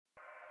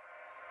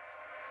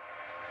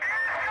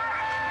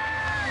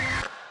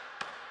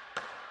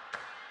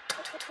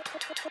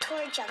Tour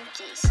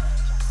Junkies.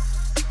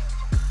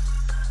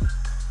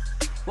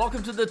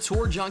 Welcome to the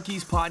Tour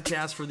Junkies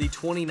podcast for the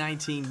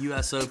 2019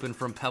 U.S. Open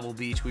from Pebble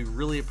Beach. We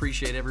really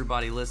appreciate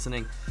everybody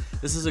listening.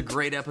 This is a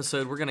great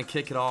episode. We're going to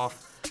kick it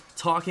off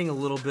talking a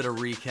little bit of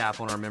recap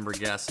on our member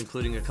guests,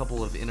 including a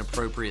couple of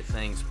inappropriate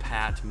things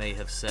Pat may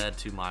have said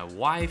to my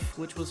wife,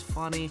 which was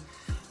funny,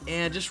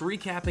 and just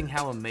recapping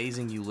how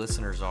amazing you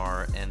listeners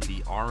are and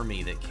the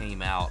army that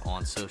came out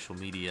on social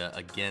media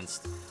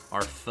against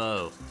our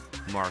foe,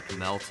 Mark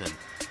Melton.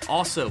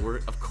 Also, we're,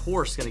 of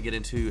course, going to get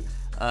into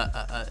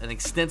an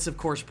extensive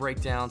course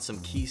breakdown, some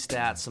key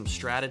stats, some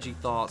strategy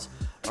thoughts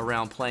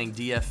around playing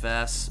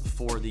DFS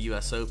for the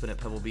U.S. Open at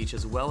Pebble Beach,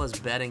 as well as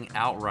betting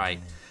outright.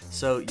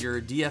 So your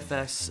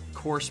DFS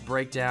course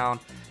breakdown,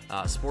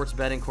 sports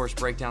betting course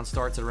breakdown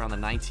starts at around the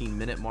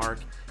 19-minute mark.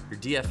 Your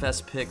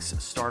DFS picks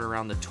start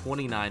around the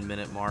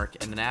 29-minute mark.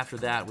 And then after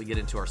that, we get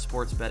into our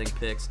sports betting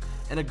picks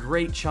and a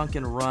great chunk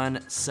and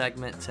run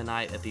segment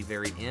tonight at the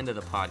very end of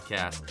the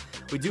podcast.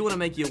 We do want to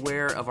make you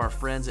aware of our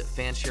friends at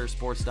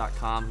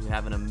fansharesports.com who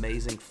have an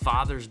amazing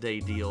Father's Day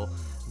deal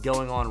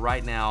going on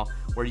right now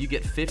where you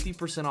get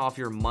 50% off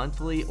your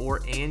monthly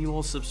or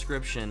annual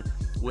subscription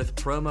with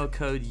promo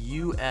code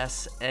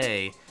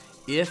USA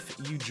if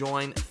you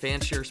join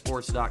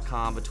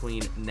fansharesports.com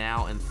between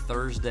now and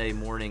Thursday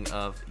morning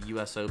of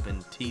U.S.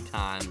 Open tee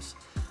times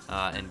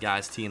and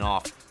guys teeing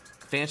off.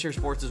 Fanshare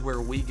Sports is where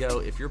we go.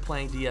 If you're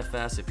playing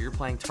DFS, if you're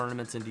playing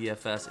tournaments in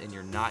DFS and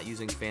you're not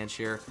using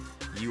Fanshare,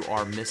 you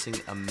are missing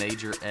a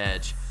major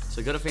edge.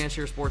 So go to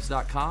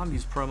fansharesports.com,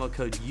 use promo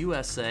code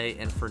USA,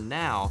 and for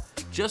now,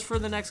 just for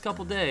the next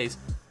couple days,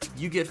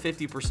 you get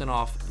 50%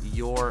 off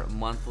your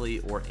monthly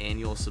or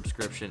annual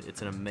subscription.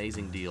 It's an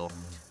amazing deal.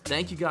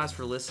 Thank you guys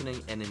for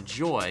listening and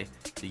enjoy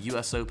the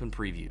U.S. Open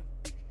preview.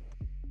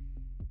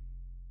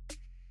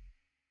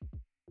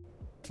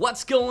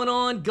 What's going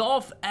on,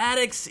 golf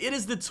addicts? It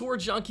is the Tour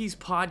Junkies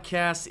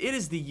podcast. It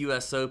is the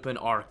U.S. Open,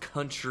 our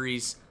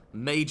country's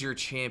major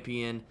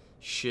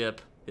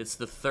championship. It's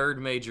the third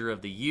major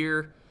of the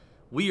year.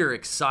 We are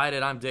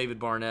excited. I'm David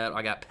Barnett.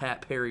 I got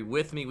Pat Perry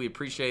with me. We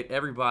appreciate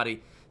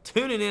everybody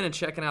tuning in and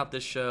checking out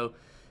this show.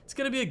 It's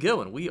going to be a good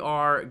one. We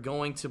are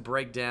going to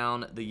break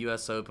down the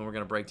U.S. Open. We're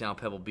going to break down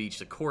Pebble Beach,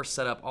 the course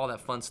setup, all that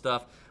fun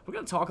stuff. We're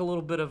going to talk a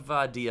little bit of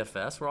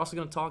DFS. We're also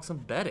going to talk some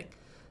betting,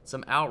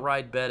 some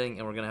outright betting,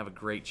 and we're going to have a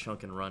great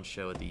chunk and run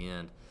show at the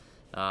end.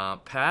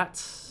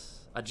 Pat,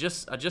 I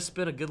just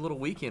spent a good little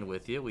weekend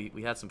with you.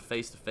 We had some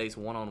face-to-face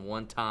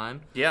one-on-one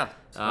time. Yeah.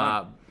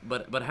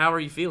 But how are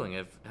you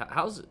feeling?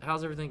 How's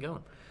everything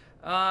going?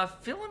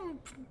 Feeling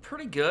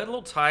pretty good. A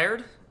little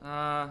tired.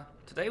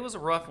 Today was a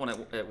rough one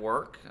at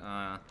work.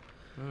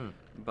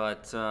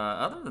 But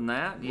other than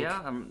that, yeah,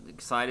 I'm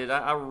excited.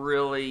 I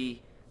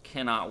really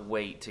cannot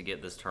wait to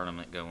get this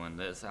tournament going.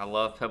 I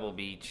love Pebble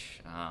Beach.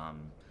 I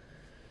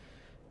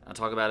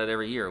talk about it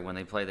every year when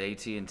they play the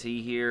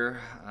AT&T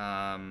here.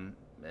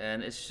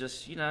 And it's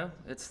just,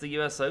 it's the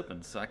U.S.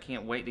 Open, so I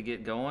can't wait to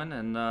get going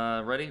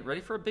and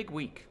ready for a big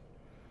week.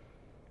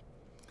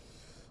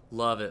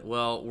 Love it.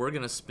 Well, we're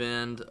going to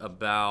spend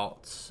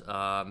about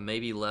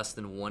maybe less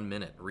than 1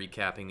 minute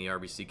recapping the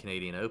RBC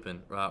Canadian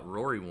Open.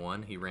 Rory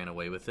won. He ran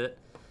away with it.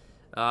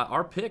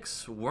 Our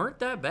picks weren't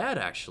that bad,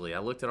 actually. I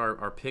looked at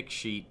our pick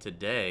sheet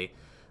today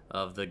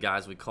of the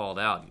guys we called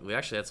out. We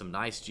actually had some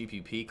nice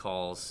GPP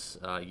calls.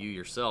 You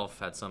yourself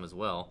had some as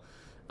well.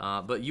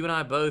 But you and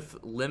I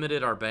both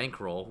limited our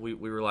bankroll. We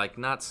were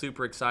not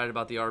super excited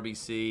about the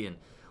RBC, and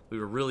we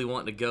were really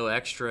wanting to go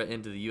extra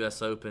into the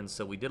U.S. Open,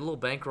 so we did a little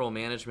bankroll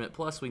management.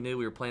 Plus, we knew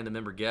we were playing the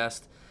member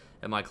guest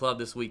at my club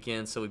this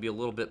weekend, so we'd be a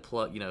little bit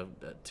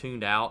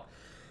tuned out.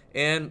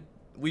 And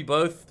we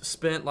both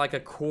spent like a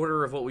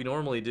quarter of what we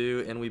normally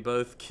do, and we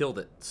both killed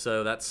it.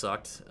 So that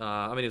sucked.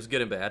 It was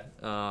good and bad.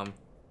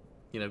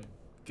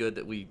 Good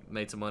that we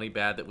made some money,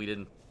 bad that we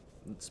didn't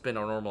spend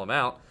our normal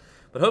amount.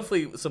 But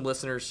hopefully some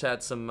listeners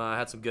had some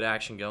good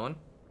action going.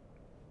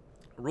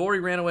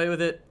 Rory ran away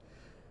with it.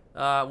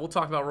 We'll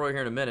talk about Rory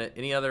here in a minute.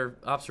 Any other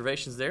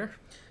observations there?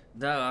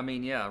 No,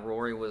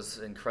 Rory was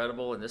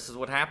incredible, and this is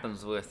what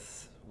happens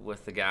with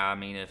the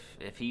guy.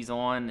 If he's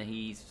on,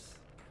 he's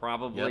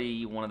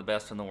probably one of the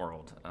best in the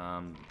world.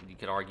 You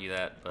could argue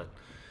that, but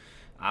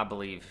I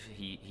believe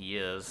he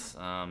is.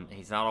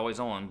 He's not always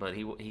on, but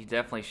he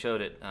definitely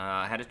showed it.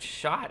 Had a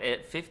shot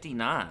at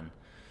 59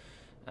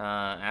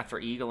 after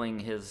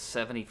eagling his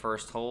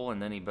 71st hole,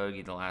 and then he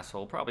bogeyed the last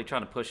hole, probably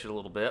trying to push it a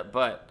little bit,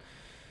 but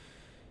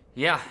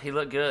yeah, he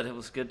looked good. It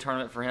was a good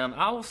tournament for him.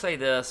 I will say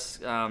this,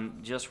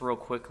 just real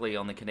quickly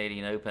on the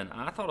Canadian Open.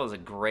 I thought it was a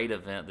great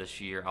event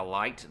this year. I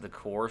liked the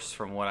course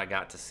from what I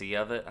got to see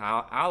of it.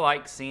 I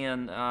like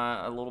seeing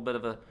a little bit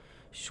of a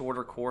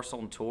shorter course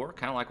on tour,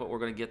 kind of like what we're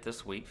going to get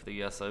this week for the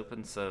U.S.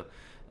 Open. So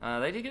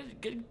they did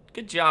a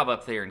good job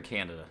up there in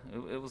Canada.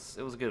 It was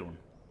a good one.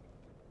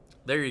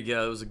 There you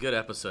go. It was a good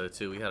episode,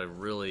 too. We had a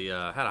really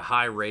had a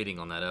high rating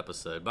on that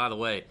episode. By the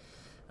way,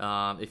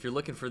 if you're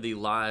looking for the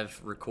live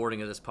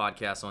recording of this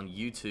podcast on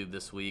YouTube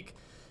this week,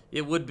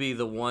 it would be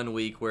the one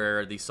week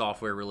where the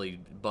software really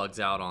bugs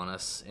out on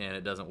us and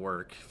it doesn't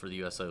work for the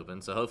U.S.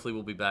 Open. So hopefully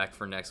we'll be back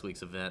for next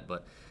week's event,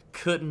 but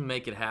couldn't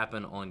make it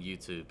happen on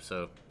YouTube.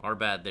 So our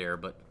bad there,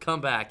 but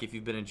come back if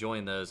you've been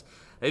enjoying those.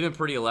 They've been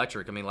pretty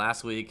electric. I mean,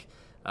 last week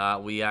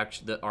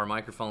our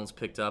microphones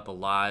picked up a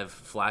live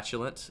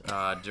flatulent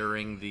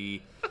during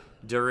the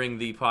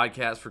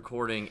podcast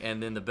recording,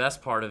 and then the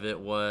best part of it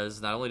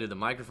was not only did the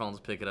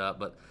microphones pick it up,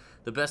 but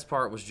the best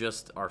part was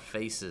just our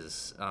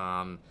faces.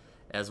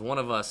 As one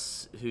of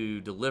us who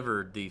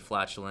delivered the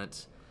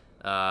flatulent,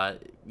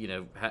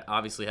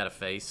 obviously had a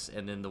face,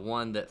 and then the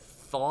one that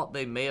thought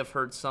they may have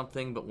heard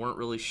something but weren't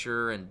really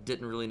sure and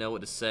didn't really know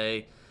what to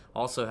say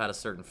also had a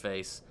certain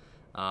face.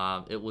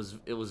 It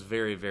was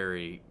very,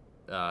 very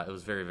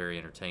very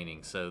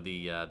entertaining. So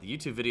the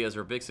YouTube videos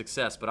are a big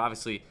success, but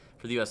obviously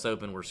for the U.S.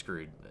 Open we're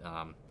screwed.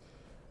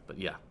 But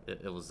yeah,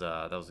 that was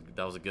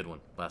a good one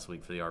last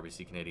week for the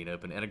RBC Canadian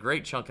Open, and a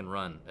great chunk and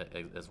run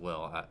as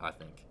well. I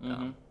think.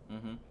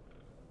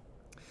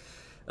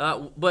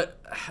 But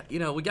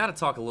we got to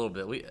talk a little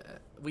bit.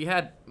 We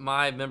had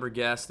my member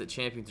guest at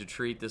Champions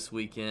Retreat this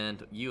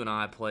weekend. You and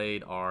I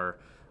played our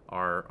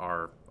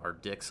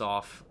dicks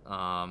off,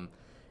 and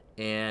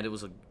it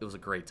was a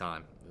great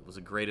time. It was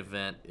a great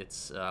event.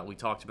 We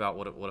talked about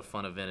what a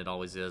fun event it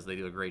always is. They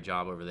do a great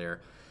job over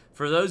there.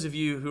 For those of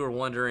you who are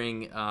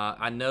wondering,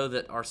 I know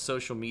that our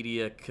social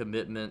media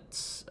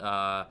commitments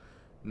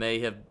may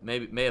have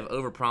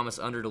overpromised,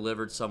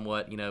 underdelivered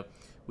somewhat.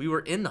 We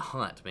were in the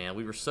hunt, man.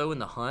 We were so in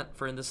the hunt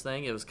for this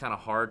thing. It was kind of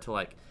hard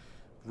to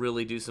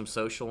really do some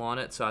social on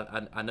it.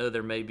 So I know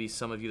there may be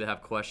some of you that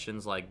have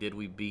questions like, did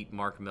we beat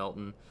Mark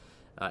Melton?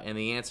 And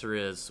the answer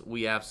is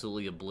we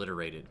absolutely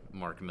obliterated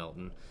Mark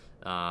Melton.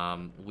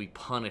 We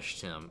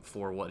punished him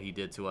for what he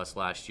did to us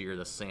last year,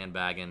 the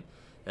sandbagging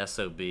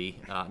SOB.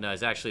 No,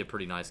 he's actually a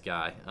pretty nice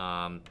guy.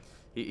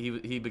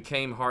 He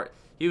became hard.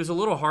 He was a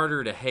little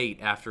harder to hate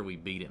after we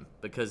beat him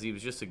because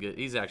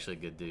he's actually a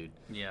good dude.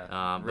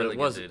 Yeah, really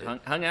good dude.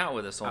 Hung out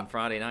with us on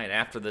Friday night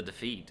after the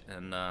defeat,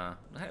 and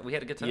we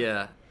had a good time.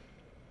 Yeah,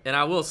 and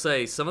I will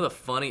say some of the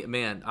funny,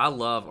 man, I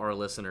love our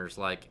listeners.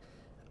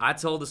 I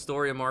told the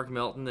story of Mark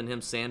Melton and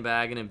him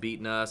sandbagging and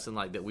beating us, and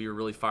that we were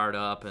really fired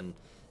up, and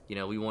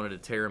we wanted to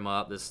tear him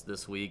up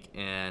this week,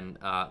 and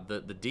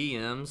the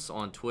DMs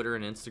on Twitter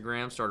and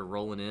Instagram started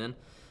rolling in.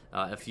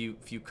 A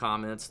few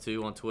comments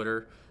too on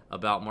Twitter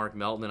about Mark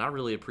Melton, and I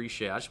really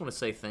appreciate it. I just want to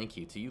say thank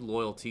you to you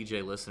loyal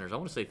TJ listeners. I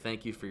want to say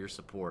thank you for your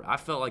support. I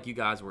felt like you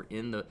guys were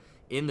in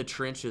the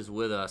trenches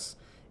with us,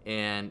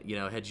 and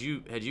had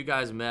you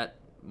guys met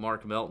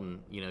Mark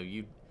Melton,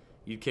 you'd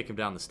kick him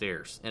down the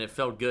stairs, and it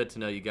felt good to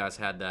know you guys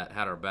had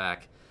our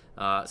back.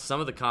 Some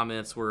of the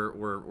comments were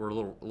a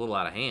little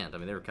out of hand. I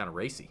mean, they were kind of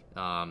racy.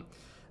 One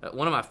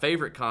of my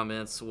favorite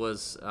comments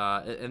was,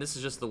 and this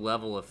is just the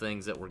level of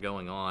things that were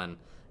going on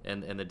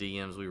and the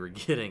DMs we were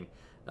getting.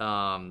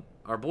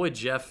 Our boy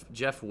Jeff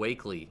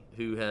Wakely,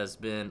 who has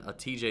been a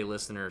TJ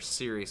listener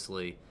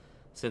seriously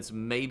since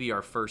maybe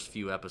our first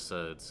few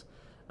episodes,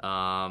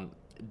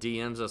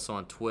 DMs us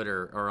on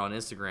Twitter or on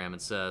Instagram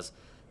and says,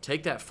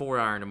 "Take that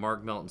 4-iron to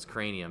Mark Melton's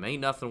cranium.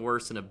 Ain't nothing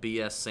worse than a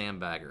BS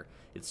sandbagger.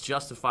 It's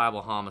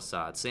justifiable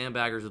homicide.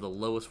 Sandbaggers are the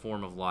lowest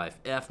form of life.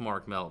 F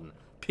Mark Melton.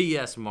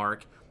 P.S.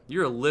 Mark,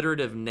 your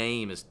alliterative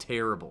name is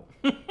terrible."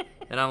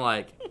 And I'm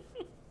like,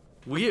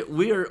 we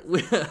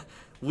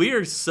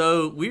are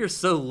so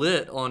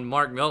lit on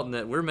Mark Melton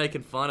that we're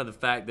making fun of the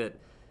fact that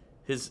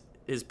his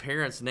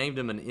parents named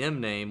him an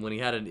M name when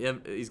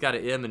he's got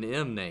an M and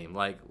M name.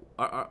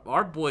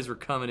 Our boys were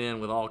coming in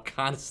with all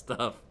kind of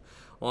stuff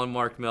on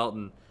Mark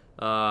Melton.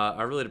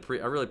 I really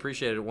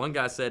appreciated it. One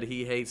guy said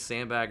he hates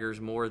sandbaggers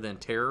more than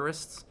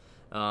terrorists.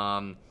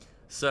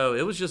 So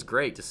it was just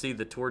great to see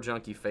the Tour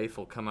Junkie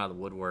faithful come out of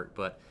the woodwork.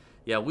 But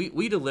yeah,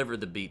 we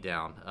delivered the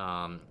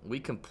beatdown. We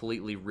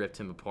completely ripped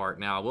him apart.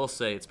 Now I will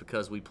say it's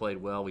because we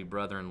played well. We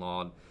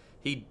brother-in-lawed.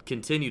 He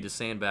continued to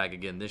sandbag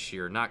again this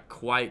year, not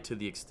quite to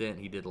the extent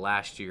he did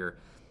last year,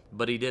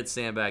 but he did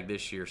sandbag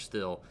this year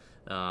still.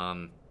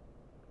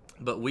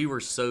 But we were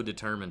so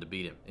determined to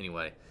beat him.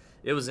 Anyway,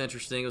 it was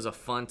interesting. It was a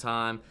fun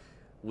time.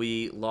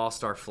 We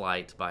lost our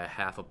flight by a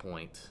half a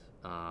point,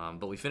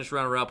 but we finished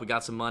runner-up. We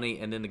got some money,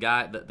 and then the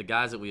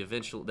guys that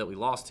we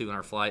lost to in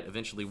our flight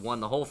eventually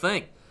won the whole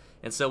thing,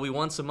 and so we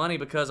won some money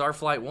because our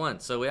flight won.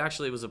 So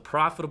it was a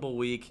profitable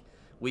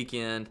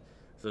weekend.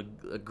 It was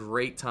a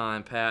great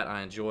time, Pat.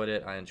 I enjoyed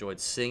it. I enjoyed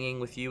singing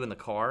with you in the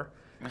car.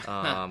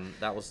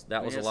 That was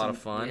a lot of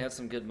fun. We had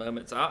some good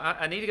moments.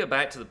 I need to go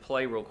back to the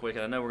play real quick.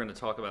 I know we're going to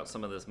talk about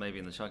some of this maybe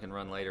in the chunk and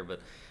run later,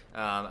 but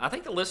I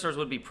think the listeners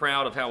would be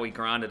proud of how we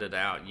grinded it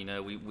out.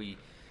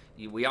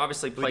 We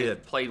obviously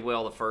played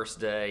well the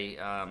first day.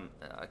 A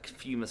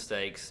few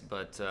mistakes,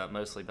 but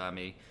mostly by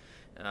me.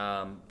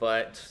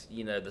 But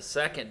the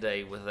second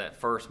day with that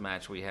first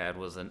match we had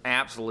was an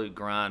absolute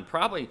grind.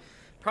 Probably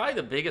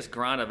the biggest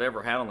grind I've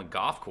ever had on the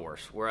golf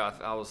course, where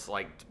I was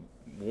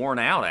worn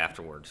out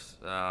afterwards.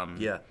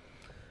 Yeah.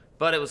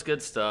 But it was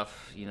good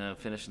stuff.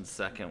 Finishing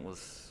second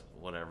was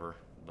whatever.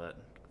 But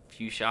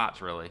few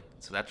shots really.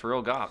 So that's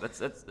real golf.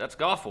 That's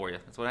golf for you.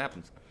 That's what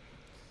happens.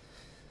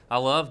 I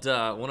loved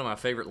one of my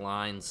favorite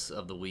lines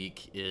of the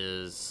week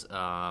is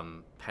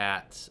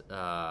Pat.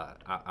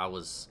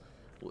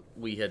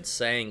 We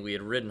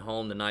had ridden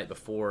home the night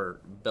before,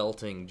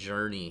 belting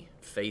 "Journey"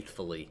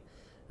 faithfully,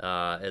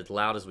 as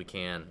loud as we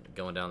can,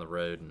 going down the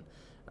road.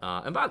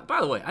 And by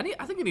the way, I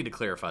think I need to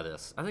clarify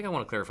this. I think I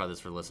want to clarify this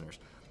for listeners.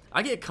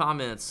 I get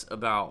comments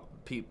about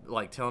people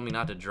like telling me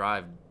not to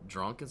drive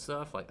drunk and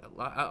stuff. Like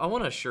I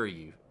want to assure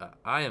you,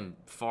 I am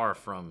far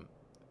from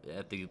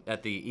at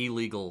the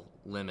illegal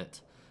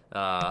limit.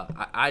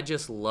 I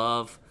just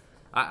love,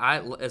 I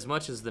as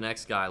much as the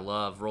next guy,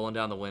 love rolling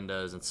down the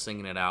windows and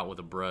singing it out with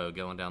a bro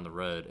going down the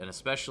road. And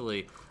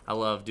especially I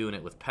love doing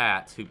it with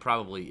Pat, who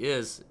probably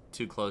is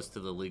too close to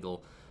the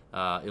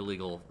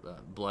illegal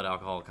blood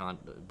alcohol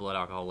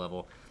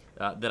level.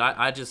 That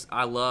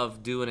I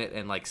love doing it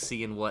and like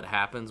seeing what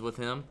happens with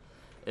him.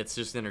 It's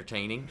just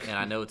entertaining, and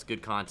I know it's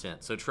good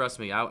content. So trust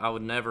me, I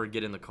would never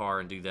get in the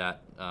car and do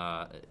that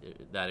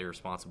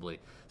irresponsibly.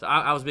 So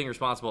I was being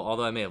responsible,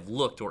 although I may have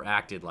looked or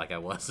acted like I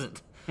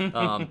wasn't.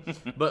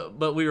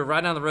 But we were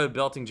right down the road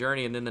belting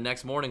 "Journey," and then the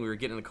next morning we were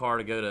getting in the car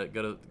to go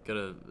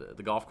to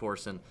the golf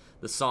course, and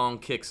the song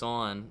kicks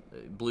on,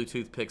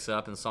 Bluetooth picks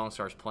up, and the song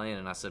starts playing,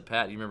 and I said,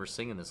 "Pat, you remember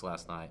singing this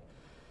last night?"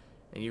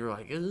 And you were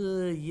like,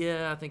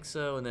 "Yeah, I think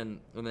so." And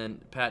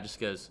then Pat just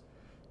goes,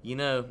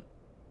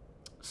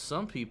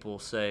 some people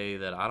say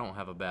that I don't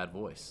have a bad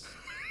voice,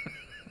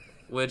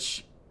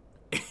 which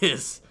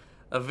is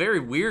a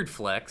very weird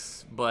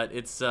flex, but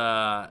it's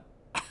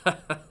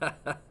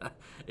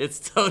it's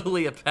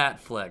totally a Pat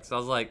flex. I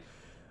was like,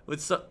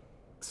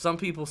 some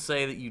people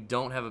say that you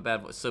don't have a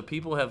bad voice. So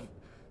people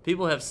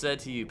have said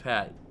to you,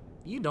 "Pat,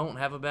 you don't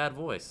have a bad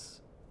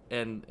voice,"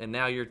 and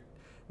now you're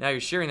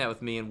sharing that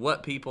with me. And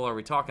what people are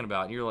we talking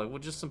about? And you're like, "Well,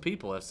 just some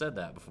people have said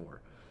that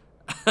before."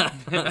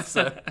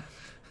 So,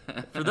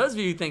 for those of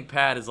you who think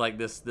Pat is like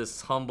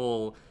this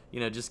humble,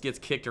 just gets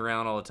kicked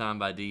around all the time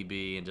by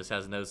DB and just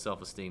has no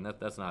self-esteem,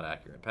 that's not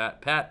accurate.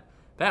 Pat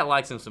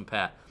likes him some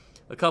Pat.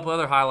 A couple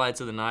other highlights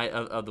of the night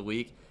of the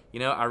week.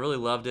 I really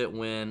loved it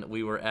when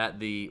we were at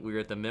the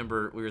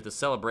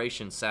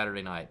celebration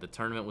Saturday night. The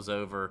tournament was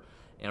over,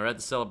 and we're at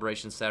the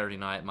celebration Saturday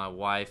night. My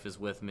wife is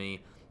with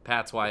me.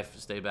 Pat's wife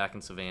stayed back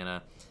in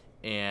Savannah,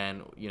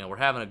 and we're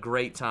having a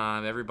great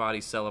time.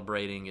 Everybody's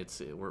celebrating.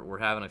 We're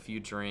having a few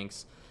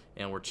drinks,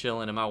 and we're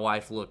chilling. And my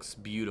wife looks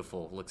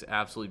beautiful. Looks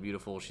absolutely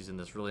beautiful. She's in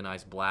this really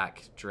nice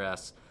black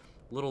dress,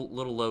 little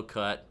low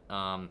cut,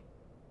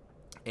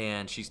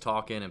 and she's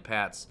talking, and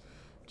Pat's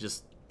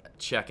just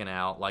checking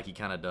out like he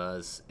kind of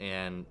does.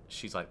 And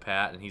she's like,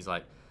 "Pat," and he's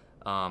like,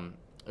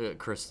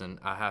 "Kristen,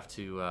 I have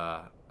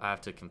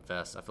to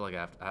confess. I feel like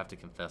I have to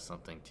confess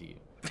something to you."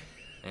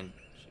 And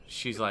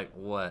she's like,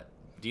 "What?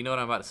 Do you know what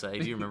I'm about to say?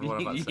 Do you remember what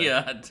I'm about to say?"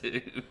 Yeah, I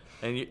do.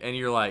 And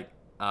you're like,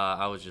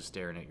 "I was just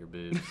staring at your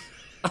boobs."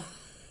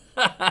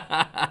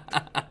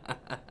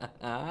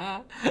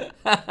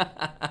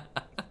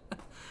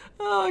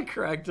 Oh, I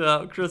cracked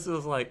up. Kristen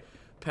was like,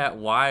 "Pat,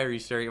 why are you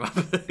staring at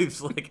my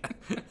boobs?" Like,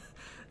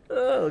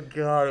 oh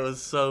God, it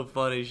was so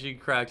funny. She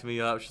cracked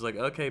me up. She's like,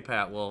 "Okay,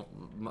 Pat, well,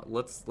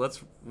 let's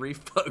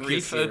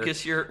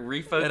refocus here."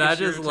 And I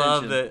just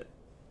love that.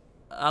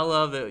 I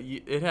love that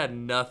it had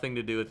nothing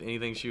to do with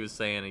anything she was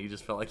saying, and you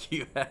just felt like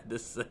you had to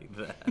say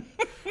that.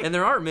 And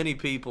there aren't many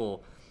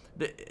people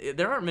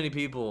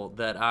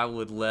that I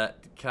would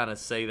let kind of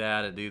say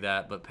that and do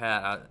that. But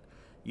Pat,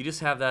 you just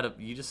have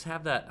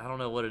that. I don't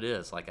know what it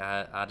is. Like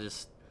I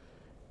just,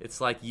 it's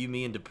like you,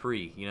 me, and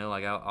Dupree.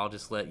 Like I'll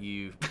just let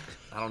you.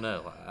 I don't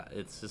know.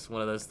 It's just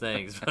one of those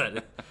things.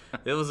 But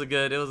it was a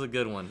good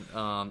one.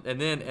 And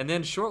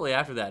then shortly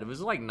after that, it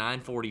was like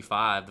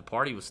 9:45. The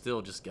party was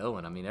still just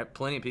going. I mean,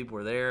 plenty of people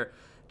were there.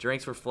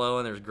 Drinks were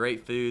flowing. There was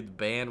great food. The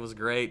band was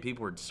great.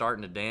 People were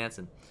starting to dance.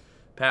 And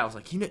Pat was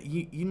like,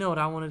 you know what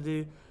I want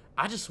to do?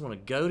 I just want to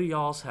go to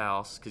y'all's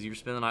house because you were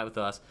spending the night with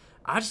us.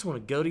 I just want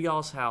to go to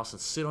y'all's house and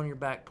sit on your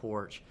back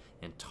porch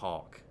and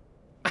talk.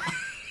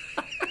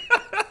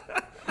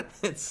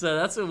 So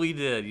that's what we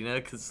did,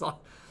 because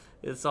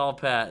it's all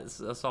Pat.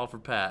 It's all for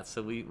Pat.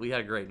 So we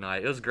had a great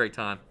night. It was a great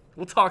time.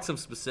 We'll talk some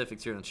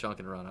specifics here in the Chunk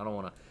and Run. I don't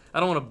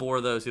want to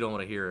bore those who don't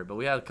want to hear it, but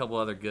we had a couple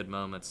other good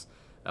moments.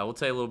 We'll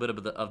tell you a little bit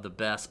of the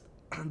best,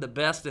 the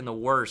best and the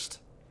worst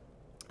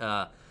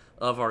of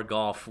our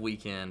golf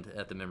weekend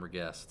at the Member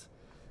Guest.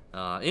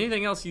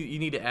 Anything else you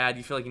need to add?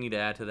 You feel like you need to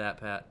add to that,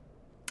 Pat?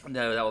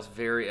 No, that was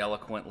very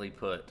eloquently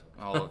put.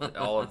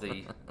 All of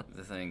the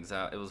things.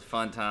 It was a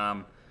fun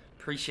time.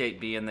 Appreciate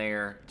being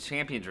there.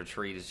 Champions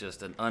Retreat is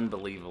just an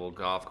unbelievable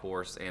golf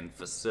course and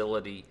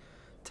facility,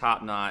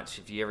 top notch.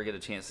 If you ever get a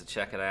chance to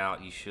check it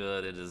out, you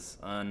should. It is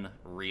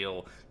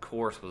unreal.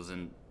 Course was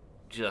in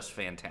just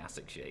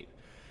fantastic shape.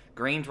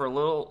 Greens were a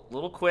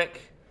little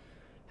quick.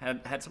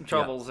 Had some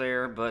troubles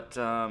there, but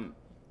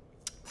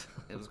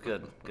it was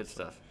good. Good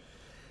stuff.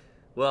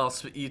 Well,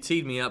 you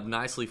teed me up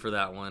nicely for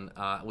that one.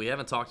 We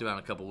haven't talked about it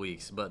in a couple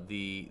weeks, but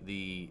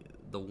the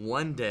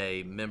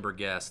one-day Member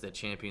Guest at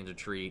Champions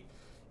Retreat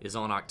is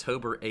on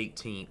October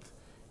 18th,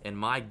 And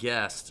my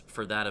guest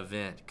for that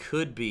event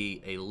could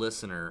be a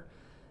listener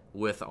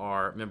with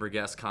our member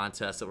guest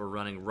contest that we're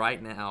running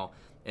right now.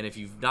 And if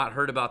you've not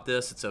heard about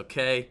this, it's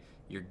okay.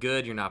 You're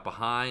good. You're not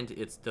behind.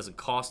 It doesn't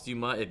cost you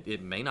much.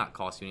 It may not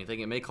cost you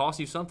anything. It may cost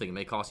you something. It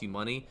may cost you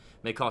money.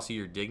 It may cost you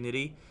your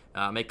dignity.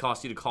 It may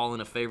cost you to call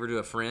in a favor to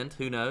a friend.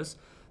 Who knows?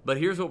 But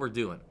here's what we're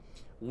doing.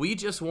 We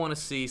just want to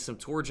see some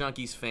Tour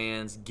Junkies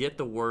fans get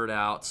the word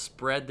out,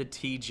 spread the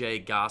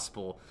TJ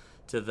gospel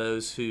to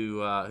those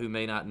who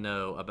may not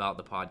know about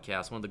the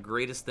podcast. One of the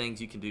greatest things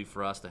you can do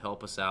for us to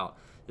help us out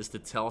is to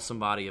tell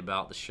somebody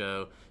about the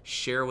show,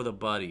 share with a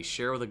buddy,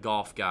 share with a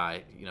golf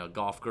guy,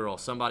 golf girl,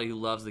 somebody who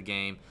loves the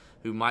game,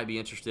 who might be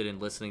interested in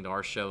listening to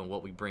our show and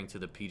what we bring to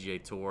the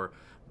PGA Tour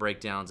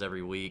breakdowns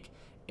every week.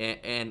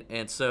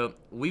 And so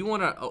we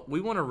want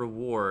to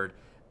reward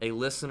a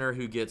listener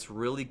who gets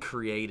really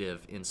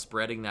creative in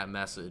spreading that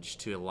message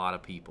to a lot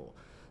of people.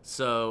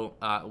 So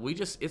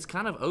it's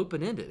kind of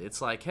open-ended.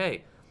 It's like,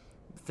 hey,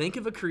 think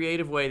of a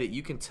creative way that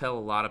you can tell a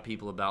lot of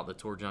people about the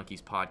Tour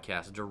Junkies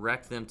podcast.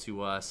 Direct them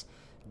to us.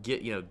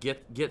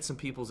 Get some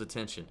people's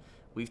attention.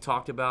 We've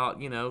talked about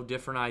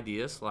different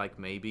ideas, like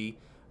maybe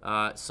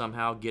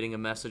somehow getting a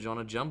message on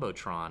a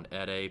jumbotron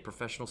at a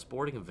professional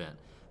sporting event.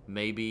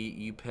 Maybe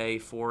you pay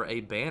for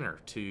a banner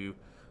to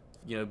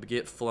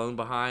get flown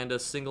behind a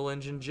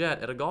single-engine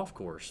jet at a golf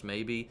course.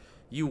 Maybe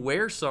you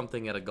wear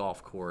something at a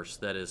golf course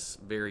that is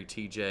very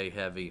TJ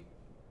heavy.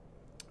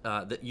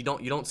 That you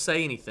don't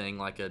say anything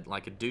like a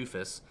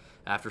doofus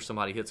after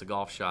somebody hits a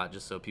golf shot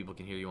just so people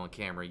can hear you on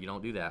camera. You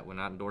don't do that. We're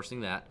not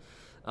endorsing that.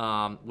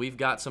 We've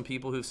got some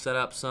people who've set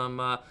up some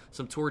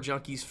Tour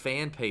Junkies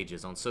fan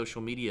pages on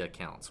social media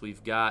accounts.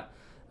 We've got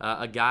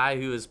a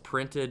guy who has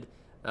printed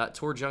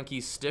Tour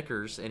Junkies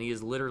stickers, and he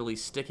is literally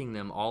sticking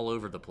them all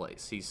over the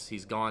place.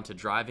 He's gone to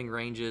driving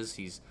ranges.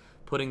 He's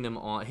putting them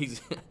on.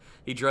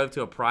 He drove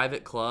to a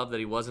private club that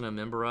he wasn't a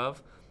member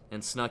of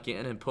and snuck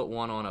in and put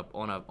one on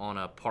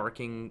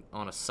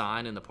a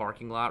sign in the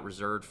parking lot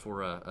reserved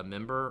for a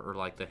member or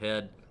like the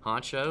head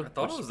honcho. I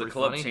thought it was the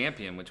club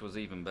champion, which was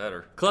even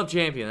better. Club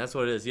champion, that's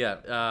what it is.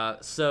 Yeah.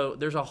 So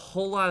there's a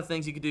whole lot of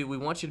things you can do. We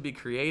want you to be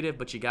creative,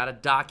 but you got to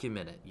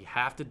document it. You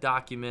have to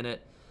document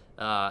it.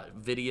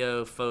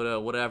 Video, photo,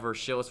 whatever.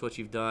 Show us what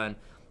you've done.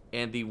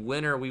 And the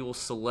winner we will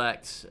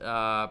select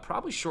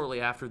probably shortly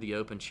after the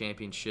Open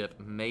Championship,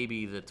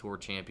 maybe the Tour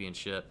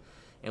Championship.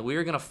 And we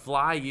are going to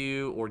fly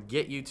you or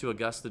get you to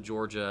Augusta,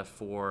 Georgia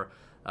for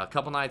a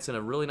couple nights in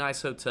a really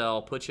nice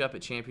hotel, put you up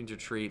at Champions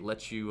Retreat,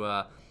 let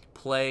you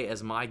play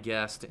as my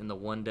guest in the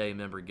one-day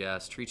member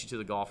guest, treat you to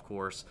the golf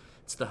course.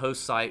 It's the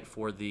host site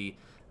for the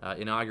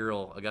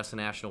inaugural Augusta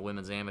National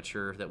Women's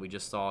Amateur that we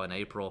just saw in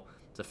April.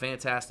 It's a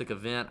fantastic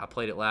event. I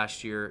played it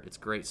last year. It's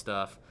great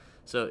stuff.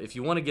 So if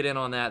you want to get in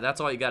on that,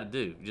 that's all you got to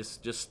do.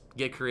 Just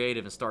get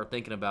creative and start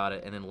thinking about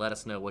it, and then let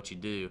us know what you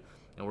do.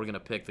 And we're going to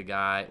pick the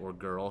guy or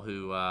girl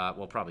who,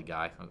 probably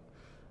guy.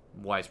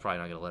 Wife's probably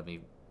not going to let me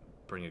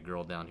bring a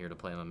girl down here to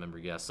play my member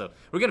guest. So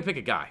we're going to pick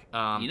a guy.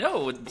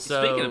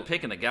 Speaking of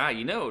picking a guy,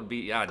 it would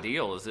be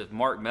ideal is if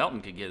Mark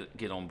Melton could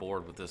get on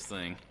board with this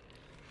thing.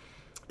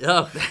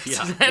 Oh,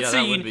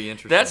 that would be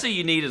interesting. That's who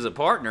you need as a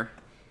partner.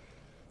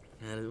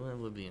 Yeah, that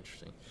would be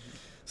interesting.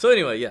 So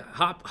anyway, yeah,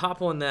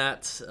 hop on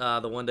that.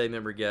 The one-day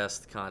member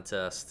guest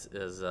contest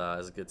is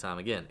a good time.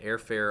 Again,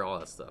 airfare, all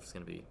that stuff. It's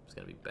gonna be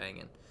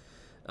banging.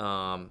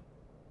 All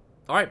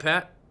right,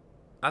 Pat.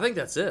 I think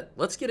that's it.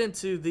 Let's get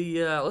into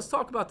let's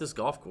talk about this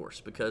golf course,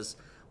 because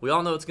we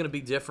all know it's going to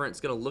be different. It's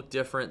going to look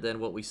different than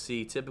what we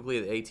see typically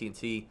at the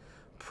AT&T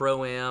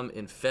Pro-Am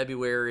in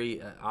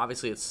February.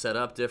 Obviously, it's set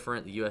up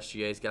different. The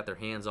USGA's got their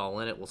hands all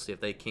in it. We'll see if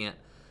they can't,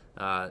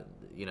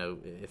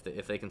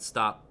 if they can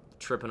stop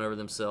tripping over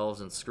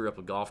themselves and screw up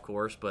a golf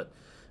course. But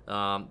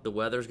the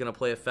weather's going to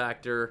play a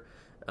factor.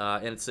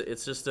 And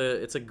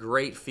it's a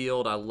great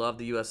field. I love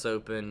the U.S.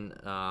 Open.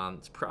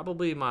 It's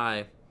probably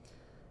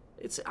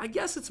I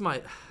guess it's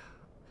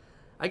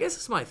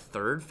my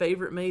third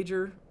favorite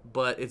major,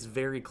 but it's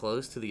very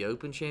close to the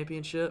Open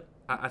Championship.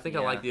 I think I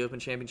like the Open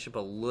Championship a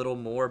little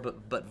more,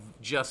 but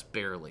just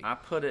barely. I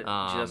put it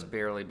just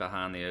barely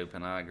behind the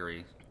Open. I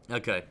agree.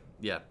 Okay,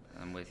 yeah.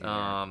 I'm with you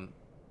there.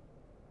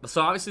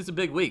 So obviously it's a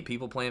big week.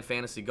 People playing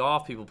fantasy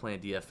golf, people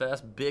playing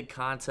DFS, big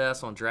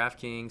contests on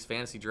DraftKings,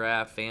 Fantasy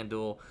Draft,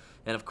 FanDuel,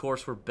 and of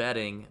course we're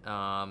betting.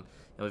 And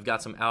we've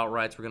got some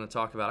outrights we're going to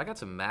talk about. I got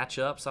some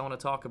matchups I want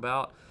to talk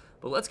about.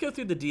 But let's go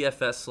through the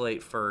DFS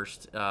slate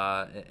first,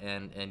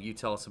 and you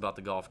tell us about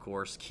the golf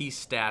course, key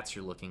stats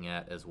you're looking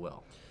at as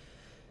well.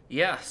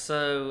 Yeah,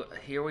 so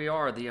here we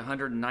are, the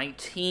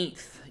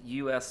 119th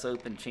U.S.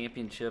 Open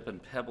Championship in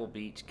Pebble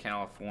Beach,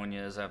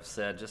 California. As I've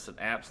said, just an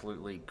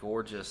absolutely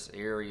gorgeous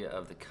area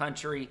of the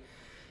country.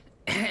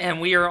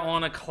 And we are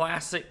on a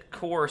classic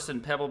course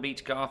in Pebble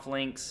Beach Golf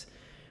Links.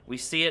 We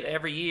see it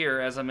every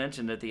year, as I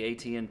mentioned, at the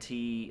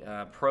AT&T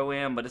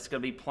Pro-Am, but it's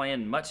going to be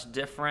playing much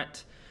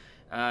different.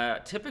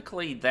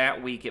 Typically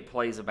that week it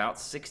plays about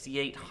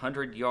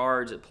 6,800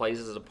 yards. It plays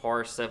as a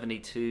par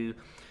 72.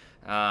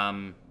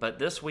 But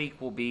this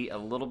week will be a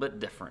little bit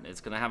different.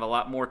 It's going to have a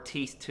lot more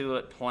teeth to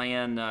it,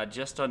 playing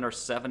just under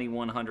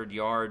 7,100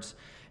 yards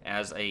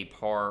as a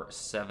par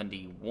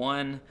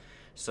 71.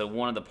 So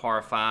one of the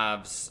par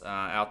 5s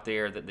out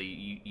there that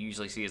you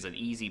usually see as an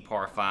easy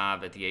par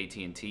 5 at the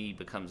AT&T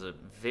becomes a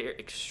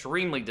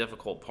extremely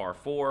difficult par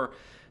 4.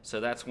 So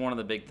that's one of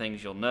the big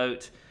things you'll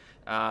note.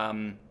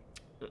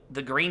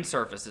 The green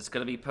surface, it's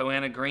going to be Poa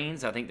annua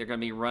greens. I think they're going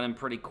to be running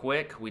pretty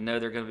quick. We know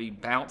they're going to be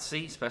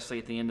bouncy, especially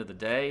at the end of the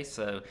day.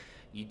 So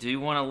you do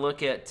want to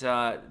look at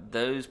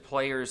those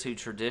players who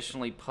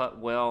traditionally putt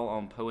well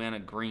on Poa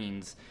annua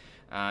greens,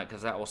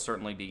 because that will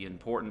certainly be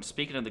important.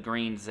 Speaking of the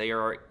greens, they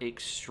are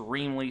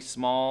extremely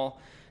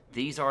small.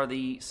 These are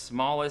the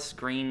smallest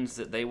greens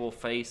that they will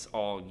face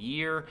all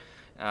year.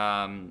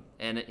 And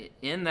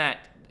in that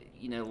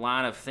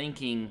line of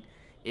thinking,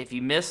 if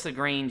you miss the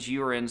greens,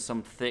 you are in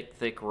some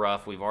thick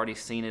rough. We've already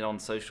seen it on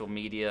social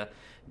media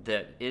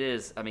that it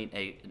is,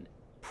 a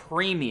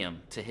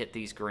premium to hit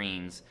these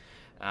greens.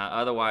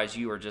 Otherwise,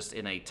 you are just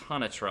in a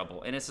ton of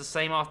trouble. And it's the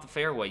same off the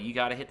fairway. You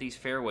got to hit these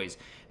fairways.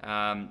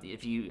 Some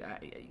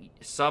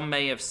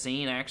may have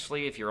seen,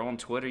 actually, if you're on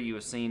Twitter, you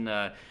have seen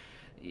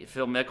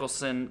Phil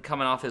Mickelson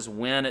coming off his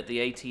win at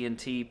the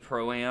AT&T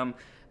Pro-Am.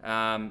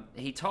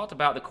 He talked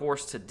about the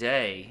course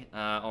today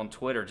on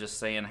Twitter, just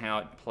saying how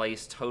it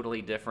plays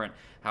totally different,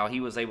 how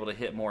he was able to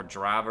hit more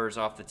drivers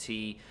off the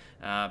tee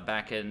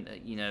back in,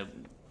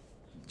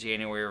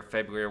 January or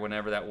February or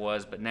whenever that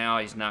was, but now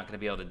he's not going to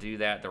be able to do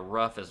that. The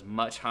rough is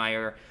much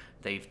higher.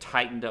 They've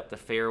tightened up the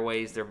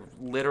fairways. They're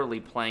literally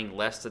playing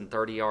less than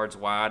 30 yards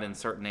wide in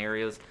certain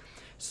areas.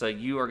 So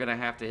you are going to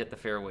have to hit the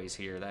fairways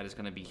here. That is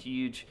going to be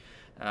huge.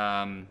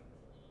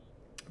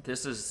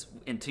 This is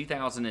in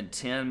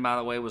 2010, by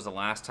the way, was the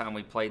last time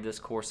we played this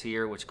course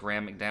here, which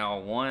Graham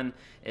McDowell won.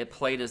 It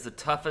played as the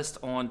toughest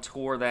on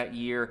tour that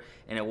year,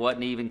 and it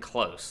wasn't even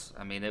close.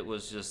 It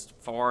was just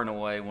far and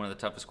away one of the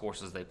toughest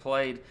courses they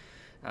played.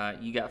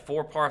 You got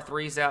 4 par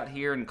 3s out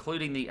here,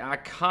 including the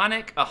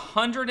iconic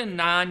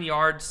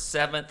 109-yard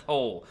 7th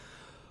hole.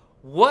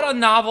 What a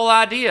novel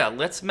idea.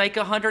 Let's make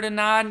a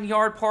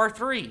 109-yard par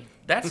 3.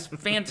 That's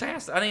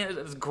fantastic. I think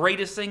it's the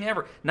greatest thing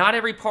ever. Not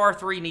every par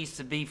 3 needs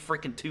to be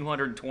freaking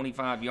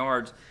 225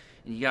 yards,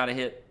 and you got to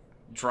hit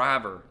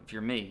driver if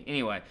you're me.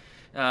 Anyway,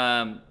 3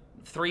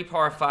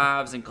 par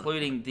 5s,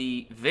 including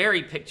the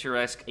very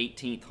picturesque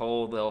 18th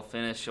hole. They'll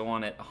finish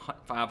on at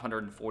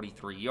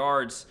 543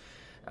 yards.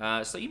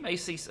 So you may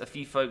see a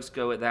few folks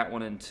go at that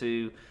one in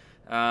 2.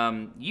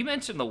 You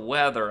mentioned the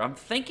weather. I'm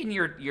thinking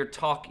you're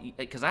talking,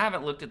 because I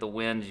haven't looked at the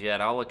winds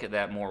yet. I'll look at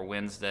that more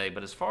Wednesday.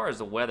 But as far as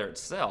the weather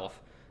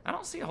itself, I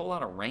don't see a whole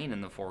lot of rain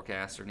in the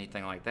forecast or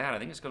anything like that. I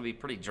think it's going to be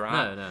pretty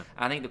dry. No.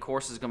 I think the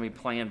course is going to be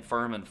playing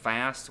firm and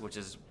fast, which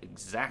is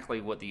exactly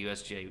what the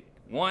USGA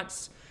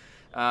wants.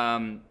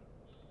 A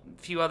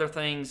few other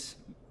things.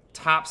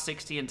 Top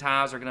 60 in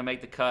ties are going to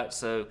make the cut.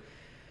 So,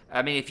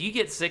 if you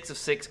get 6 of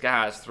 6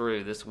 guys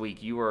through this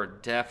week, you are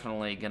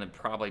definitely going to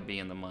probably be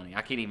in the money.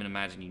 I can't even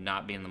imagine you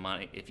not being in the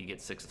money if you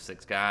get 6 of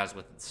 6 guys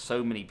with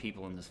so many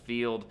people in this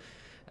field.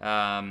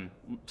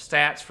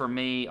 Stats for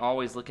me,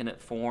 always looking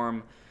at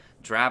form.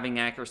 Driving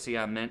accuracy,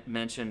 I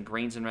mentioned.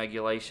 Greens and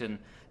regulation.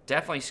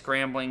 Definitely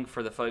scrambling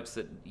for the folks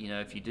that,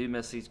 if you do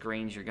miss these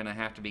greens, you're going to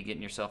have to be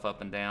getting yourself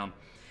up and down.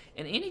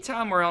 And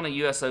anytime we're on a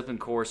U.S. Open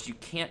course,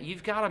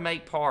 you've got to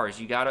make pars.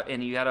 You got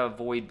to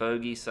avoid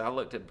bogey. So I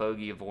looked at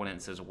bogey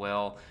avoidance as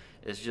well.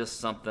 It's just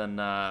something,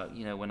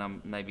 when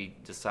I'm maybe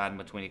deciding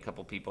between a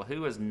couple people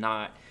who is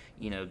not,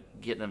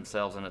 getting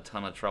themselves in a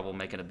ton of trouble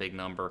making a big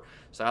number.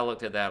 So I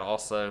looked at that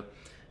also.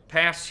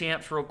 Past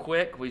champs real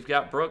quick. We've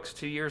got Brooks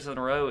 2 years in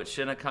a row at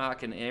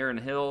Shinnecock and Erin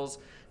Hills.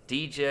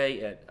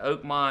 DJ at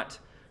Oakmont.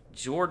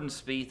 Jordan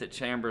Spieth at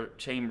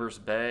Chambers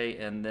Bay,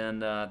 and then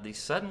the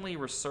suddenly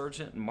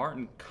resurgent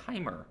Martin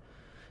Keimer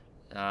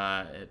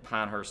at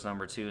Pinehurst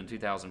number 2 in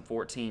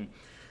 2014.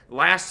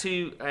 Last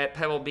 2 at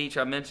Pebble Beach,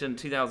 I mentioned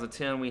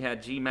 2010 we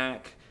had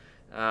G-Mac.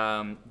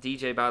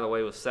 DJ, by the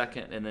way, was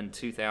second, and then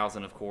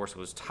 2000, of course,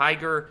 was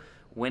Tiger,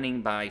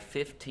 winning by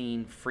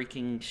 15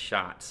 freaking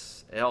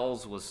shots.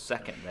 Els was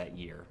second that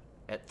year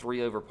at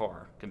 3 over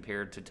par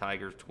compared to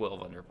Tiger's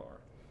 12 under par.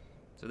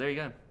 So there you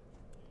go.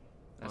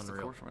 That's Unreal.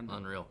 The course rundown.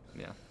 Unreal.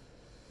 Yeah.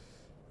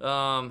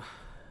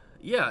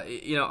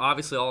 Yeah,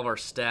 obviously all of our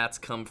stats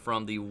come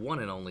from the one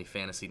and only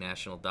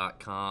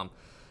FantasyNational.com.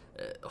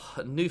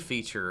 A new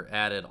feature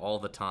added all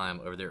the time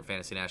over there at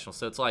Fantasy National.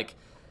 So it's like,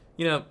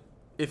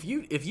 if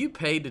you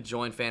paid to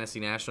join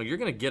Fantasy National, you're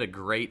going to get a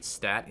great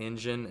stat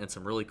engine and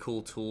some really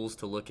cool tools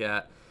to look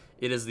at.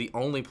 It is the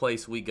only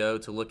place we go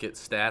to look at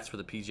stats for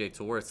the PGA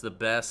Tour. It's the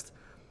best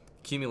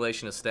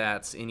accumulation of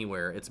stats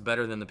anywhere. It's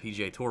better than the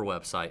PGA Tour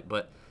website,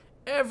 but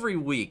every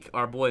week,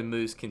 our boy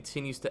Moose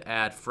continues to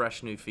add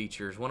fresh new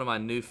features. One of my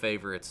new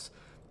favorites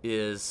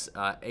is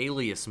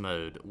alias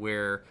mode,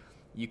 where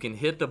you can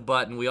hit the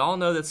button. We all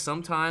know that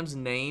sometimes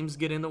names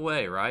get in the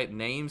way, right?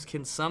 Names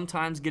can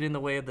sometimes get in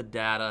the way of the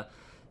data.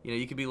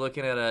 You could be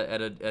looking at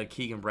a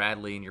Keegan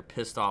Bradley and you're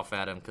pissed off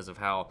at him because of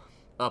how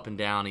up and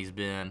down he's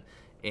been.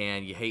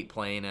 and you hate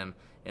playing him.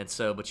 And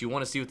so, but you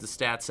want to see what the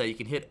stats say. You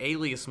can hit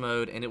alias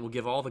mode, and it will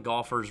give all the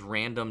golfers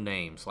random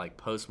names like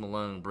Post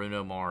Malone,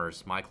 Bruno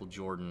Mars, Michael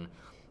Jordan.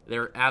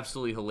 They're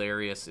absolutely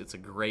hilarious. It's a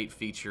great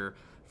feature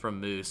from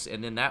Moose.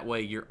 And then that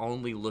way you're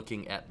only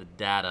looking at the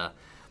data.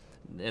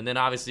 And then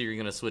obviously you're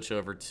going to switch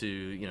over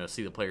to,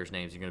 see the players'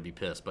 names. You're going to be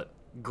pissed. But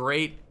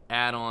great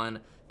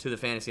add-on to the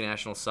Fantasy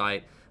National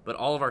site. But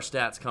all of our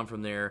stats come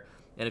from there.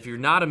 And if you're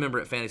not a member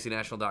at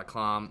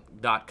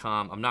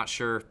fantasynational.com, I'm not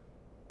sure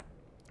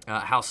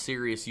how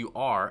serious you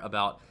are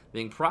about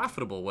being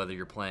profitable, whether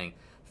you're playing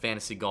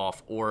fantasy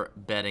golf or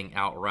betting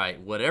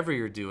outright. Whatever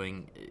you're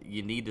doing,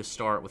 you need to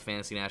start with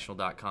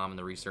fantasynational.com in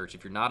the research.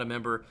 If you're not a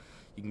member,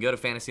 you can go to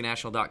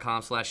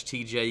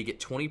fantasynational.com/TJ. You get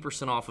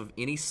 20% off of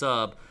any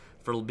sub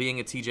for being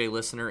a TJ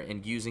listener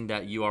and using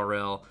that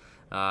URL.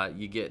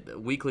 You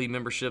get weekly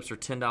memberships are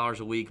 $10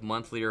 a week,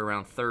 monthly are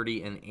around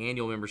 $30, and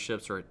annual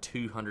memberships are at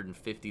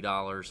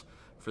 $250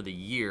 for the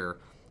year.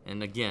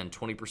 And again,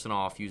 20%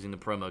 off using the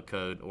promo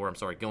code,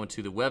 going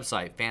to the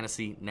website,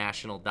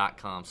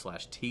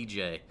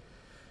 fantasynational.com/TJ.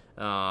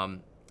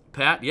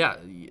 Pat, yeah,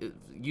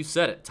 you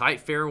said it. Tight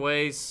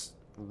fairways,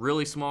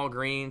 really small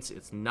greens.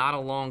 It's not a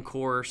long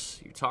course.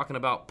 You're talking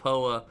about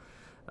POA,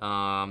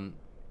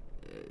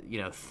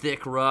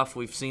 thick rough.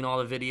 We've seen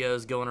all the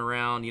videos going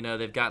around.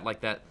 They've got like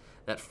that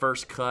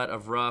first cut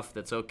of rough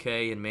that's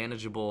okay and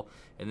manageable,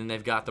 and then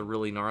they've got the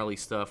really gnarly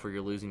stuff where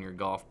you're losing your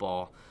golf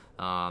ball.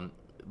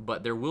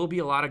 But there will be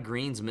a lot of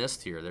greens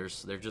missed here.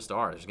 There just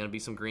are. There's going to be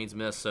some greens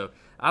missed. So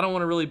I don't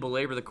want to really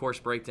belabor the course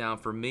breakdown.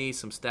 For me,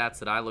 some stats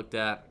that I looked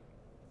at.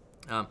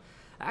 I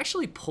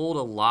actually pulled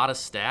a lot of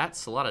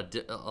stats,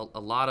 a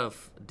lot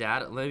of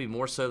data, maybe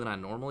more so than I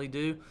normally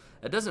do.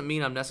 That doesn't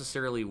mean I'm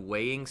necessarily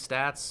weighing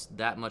stats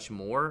that much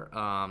more.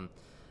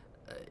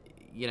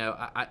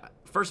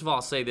 First of all,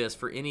 I'll say this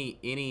for any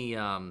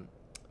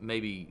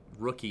maybe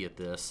rookie at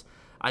this.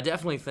 I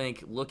definitely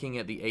think looking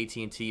at the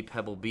AT&T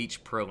Pebble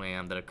Beach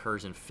Pro-Am that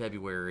occurs in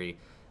February,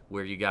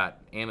 where you got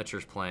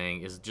amateurs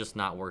playing, is just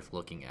not worth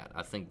looking at.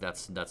 I think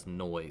that's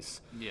noise.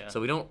 Yeah.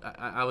 So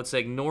I would say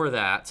ignore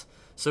that.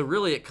 So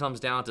really it comes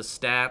down to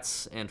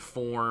stats and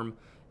form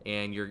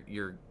and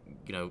your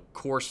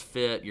course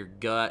fit, your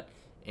gut,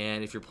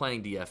 and if you're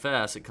playing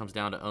DFS, it comes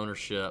down to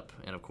ownership,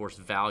 and of course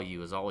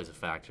value is always a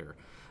factor.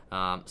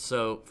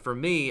 So for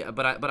me,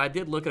 but I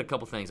did look at a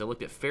couple things. I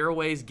looked at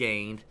fairways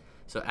gained,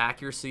 so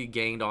accuracy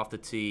gained off the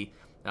tee,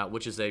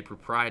 which is a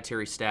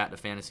proprietary stat to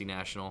Fantasy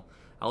National.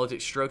 I looked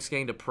at strokes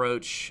gained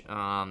approach.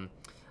 I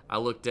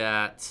looked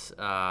at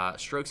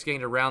strokes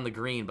gained around the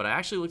green, but I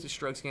actually looked at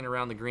strokes gained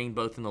around the green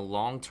both in the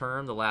long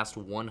term, the last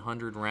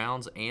 100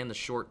 rounds, and the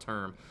short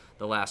term,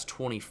 the last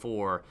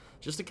 24,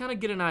 just to kind of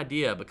get an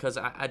idea, because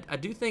I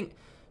do think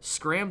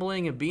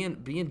scrambling and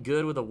being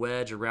good with a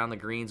wedge around the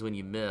greens when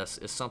you miss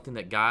is something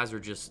that guys are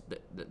just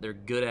they're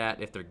good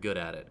at if they're good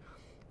at it.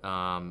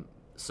 But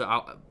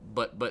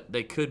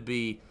they could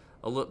be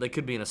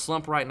in a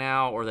slump right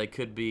now, or they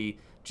could be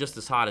just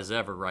as hot as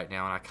ever right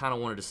now, and I kind of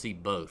wanted to see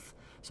both.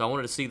 So I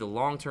wanted to see the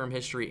long-term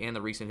history and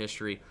the recent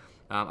history.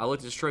 I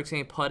looked at strokes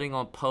gained putting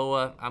on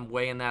POA. I'm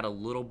weighing that a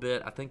little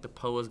bit. I think the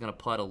POA is going to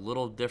putt a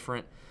little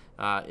different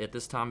at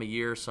this time of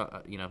year,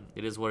 so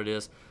it is what it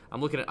is.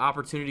 I'm looking at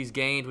opportunities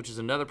gained, which is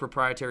another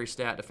proprietary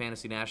stat to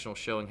Fantasy National,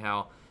 showing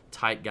how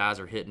tight guys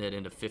are hitting it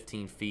into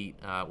 15 feet,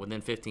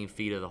 within 15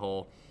 feet of the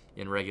hole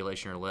in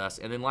regulation or less.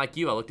 And then like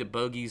you, I looked at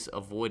bogeys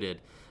avoided,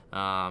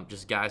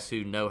 just guys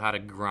who know how to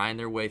grind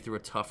their way through a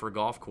tougher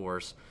golf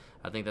course.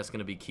 I think that's going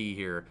to be key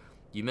here.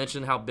 You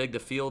mentioned how big the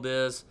field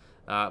is,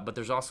 but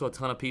there's also a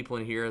ton of people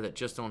in here that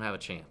just don't have a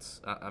chance.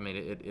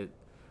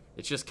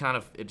 It's just kind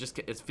of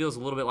it feels a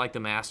little bit like the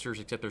Masters,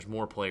 except there's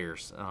more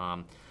players.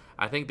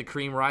 I think the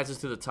cream rises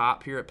to the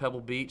top here at Pebble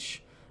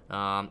Beach.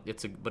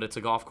 It's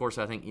a golf course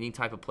I think any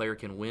type of player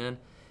can win.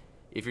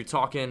 If you're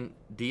talking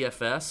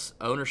DFS,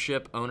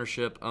 ownership,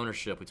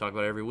 we talk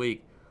about it every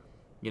week.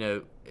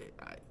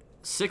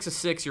 6 of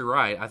 6, you're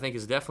right, I think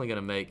is definitely going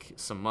to make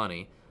some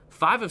money.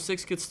 5 of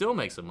 6 could still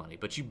make some money,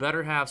 but you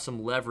better have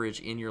some leverage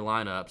in your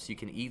lineups. You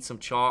can eat some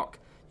chalk,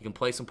 you can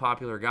play some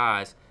popular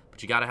guys,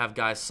 but you got to have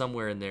guys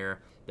somewhere in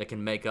there that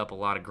can make up a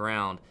lot of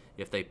ground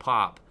if they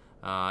pop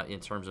in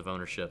terms of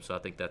ownership. So I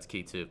think that's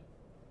key too.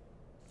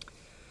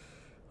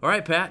 All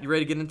right, Pat, you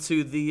ready to get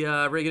into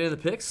the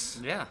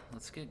picks? Yeah,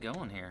 let's get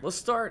going here. Let's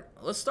start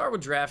with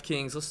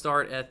DraftKings. Let's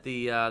start at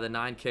the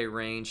 9K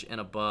range and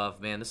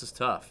above. Man, this is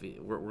tough.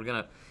 We're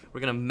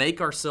gonna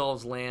make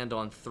ourselves land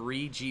on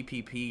 3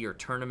 GPP or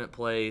tournament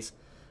plays.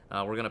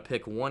 We're gonna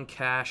pick 1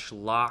 cash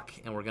lock,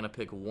 and we're gonna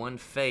pick 1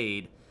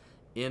 fade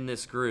in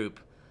this group.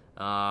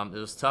 It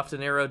was tough to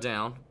narrow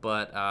down,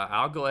 but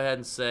I'll go ahead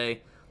and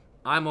say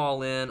I'm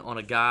all in on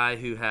a guy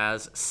who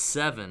has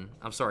 10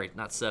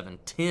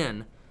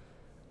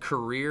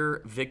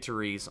 career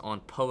victories on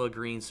POA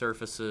green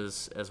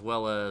surfaces, as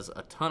well as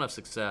a ton of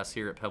success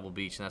here at Pebble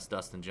Beach, and that's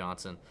Dustin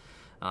Johnson.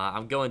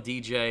 I'm going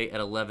DJ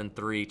at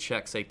 11-3.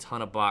 Checks a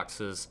ton of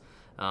boxes.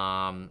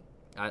 I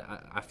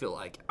feel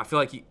like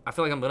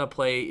I'm gonna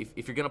play.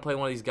 If you're gonna play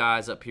one of these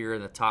guys up here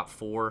in the top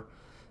 4,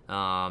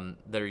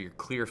 that are your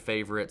clear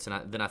favorites,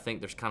 and then I think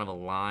there's kind of a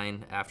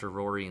line after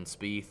Rory and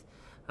Spieth.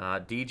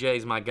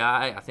 DJ's my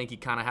guy. I think you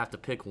kind of have to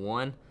pick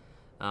one,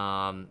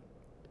 and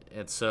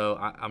so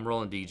I'm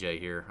rolling DJ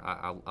here.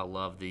 I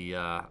love the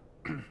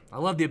I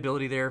love the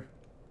ability there.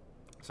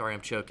 Sorry,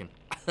 I'm choking.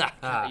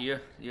 You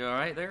all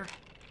right there?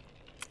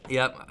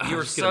 Yep. You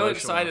were so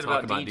excited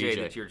about DJ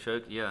that you're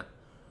choking. Yeah.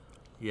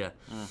 Yeah.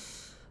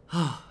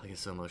 I get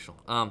so emotional.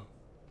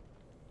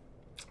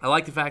 I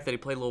like the fact that he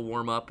played a little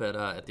warm up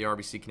at the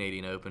RBC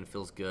Canadian Open.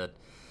 Feels good.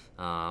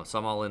 So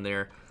I'm all in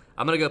there.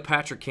 I'm gonna go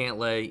Patrick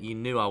Cantlay. You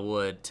knew I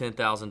would.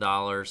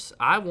 $10,000.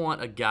 I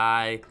want a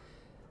guy.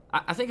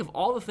 I think of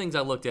all the things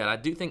I looked at, I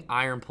do think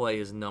iron play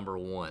is number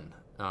one.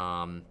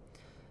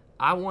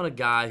 I want a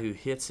guy who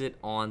hits it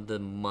on the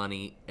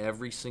money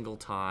every single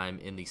time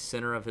in the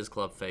center of his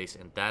club face,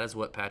 and that is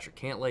what Patrick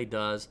Cantlay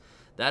does.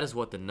 That is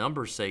what the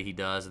numbers say he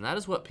does, and that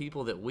is what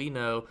people that we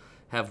know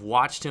have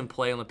watched him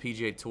play on the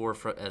PGA Tour,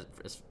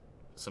 as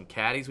some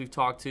caddies we've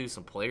talked to,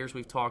 some players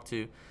we've talked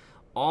to,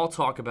 all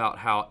talk about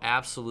how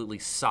absolutely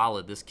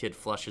solid this kid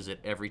flushes it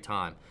every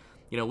time.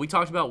 You know, we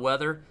talked about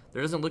weather.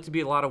 There doesn't look to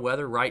be a lot of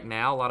weather right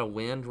now, a lot of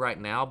wind right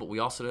now, but we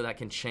also know that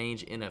can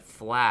change in a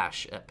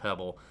flash at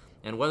Pebble.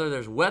 And whether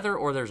there's weather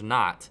or there's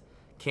not,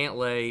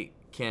 Cantlay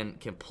can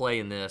play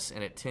in this.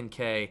 And at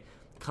 10K,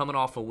 coming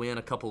off a win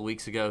a couple of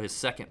weeks ago, his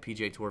second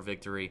PGA Tour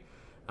victory,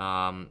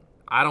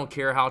 I don't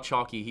care how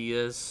chalky he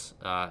is.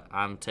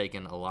 I'm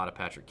taking a lot of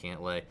Patrick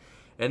Cantlay.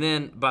 And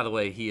then, by the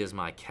way, he is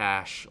my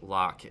cash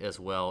lock as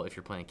well if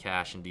you're playing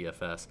cash in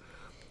DFS.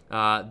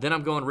 Then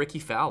I'm going Ricky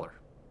Fowler.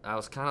 I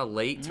was kind of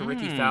late to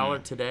Ricky Fowler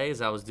today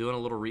as I was doing a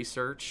little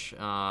research.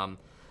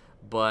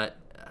 But,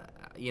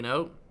 you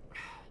know,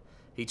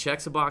 he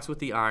checks a box with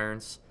the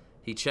irons.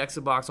 He checks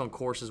a box on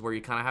courses where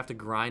you kind of have to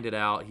grind it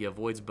out. He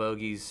avoids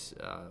bogeys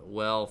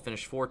well.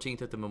 Finished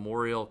 14th at the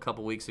Memorial a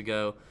couple weeks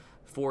ago.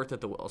 4th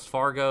at the Wells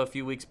Fargo a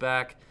few weeks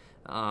back.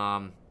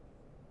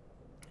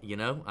 You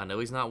know, I know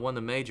he's not won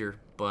the major,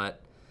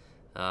 but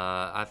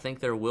I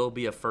think there will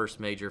be a first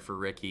major for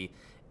Ricky.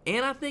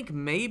 And I think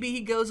maybe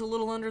he goes a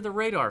little under the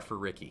radar for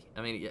Ricky.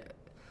 I mean,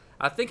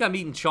 I think I'm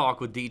eating chalk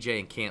with DJ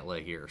and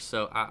Cantlay here.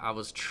 So I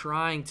was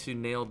trying to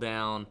nail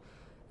down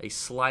a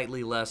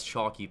slightly less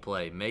chalky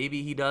play.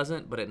 Maybe he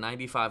doesn't, but at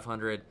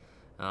 9,500,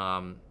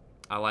 I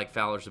like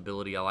Fowler's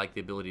ability. I like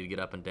the ability to get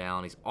up and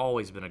down. He's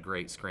always been a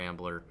great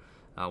scrambler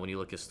when you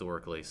look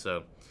historically.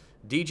 So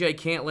DJ,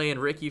 Cantlay, and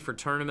Ricky for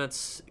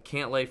tournaments,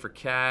 Cantlay for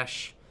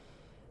cash,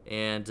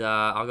 and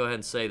I'll go ahead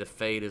and say the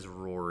fade is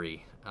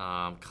Rory.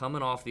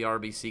 Coming off the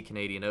RBC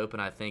Canadian Open,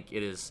 I think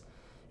it is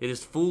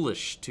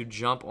foolish to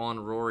jump on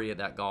Rory at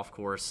that golf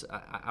course.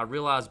 I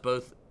realize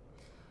both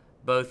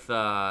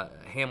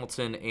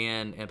Hamilton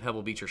and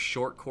Pebble Beach are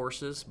short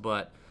courses,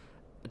 but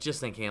I just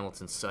think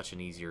Hamilton's such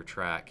an easier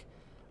track.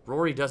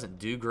 Rory doesn't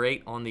do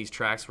great on these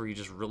tracks where you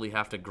just really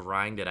have to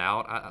grind it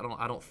out.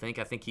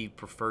 I think he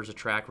prefers a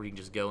track where you can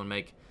just go and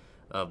make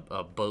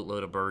a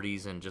boatload of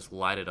birdies and just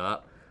light it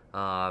up.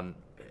 And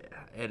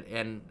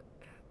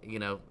you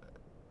know,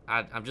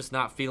 I'm just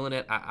not feeling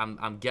it.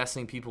 I'm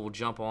guessing people will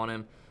jump on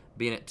him.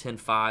 Being at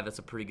 10.5, that's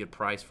a pretty good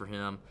price for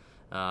him.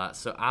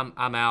 So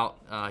I'm out.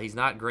 He's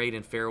not great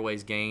in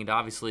fairways gained.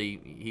 Obviously,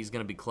 he's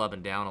going to be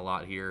clubbing down a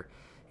lot here.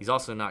 He's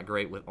also not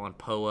great on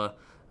POA.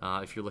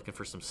 If you're looking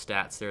for some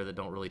stats there that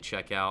don't really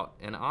check out.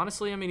 And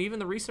honestly, I mean, even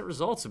the recent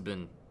results have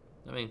been,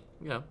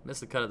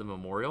 missed the cut at the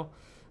Memorial.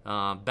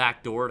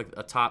 Backdoor to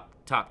a top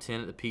 10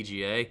 at the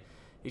PGA.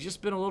 He's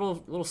just been a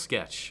little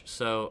sketch.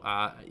 So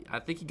I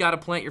think you got to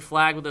plant your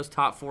flag with those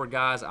top 4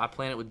 guys. I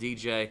plant it with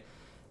DJ.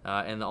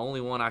 And the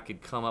only one I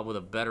could come up with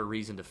a better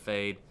reason to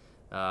fade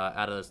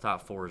out of those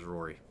top 4 is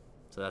Rory.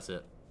 So that's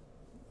it.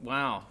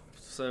 Wow.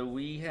 So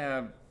we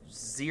have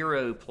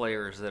 0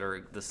 players that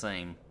are the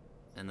same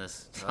in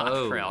this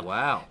crowd.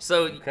 Wow.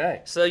 So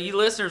you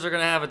listeners are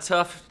going to have a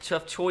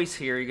tough choice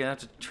here. You're going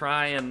to have to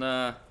try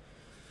and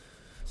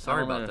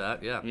sorry about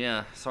that.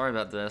 Yeah, sorry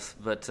about this.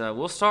 But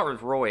we'll start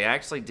with Roy. I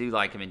actually do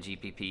like him in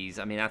GPPs.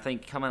 I mean, I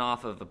think coming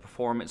off of a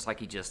performance like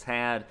he just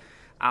had,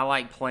 I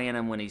like playing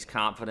him when he's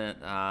confident.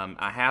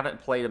 I haven't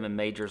played him in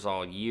majors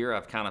all year.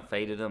 I've kind of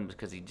faded him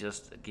because he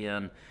just,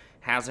 again,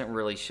 hasn't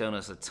really shown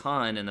us a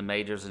ton in the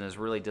majors and is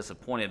really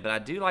disappointed. But I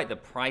do like the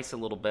price a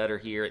little better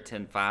here at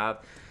 10.5.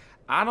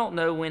 I don't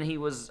know when he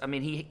was. I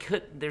mean, he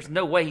could. There's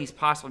no way he's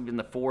possibly been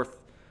the 4th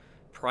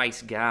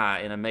price guy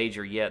in a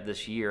major yet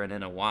this year and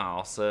in a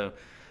while. So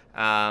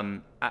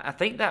I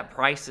think that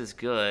price is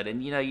good.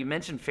 And you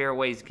mentioned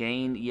fairways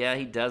gained. Yeah,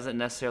 he doesn't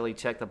necessarily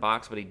check the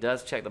box, but he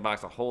does check the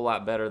box a whole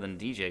lot better than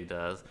DJ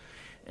does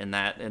in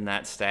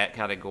that stat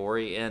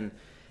category. And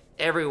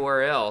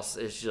everywhere else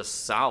is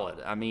just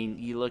solid. I mean,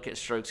 you look at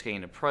strokes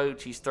gained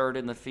approach. He's 3rd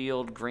in the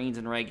field. Greens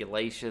and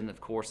regulation. Of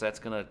course, that's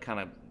going to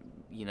kind of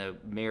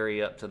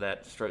marry up to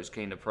that strokes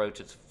gained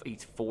approach.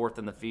 He's 4th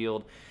in the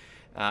field.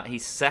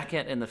 He's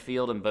 2nd in the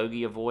field in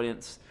bogey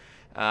avoidance.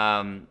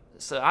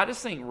 So I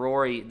just think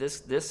Rory,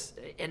 this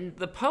and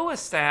the POA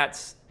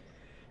stats,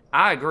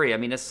 I agree. I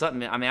mean, it's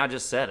something. I mean, I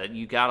just said it.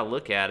 You got to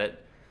look at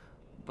it.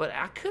 but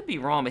I could be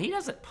wrong. But he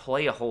doesn't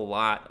play a whole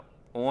lot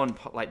on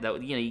like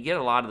that. You get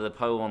a lot of the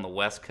Poa on the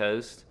West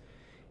Coast,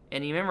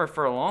 and you remember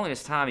for the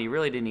longest time he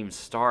really didn't even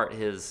start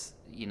his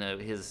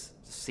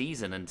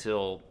season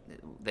until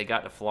they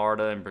got to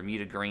Florida and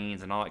Bermuda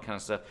Greens and all that kind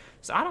of stuff.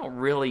 So I don't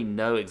really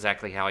know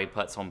exactly how he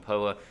putts on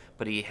Poa,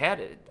 but he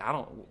had it.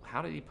 How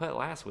did he putt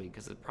last week?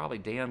 Because it's probably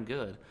damn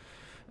good.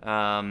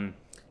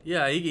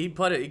 Yeah, he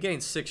putted. He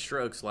gained 6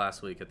 strokes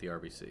last week at the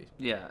RBC.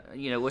 Yeah,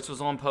 which was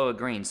on Poa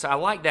Green. So I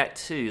like that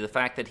too. The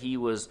fact that he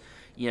was,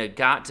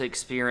 got to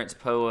experience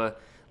Poa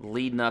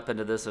leading up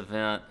into this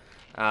event.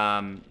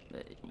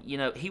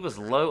 He was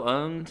low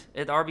owned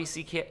at the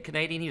RBC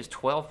Canadian. He was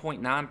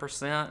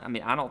 12.9%. I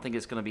mean, I don't think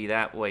it's going to be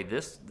that way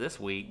this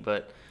week,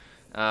 but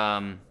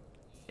I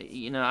don't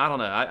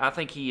know. I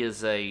think he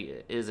is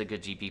a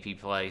good GPP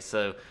play.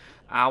 So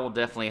I will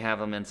definitely have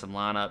him in some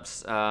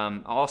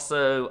lineups.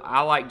 Also,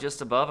 I like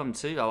just above him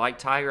too. I like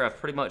Tiger. I've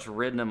pretty much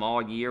ridden him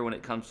all year when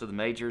it comes to the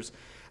majors.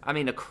 I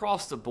mean,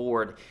 across the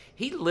board,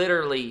 he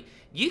literally.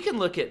 You can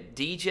look at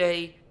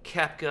DJ,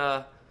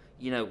 Koepka,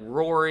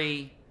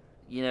 Rory.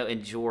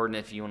 And Jordan,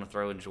 if you want to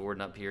throw in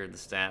Jordan up here in the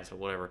stats or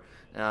whatever,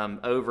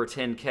 over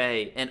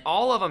 10K. And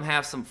all of them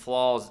have some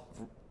flaws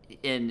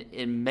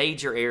in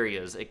major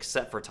areas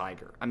except for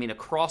Tiger. I mean,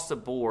 across the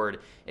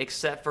board,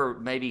 except for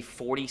maybe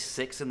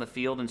 46 in the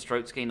field and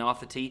strokes gained off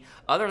the tee.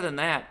 Other than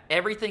that,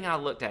 everything I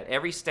looked at,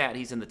 every stat,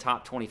 he's in the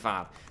top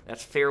 25.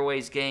 That's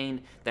fairways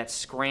gained, that's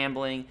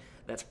scrambling,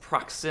 that's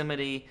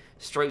proximity,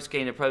 strokes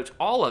gained approach,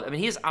 all of it. I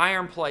mean, his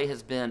iron play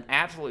has been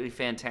absolutely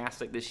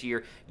fantastic this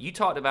year. You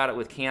talked about it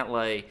with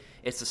Cantlay.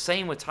 It's the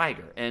same with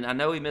Tiger. And I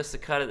know he missed the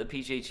cut at the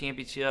PGA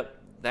Championship.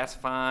 That's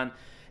fine.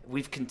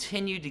 We've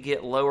continued to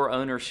get lower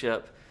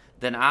ownership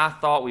than I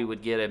thought we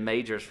would get at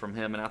majors from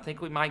him, and I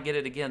think we might get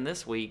it again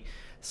this week.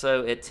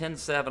 So at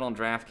 10-7 on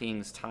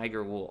DraftKings,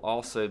 Tiger will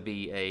also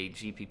be a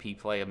GPP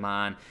play of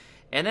mine.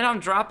 And then I'm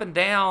dropping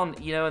down,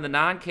 in the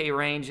 9K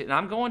range, and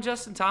I'm going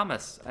Justin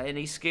Thomas. And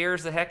he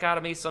scares the heck out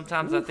of me.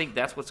 Sometimes I think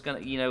that's what's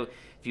going to,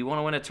 if you want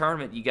to win a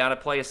tournament, you got to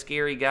play a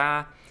scary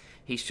guy.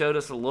 He showed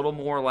us a little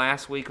more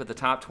last week with the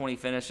top 20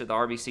 finish at the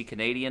RBC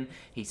Canadian.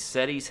 He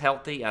said he's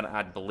healthy.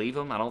 I believe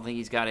him. I don't think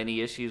he's got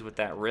any issues with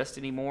that wrist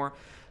anymore.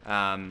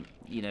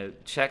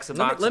 Checks the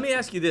box. Let me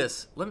ask you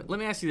this. Let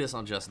me ask you this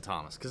on Justin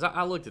Thomas, because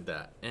I looked at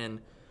that, and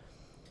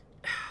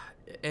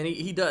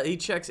he does. He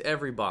checks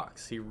every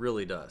box. He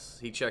really does.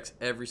 He checks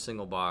every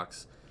single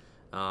box.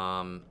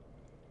 Maybe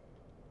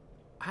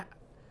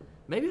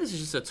this is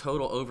just a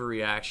total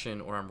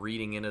overreaction, or I'm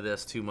reading into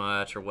this too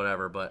much, or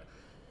whatever. But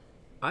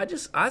I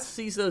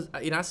see those.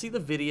 I see the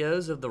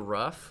videos of the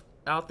rough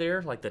out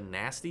there, like the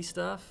nasty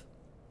stuff.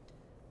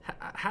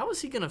 How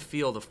is he going to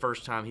feel the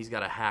first time he's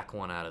got to hack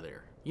one out of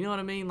there? You know what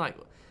I mean? Like,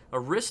 a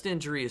wrist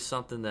injury is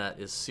something that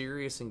is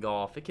serious in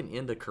golf. It can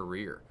end a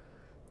career.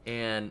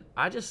 And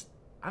I'm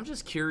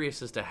just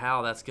curious as to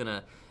how that's going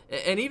to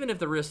 – and even if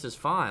the wrist is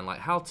fine, like,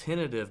 how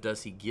tentative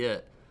does he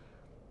get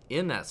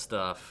in that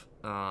stuff?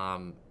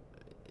 And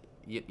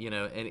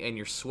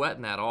you're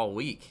sweating that all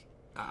week.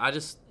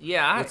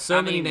 With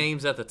so many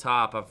names at the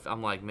top,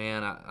 I'm like,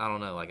 man, I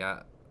don't know.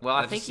 I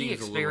think he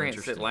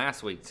experienced it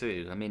last week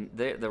too. I mean,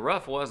 the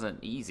rough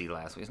wasn't easy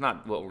last week. It's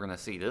not what we're going to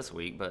see this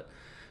week, but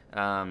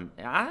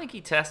I think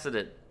he tested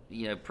it,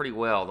 pretty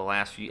well the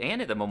last few.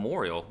 And at the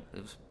Memorial,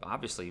 it was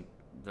obviously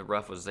the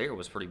rough was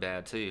pretty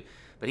bad too.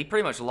 But he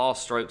pretty much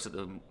lost strokes at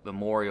the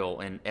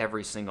Memorial in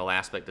every single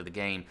aspect of the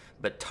game,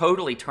 but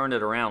totally turned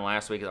it around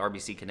last week at the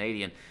RBC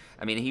Canadian.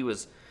 I mean,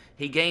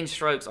 he gained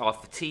strokes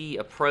off the tee,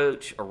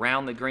 approach,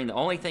 around the green. The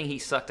only thing he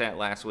sucked at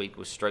last week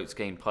was strokes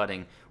gained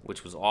putting,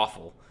 which was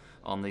awful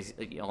on the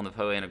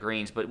Poa annua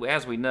greens. But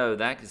as we know,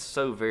 that is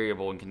so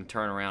variable and can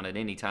turn around at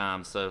any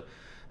time. So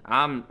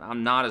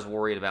I'm not as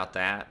worried about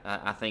that.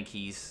 I think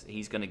he's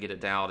going to get it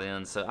dialed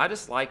in. So I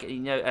just like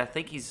it. I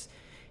think he's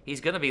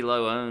going to be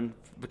low owned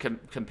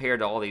compared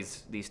to all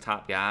these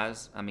top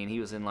guys. I mean,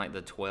 he was in like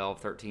the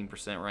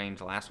 12-13%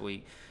 range last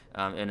week,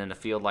 and in a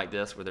field like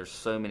this where there's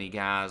so many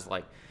guys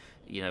like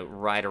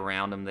right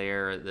around him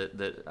there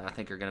that I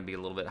think are going to be a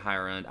little bit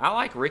higher owned. I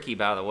like Ricky,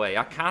 by the way.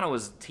 I kind of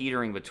was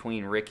teetering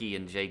between Ricky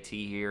and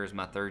JT here as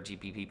my third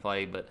GPP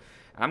play, but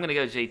I'm going to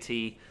go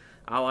JT.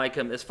 I like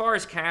him. As far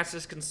as Cass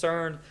is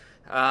concerned,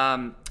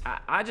 I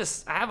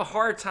have a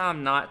hard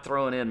time not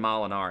throwing in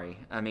Molinari.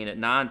 I mean, at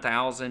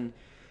 9,000,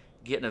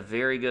 getting a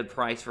very good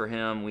price for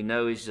him. We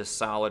know he's just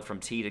solid from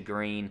tee to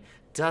green.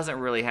 Doesn't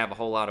really have a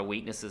whole lot of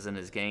weaknesses in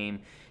his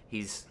game.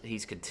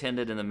 He's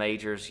contended in the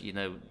majors,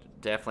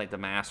 definitely at the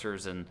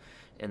Masters and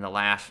in the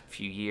last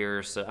few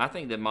years. So I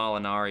think that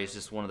Molinari is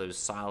just one of those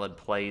solid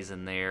plays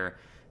in there.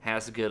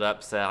 Has a good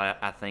upside,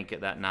 I think,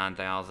 at that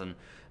 9,000.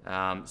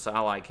 So I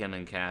like him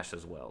in cash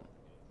as well.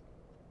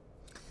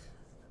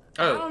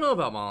 I don't know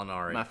about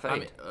Molinari. My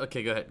fate.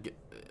 Okay, go ahead.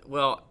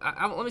 Well,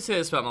 let me say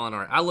this about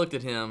Molinari. I looked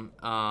at him,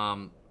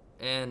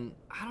 and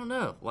I don't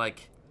know.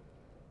 Like,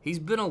 he's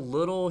been a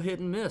little hit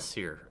and miss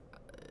here.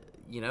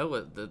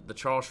 The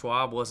Charles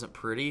Schwab wasn't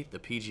pretty. The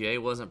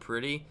PGA wasn't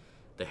pretty.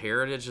 The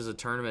Heritage is a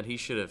tournament he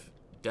should have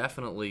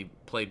definitely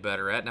played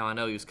better at. Now, I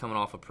know he was coming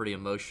off a pretty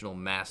emotional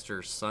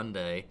Masters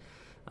Sunday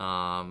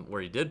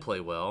where he did play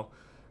well.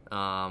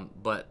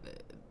 But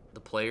the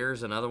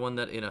Players, another one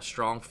that in a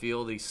strong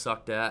field he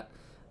sucked at.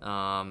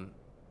 I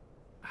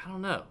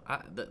don't know.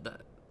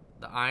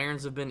 The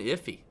irons have been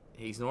iffy.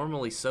 He's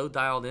normally so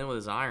dialed in with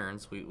his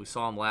irons. We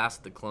saw him last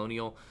at the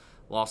Colonial,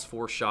 lost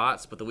 4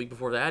 shots, but the week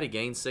before that he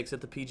gained 6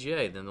 at the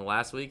PGA. Then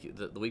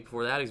the week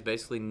before that, he's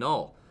basically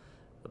null.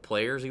 The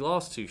Players, he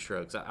lost 2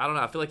 strokes. I don't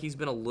know. I feel like he's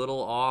been a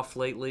little off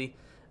lately,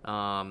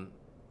 and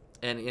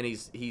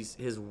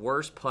his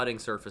worst putting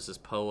surface is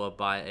POA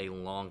by a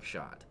long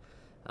shot.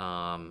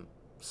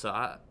 So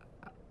I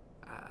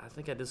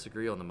think I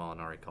disagree on the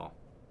Molinari call.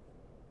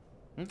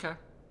 Okay,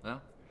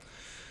 well,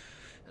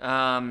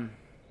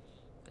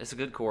 it's a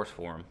good course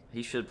for him.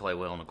 He should play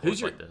well on a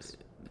course like this.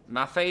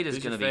 My fade is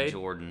going to be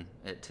Jordan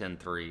at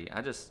 10-3.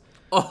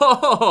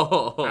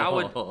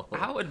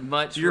 I would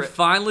much. You're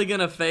finally going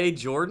to fade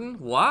Jordan?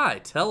 Why?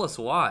 Tell us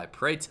why.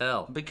 Pray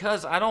tell.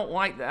 Because I don't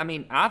like that. I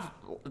mean,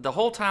 the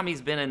whole time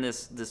he's been in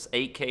this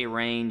 8K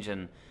range,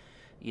 and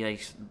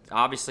he's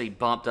obviously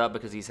bumped up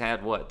because he's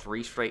had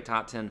 3 straight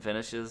top 10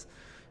 finishes.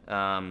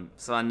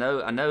 So I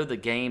know the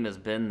game has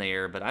been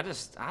there, but I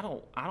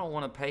don't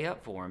want to pay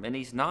up for him. And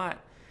he's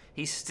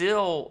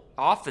still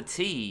off the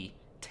tee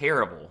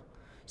terrible.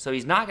 So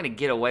he's not going to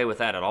get away with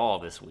that at all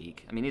this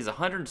week. I mean, he's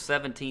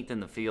 117th in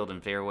the field in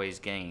fairways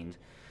gained.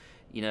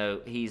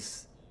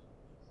 He's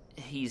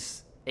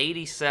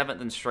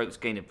 87th in strokes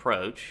gained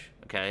approach.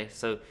 Okay,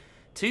 so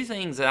 2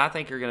 things that I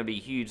think are going to be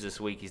huge this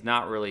week. He's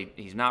not really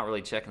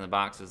checking the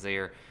boxes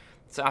there.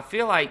 So I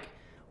feel like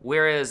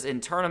whereas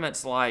in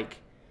tournaments like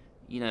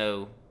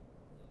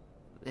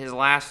his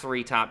last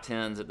 3 top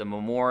 10s at the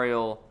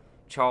Memorial,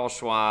 Charles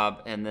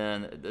Schwab, and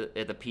then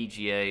at the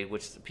PGA,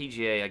 which the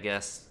PGA, I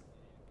guess,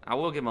 I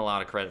will give him a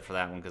lot of credit for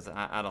that one because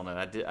I don't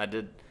know.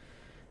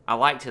 I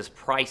liked his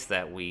price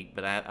that week,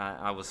 but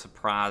I was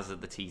surprised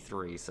at the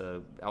T3,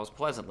 so I was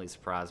pleasantly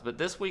surprised. But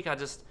this week, I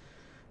don't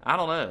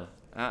know.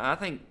 I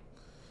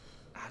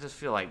just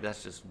feel like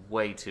that's just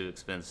way too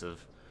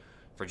expensive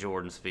for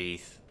Jordan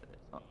Spieth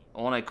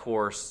on a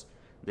course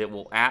that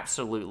will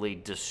absolutely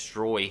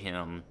destroy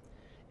him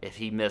if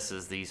he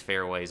misses these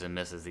fairways and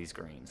misses these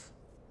greens.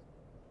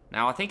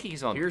 Now, I think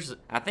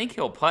I think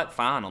he'll putt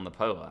fine on the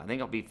POA. I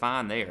think he'll be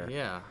fine there.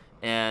 Yeah.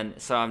 And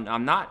so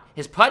I'm not.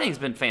 His putting's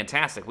been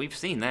fantastic. We've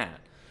seen that.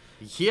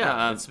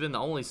 Yeah, it's been the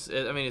only.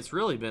 I mean, it's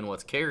really been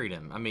what's carried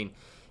him. I mean,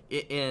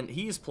 and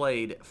he's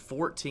played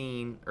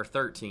 13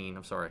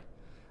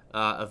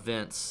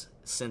 events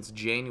since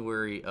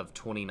January of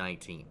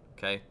 2019.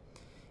 Okay,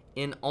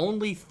 in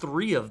only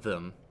 3 of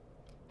them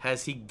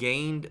has he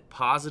gained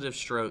positive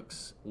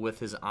strokes with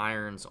his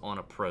irons on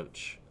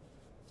approach.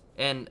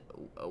 And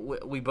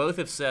we both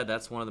have said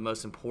that's one of the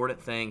most important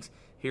things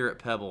here at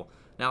Pebble.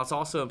 Now, it's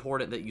also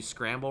important that you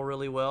scramble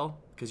really well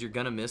because you're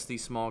going to miss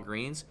these small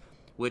greens,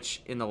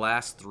 which in the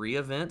last 3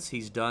 events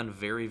he's done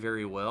very,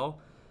 very well.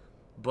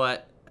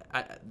 But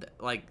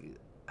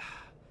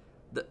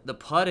the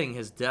putting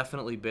has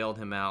definitely bailed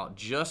him out.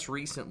 Just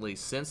recently,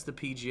 since the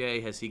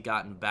PGA, has he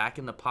gotten back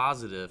in the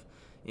positive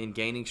in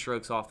gaining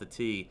strokes off the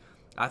tee.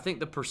 I think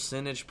the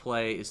percentage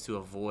play is to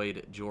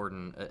avoid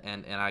Jordan,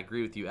 and I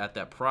agree with you at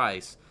that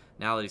price.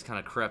 Now that he's kind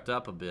of crept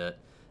up a bit,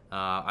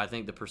 I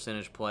think the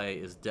percentage play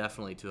is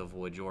definitely to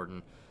avoid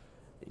Jordan.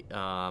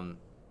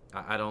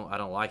 I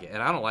don't like it,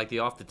 and I don't like the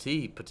off the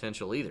tee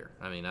potential either.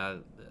 I mean,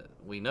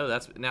 we know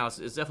it's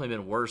definitely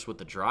been worse with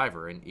the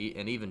driver, and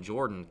even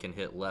Jordan can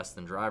hit less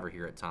than driver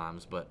here at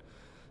times. But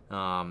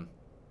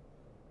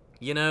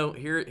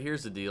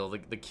here's the deal: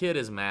 the kid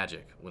is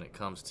magic when it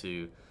comes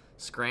to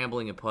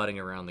scrambling and putting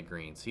around the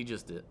greens. He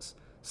just is.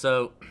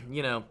 So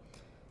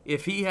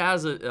if he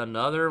has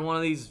another one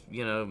of these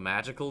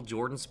magical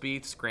Jordan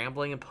Spieth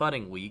scrambling and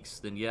putting weeks,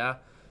 then yeah,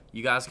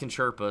 you guys can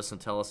chirp us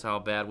and tell us how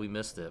bad we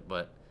missed it.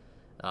 But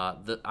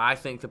I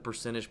think the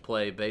percentage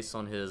play based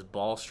on his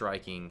ball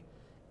striking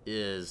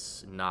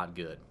is not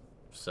good.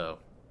 So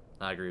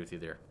I agree with you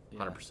there,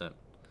 100%.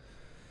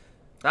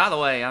 By the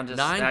way,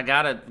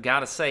 I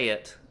gotta say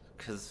it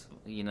because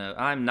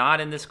I'm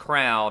not in this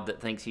crowd that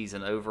thinks he's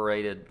an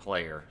overrated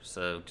player.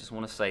 So just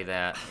want to say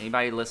that.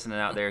 Anybody listening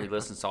out there who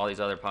listens to all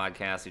these other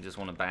podcasts who just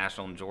want to bash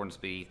on Jordan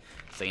Spieth,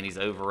 saying he's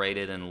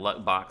overrated and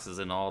luck boxes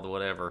and all the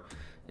whatever,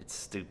 it's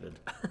stupid.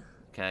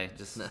 Okay,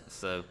 just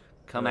so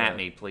come at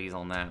me please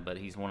on that. But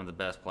he's one of the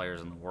best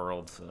players in the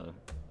world. So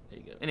there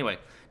you go. Anyway,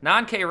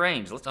 9K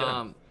range. Let's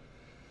go.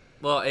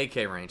 Well,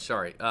 8K range.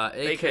 Sorry,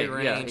 8K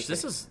range. Yeah,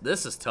 8K.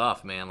 This is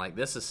tough, man. Like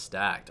this is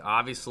stacked.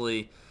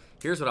 Obviously.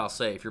 Here's what I'll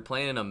say. If you're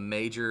playing in a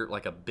major,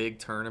 like a big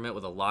tournament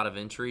with a lot of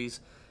entries,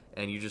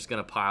 and you're just going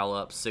to pile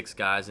up 6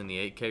 guys in the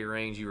 8K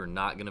range, you are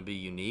not going to be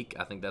unique.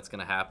 I think that's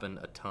going to happen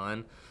a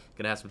ton.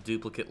 Going to have some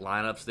duplicate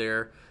lineups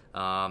there.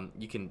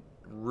 You can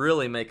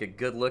really make a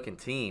good-looking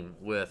team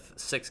with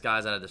 6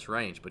 guys out of this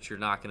range, but you're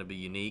not going to be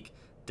unique.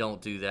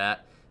 Don't do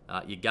that.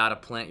 You got to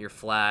plant your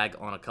flag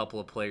on a couple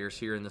of players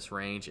here in this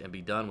range and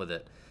be done with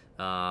it.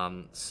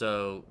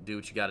 So do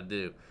what you got to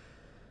do.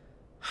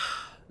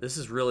 This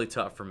is really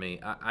tough for me.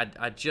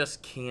 I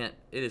just can't.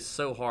 It is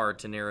so hard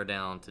to narrow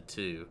down to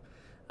two.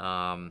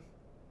 Hope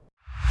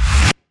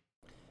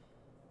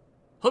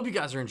you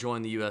guys are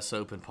enjoying the U.S.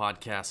 Open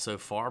podcast so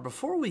far.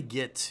 Before we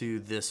get to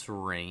this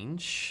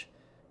range,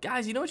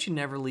 guys, you know what you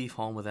never leave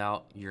home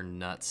without? Your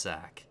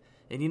nutsack.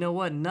 And you know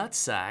what?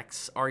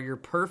 Nutsacks are your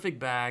perfect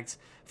bags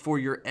for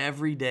your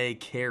everyday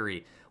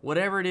carry.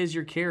 Whatever it is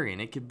you're carrying.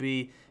 It could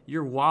be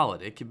your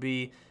wallet. It could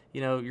be,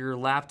 your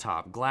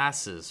laptop,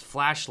 glasses,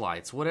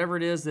 flashlights, whatever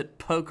it is that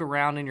poke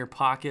around in your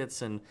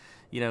pockets and,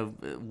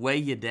 weigh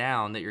you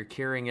down that you're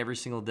carrying every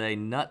single day.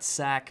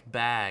 Nutsack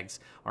bags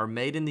are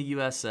made in the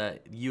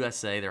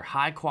USA. They're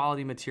high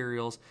quality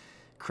materials,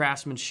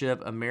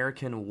 craftsmanship,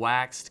 American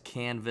waxed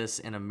canvas,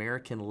 and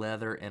American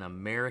leather and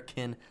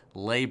American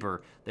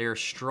labor. They are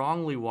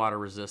strongly water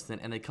resistant,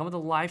 and they come with a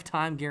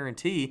lifetime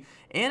guarantee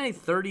and a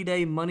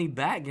 30-day money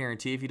back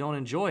guarantee if you don't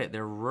enjoy it.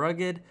 They're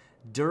rugged,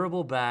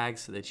 durable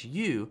bags that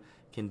you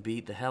can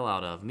beat the hell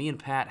out of. Me and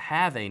Pat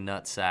have a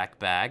nutsack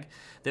bag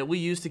that we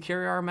use to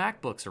carry our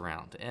MacBooks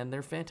around, and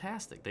they're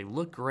fantastic. They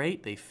look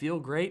great, they feel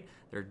great,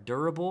 they're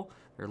durable,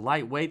 they're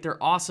lightweight,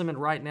 they're awesome, and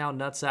right now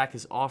Nutsack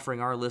is offering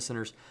our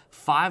listeners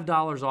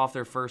 $5 off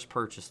their first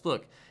purchase.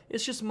 Look,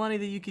 it's just money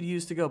that you could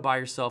use to go buy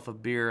yourself a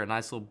beer, a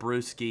nice little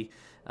brewski.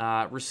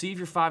 Receive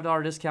your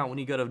 $5 discount when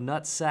you go to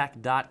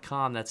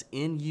nutsack.com. That's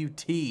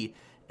NUTSAC.com.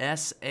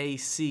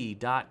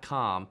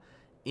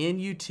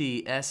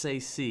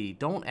 NUTSAC.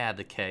 Don't add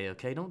the K,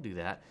 okay? Don't do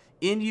that.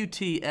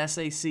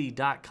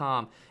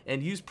 NUTSAC.com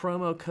and use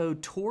promo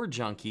code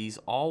TOURJunkies,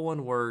 all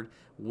one word,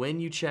 when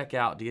you check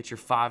out to get your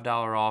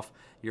 $5 off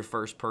your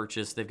first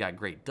purchase. They've got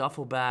great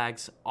duffel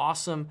bags,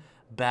 awesome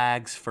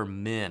bags for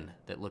men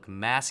that look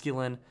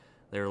masculine,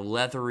 they're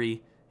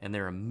leathery, and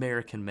they're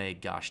American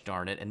made, gosh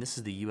darn it. And this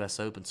is the U.S.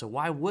 Open, so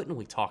why wouldn't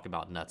we talk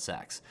about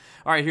nutsacks?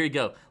 All right, here you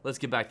go. Let's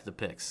get back to the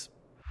picks.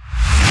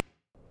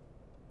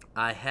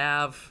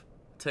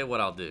 Tell you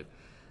what I'll do.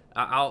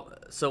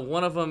 So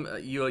one of them,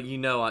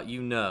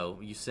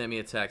 you sent me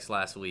a text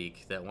last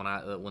week that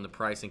when the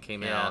pricing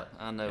came out,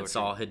 I know, and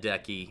saw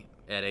Hideki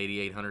at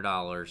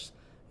 $8,800,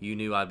 you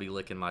knew I'd be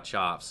licking my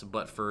chops,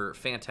 but for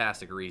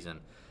fantastic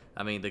reason.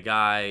 I mean, the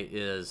guy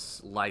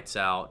is lights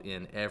out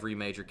in every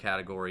major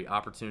category: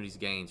 opportunities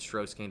gained,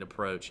 strokes gained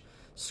approach,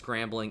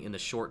 scrambling in the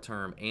short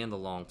term and the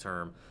long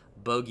term,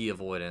 bogey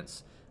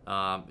avoidance.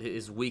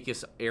 His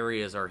weakest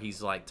areas are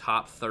he's like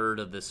top third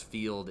of this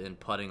field in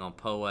putting on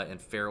POA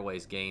and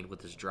fairways gained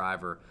with his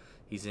driver.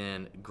 He's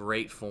in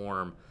great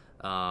form,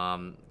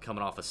 coming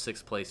off a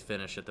sixth place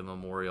finish at the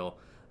Memorial.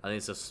 I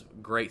think it's a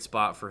great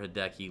spot for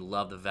Hideki.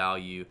 Love the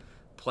value.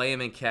 Play him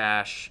in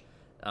cash,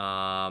 but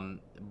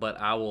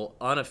I will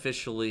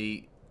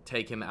unofficially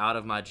take him out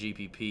of my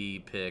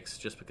GPP picks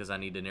just because I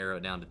need to narrow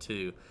it down to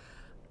two.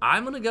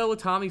 I'm going to go with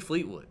Tommy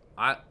Fleetwood.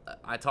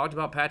 I talked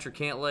about Patrick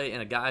Cantlay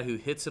and a guy who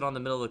hits it on the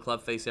middle of the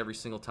club face every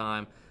single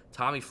time.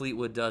 Tommy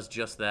Fleetwood does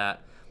just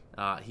that.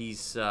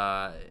 He's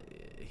had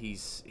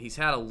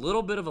a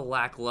little bit of a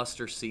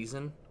lackluster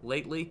season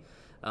lately.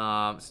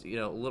 A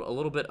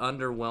little bit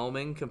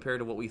underwhelming compared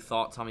to what we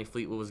thought Tommy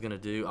Fleetwood was going to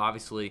do.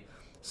 Obviously,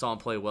 saw him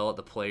play well at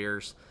the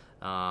Players,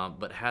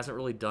 but hasn't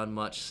really done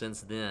much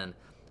since then.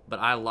 But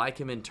I like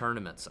him in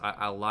tournaments.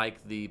 I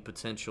like the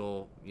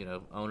potential,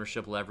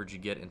 ownership leverage you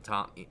get in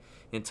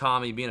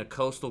Tommy being a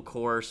coastal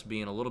course,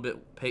 being a little bit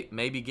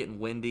maybe getting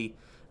windy.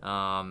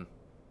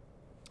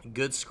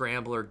 Good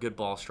scrambler, good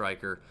ball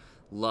striker,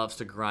 loves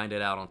to grind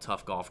it out on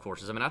tough golf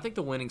courses. I mean, I think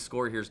the winning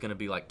score here is going to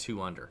be like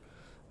 2 under,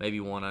 maybe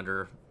 1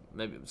 under,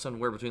 maybe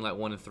somewhere between like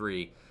 1 and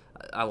 3.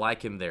 I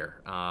like him there.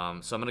 So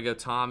I'm going to go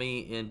Tommy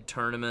in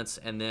tournaments,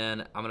 and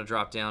then I'm going to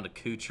drop down to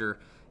Kuchar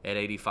at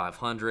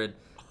 8,500.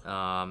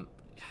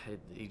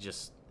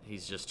 He's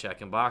just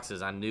checking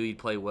boxes. I knew he'd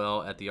play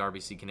well at the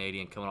RBC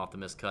Canadian coming off the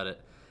missed cut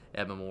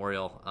at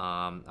Memorial.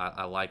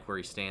 I like where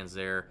he stands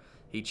there.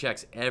 He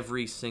checks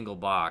every single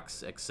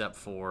box except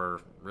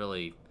for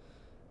really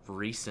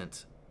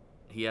recent.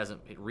 He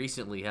hasn't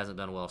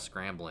done well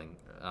scrambling.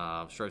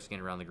 Strokes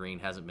gained around the green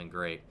hasn't been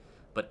great,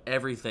 but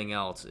everything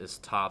else is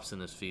tops in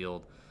this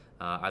field.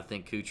 I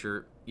think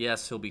Kuchar,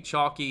 yes, he'll be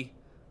chalky,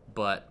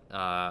 but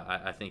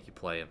I think you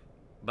play him.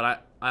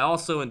 But I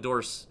also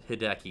endorse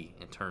Hideki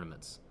in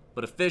tournaments.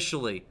 But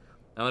officially,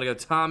 I'm going to go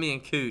Tommy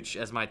and Cooch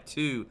as my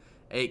 2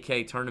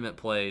 8K tournament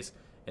plays.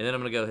 And then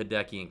I'm going to go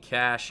Hideki in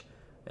cash.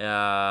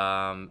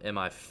 And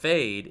my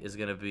fade is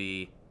going to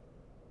be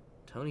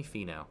Tony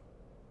Finau.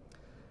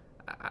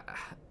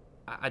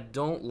 I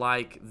don't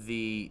like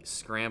the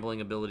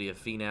scrambling ability of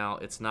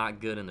Finau. It's not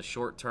good in the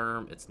short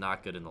term. It's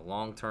not good in the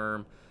long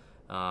term.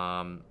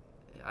 I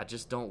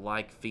just don't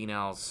like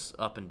Finau's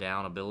up and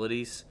down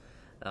abilities.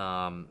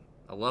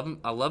 I love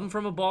him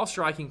from a ball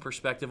striking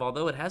perspective,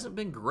 although it hasn't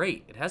been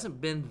great. It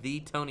hasn't been the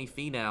Tony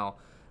Finau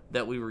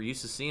that we were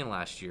used to seeing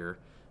last year.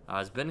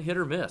 It's been hit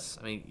or miss.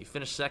 I mean, he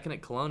finished second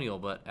at Colonial,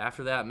 but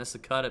after that, missed the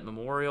cut at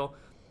Memorial,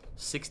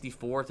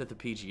 64th at the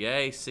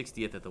PGA,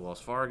 60th at the Wells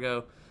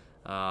Fargo.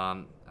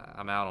 I'm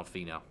out on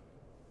Finau.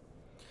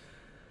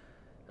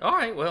 All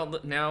right, well,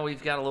 now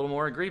we've got a little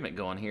more agreement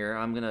going here.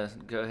 I'm going to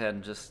go ahead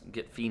and just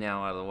get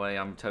Finau out of the way.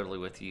 I'm totally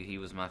with you. He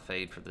was my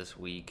fade for this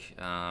week.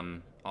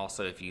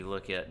 Also, if you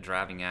look at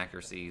driving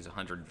accuracy, he's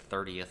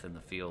 130th in the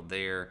field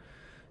there.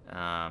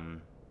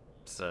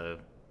 So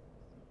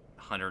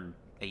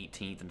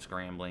 118th in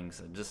scrambling.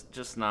 So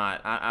just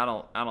not. I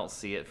don't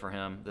see it for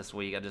him this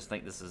week. I just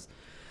think this is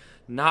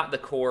not the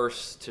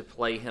course to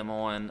play him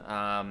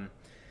on.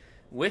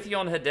 With you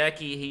on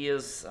Hideki, he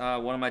is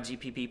one of my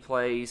GPP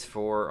plays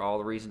for all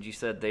the reasons you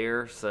said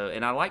there. So,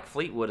 and I like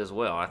Fleetwood as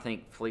well. I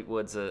think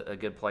Fleetwood's a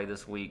good play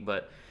this week.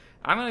 But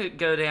I'm going to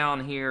go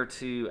down here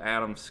to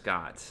Adam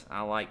Scott.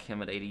 I like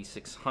him at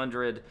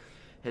 8,600.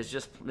 Has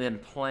just been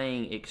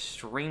playing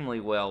extremely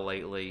well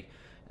lately.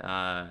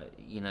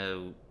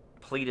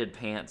 Pleated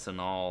pants and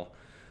all.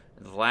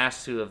 The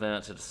last two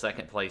events at the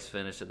second place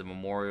finish at the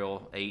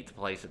Memorial, 8th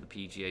place at the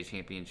PGA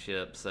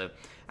Championship. So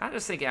I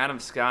just think Adam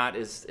Scott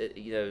is,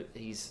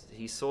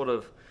 he's sort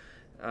of,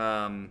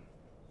 I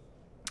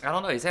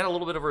don't know, he's had a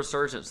little bit of a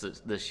resurgence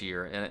this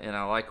year, and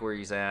I like where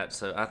he's at.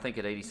 So I think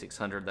at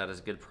 8,600, that is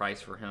a good price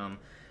for him.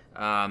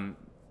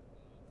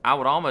 I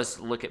would almost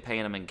look at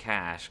paying him in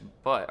cash,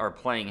 or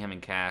playing him in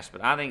cash,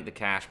 but I think the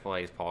cash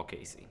play is Paul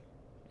Casey,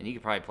 and you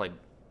could probably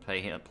play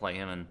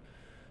him in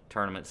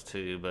tournaments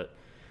too, but.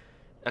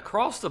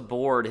 Across the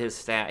board, his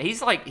stat, he's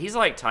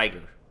like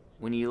Tiger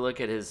when you look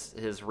at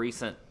his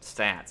recent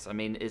stats. I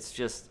mean, it's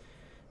just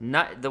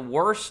not the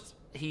worst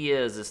he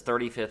is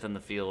 35th in the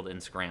field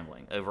in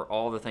scrambling over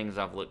all the things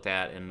I've looked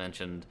at and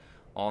mentioned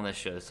on this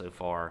show so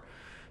far.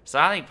 So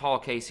I think Paul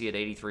Casey at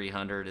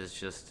 8,300 is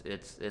just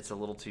it's a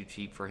little too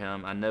cheap for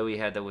him. I know he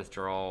had the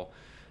withdrawal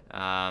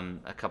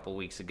a couple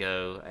weeks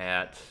ago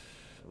at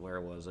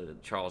where was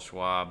it? Charles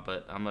Schwab,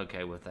 but I'm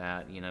okay with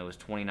that. It was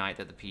 29th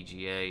at the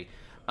PGA.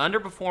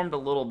 Underperformed a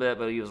little bit,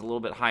 but he was a little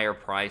bit higher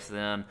price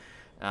then,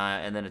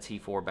 and then a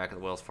T4 back at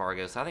the Wells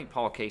Fargo. So I think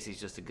Paul Casey's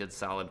just a good,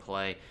 solid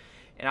play.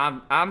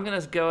 And I'm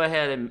going to go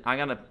ahead and I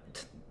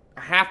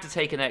have to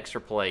take an extra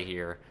play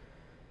here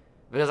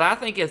because I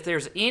think if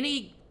there's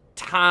any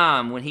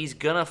time when he's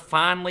going to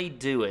finally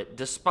do it,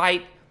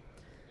 despite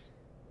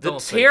the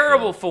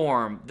terrible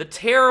form,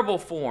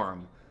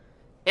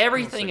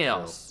 everything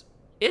else.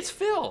 It's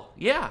Phil,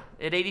 yeah,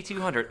 at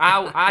 8,200.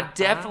 I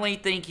definitely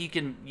think you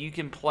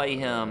can play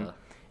him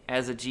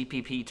as a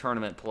GPP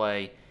tournament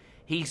play.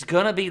 He's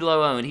going to be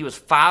low owned. He was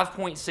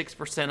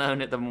 5.6%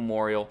 owned at the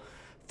Memorial,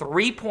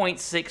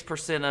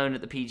 3.6% owned at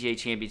the PGA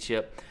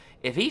Championship.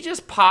 If he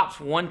just pops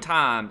one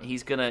time, he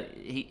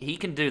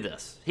can do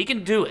this. He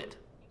can do it.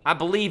 I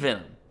believe in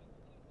him.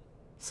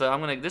 So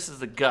this is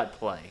the gut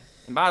play.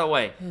 And by the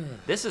way,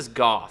 this is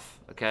golf,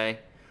 okay?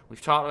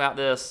 We've talked about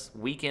this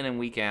week in and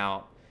week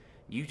out.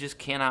 You just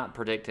cannot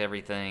predict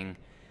everything.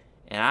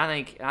 And I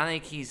think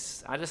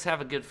I just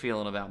have a good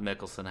feeling about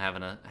Mickelson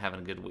having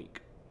a good week.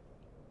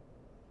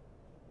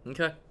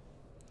 Okay.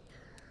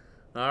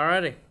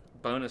 Alrighty.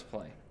 Bonus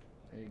play.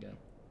 There you go.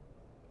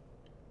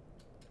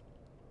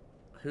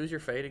 Who's your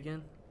fade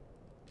again?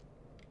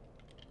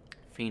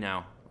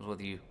 Finau was with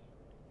you.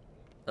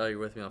 Oh, you're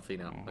with me on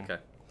Finau. Mm-hmm. Okay.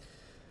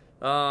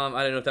 I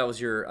didn't know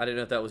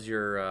if that was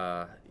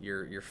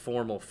your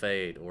formal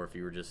fade or if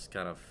you were just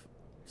kind of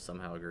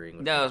somehow agreeing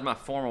with No, that. it was my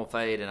formal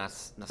fade, and I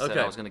said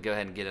I was going to go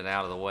ahead and get it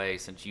out of the way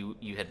since you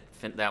had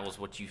that was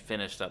what you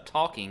finished up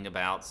talking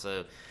about.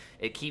 So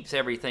it keeps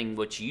everything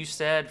what you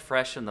said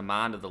fresh in the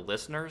mind of the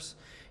listeners.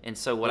 And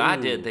so what I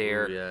did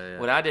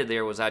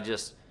there was I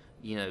just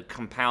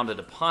compounded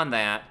upon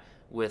that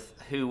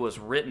with who was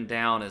written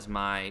down as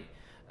my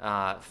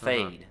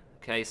fade.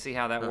 Okay, see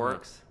how that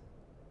works?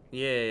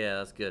 Yeah,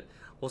 that's good.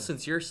 Well,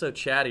 since you're so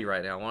chatty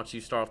right now, why don't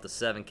you start off the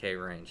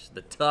 7K range,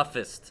 the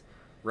toughest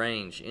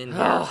range in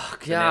here. Oh,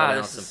 God,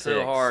 this is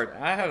so hard.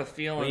 I have a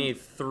feeling... We need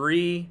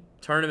 3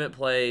 tournament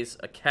plays,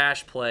 a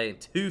cash play,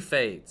 and 2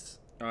 fades.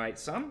 All right,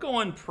 so I'm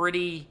going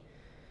pretty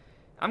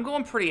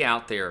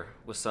out there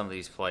with some of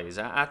these plays.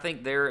 I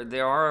think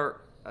there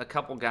are a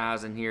couple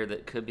guys in here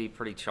that could be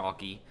pretty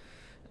chalky.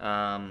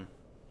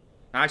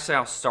 Actually,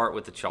 I'll start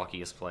with the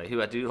chalkiest play,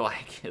 who I do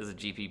like as a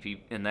GPP,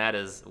 and that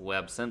is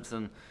Webb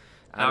Simpson.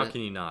 How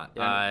can you not?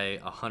 I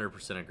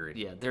 100% agree.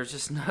 Yeah,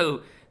 there's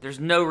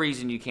no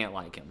reason you can't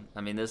like him.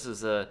 I mean, it's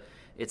a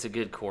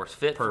good course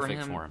fit Perfect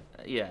for him. For him.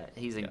 Yeah,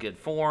 he's in good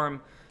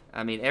form.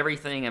 I mean,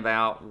 everything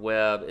about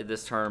Webb at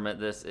this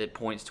tournament, it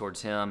points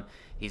towards him.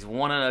 He's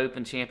won an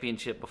Open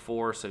Championship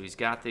before, so he's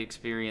got the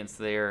experience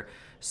there.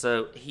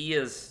 So he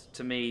is,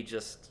 to me,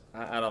 just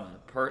I don't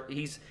know.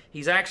 He's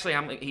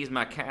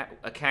my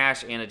a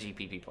cash and a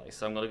GPP play.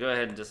 So I'm going to go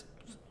ahead and just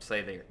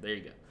say there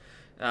you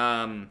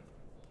go.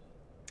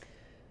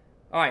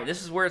 All right,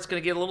 this is where it's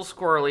going to get a little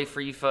squirrely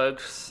for you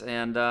folks,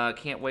 and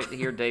can't wait to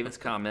hear David's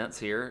comments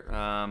here.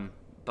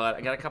 But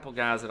I got a couple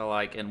guys that I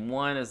like, and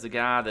one is the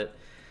guy that,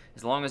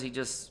 as long as he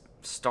just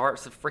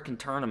starts the freaking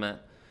tournament,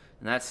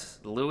 and that's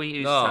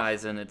Louis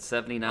Oosthuizen at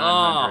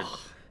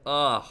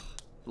 7,900.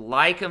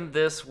 Like him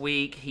this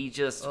week. He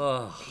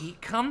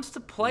comes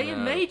to play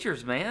in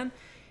majors, man.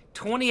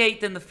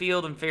 28th in the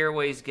field in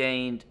fairways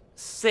gained,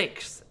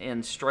 6th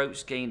in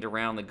strokes gained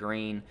around the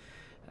green.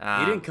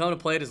 He didn't come to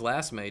play at his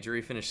last major.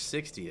 He finished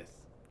 60th.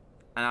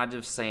 And I'm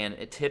just saying,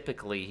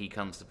 typically he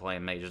comes to play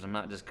in majors. I'm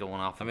not just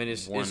going off of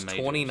is one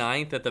major.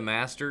 29th at the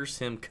Masters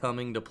him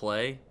coming to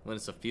play when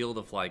it's a field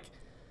of like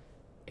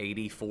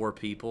 84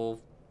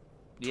 people,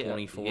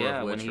 24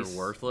 of which are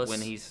worthless?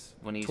 When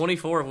he's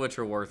 24 of which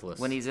are worthless.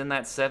 When he's in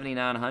that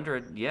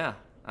 7,900, yeah,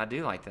 I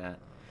do like that.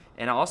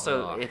 And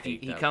also, if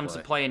he comes to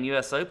play in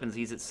U.S. Opens,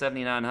 he's at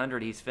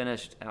 7,900. He's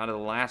finished out of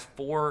the last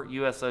 4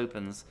 U.S.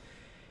 Opens.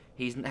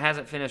 He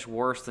hasn't finished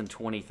worse than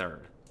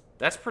 23rd.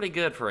 That's pretty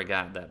good for a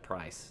guy at that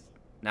price.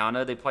 Now, I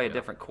know they play a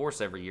different course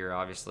every year,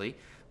 obviously,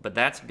 but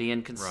that's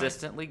being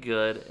consistently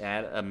good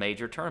at a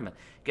major tournament.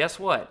 Guess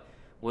what?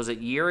 Was it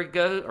a year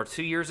ago or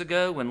 2 years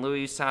ago when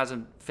Louis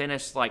Oosthuizen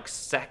finished like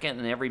second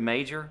in every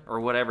major or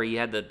whatever? He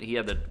had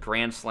the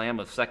Grand Slam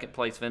of second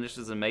place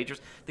finishes in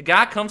majors. The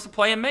guy comes to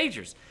play in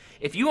majors.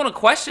 If you want to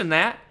question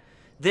that,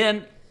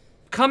 then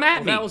come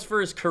at me. That was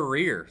for his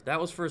career. That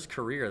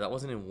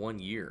wasn't in 1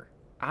 year.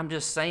 I'm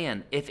just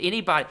saying,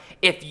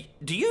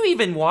 do you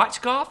even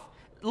watch golf?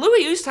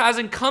 Louis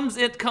Oosthuizen comes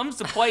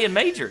to play in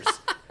majors.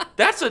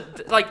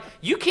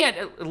 You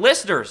can't,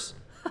 listeners,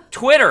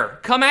 Twitter,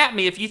 come at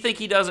me if you think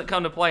he doesn't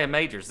come to play in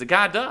majors. The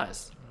guy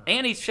does.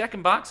 And he's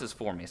checking boxes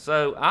for me.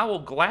 So I will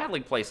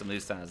gladly play some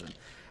Oosthuizen.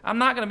 I'm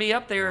not going to be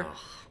up there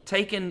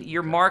taking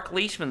your Mark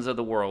Leishmans of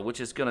the world, which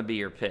is going to be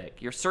your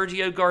pick. Your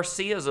Sergio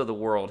Garcias of the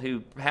world,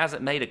 who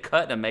hasn't made a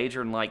cut in a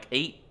major in like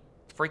 8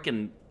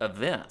 freaking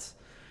events.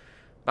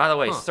 By the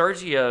way,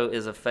 Sergio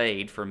is a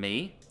fade for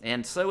me,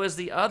 and so is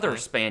the other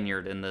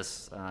Spaniard in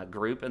this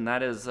group, and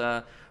that is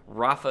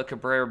Rafa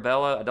Cabrera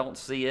Bello. I don't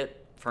see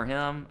it for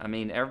him. I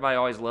mean, everybody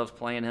always loves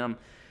playing him.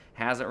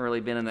 Hasn't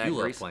really been in that.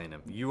 You love playing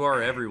him. You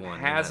are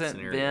everyone. Hasn't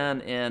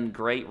been in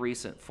great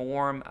recent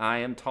form. I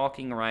am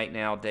talking right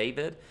now,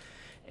 David.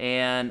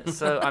 And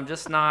so I'm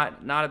just not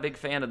a big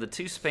fan of the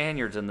 2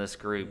 Spaniards in this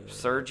group,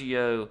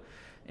 Sergio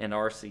and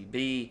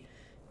RCB.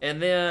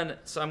 And then,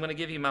 so I'm going to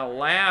give you my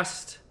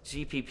last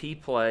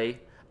GPP play.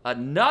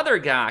 Another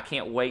guy I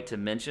can't wait to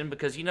mention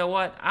because you know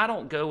what? I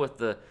don't go with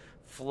the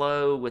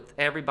flow with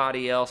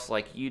everybody else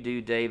like you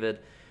do, David.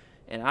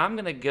 And I'm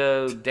going to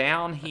go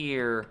down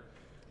here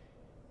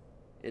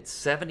at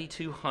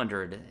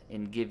 7,200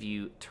 and give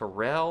you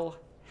Tyrrell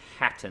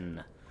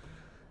Hatton.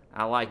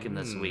 I like him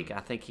this week. I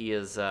think he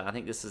is. I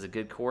think this is a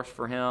good course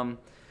for him.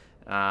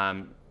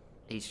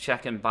 He's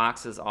checking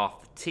boxes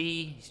off the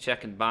tee. He's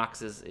checking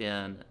boxes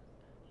in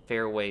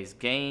fairways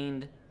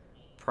gained,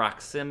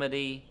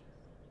 proximity,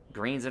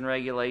 greens in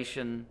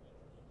regulation.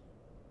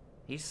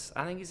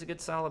 I think he's a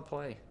good solid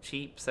play.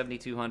 Cheap,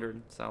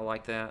 7,200. So I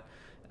like that.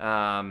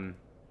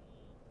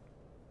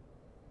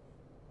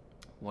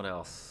 What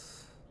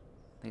else?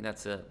 I think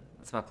that's it.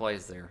 That's my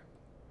plays there.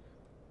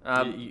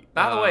 By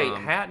the way,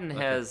 Hatton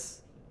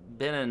has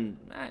been in,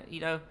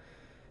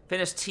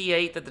 finished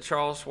T8 at the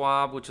Charles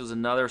Schwab, which was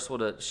another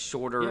sort of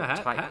shorter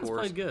tight Hatton's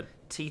course. played good.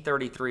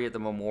 T33 at the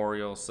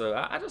Memorial. So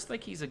I just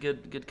think he's a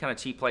good kind of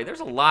cheap play.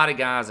 There's a lot of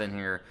guys in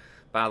here,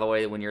 by the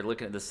way, when you're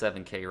looking at the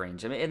 7K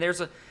range. I mean, and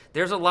there's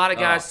a lot of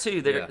guys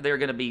too that they're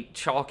going to be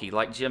chalky,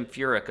 like Jim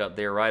Furyk up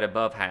there right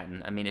above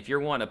Hatton. I mean, if you're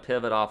wanting to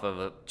pivot off of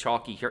a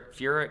chalky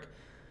Furyk,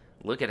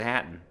 look at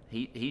Hatton.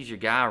 He's your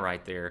guy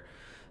right there.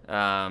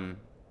 A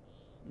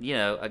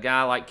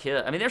guy like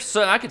Kidd. I mean,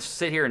 I could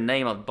sit here and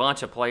name a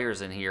bunch of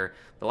players in here,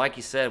 but like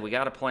you said, we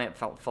got to plant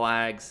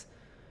flags.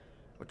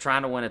 We're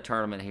trying to win a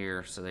tournament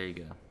here, so there you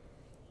go.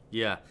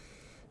 Yeah,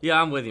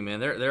 I'm with you,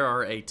 man. There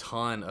are a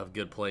ton of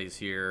good plays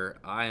here.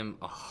 I am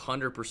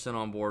 100%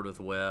 on board with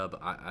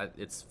Webb.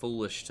 It's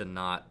foolish to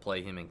not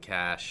play him in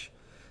cash.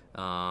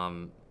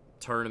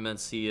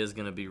 Tournaments, he is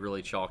going to be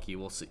really chalky.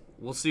 We'll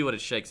see what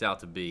it shakes out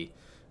to be.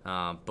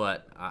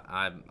 But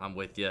I'm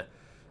with you.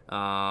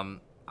 I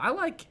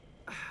like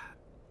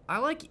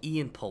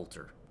Ian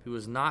Poulter, who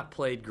has not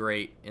played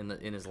great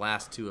in his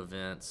last 2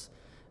 events.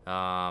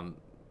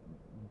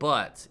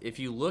 But if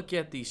you look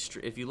at the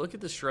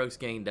strokes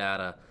gained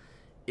data,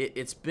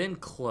 it's been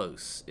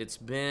close. It's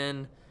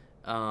been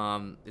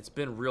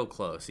real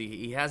close.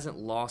 He hasn't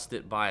lost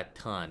it by a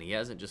ton. He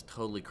hasn't just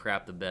totally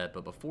crapped the bed.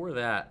 But before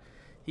that,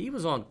 he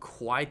was on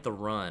quite the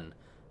run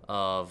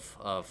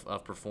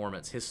of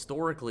performance.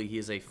 Historically, he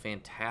is a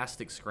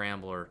fantastic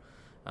scrambler.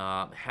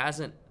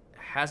 Hasn't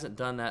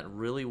done that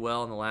really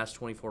well in the last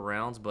 24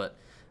 rounds, but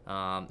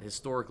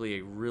historically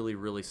a really,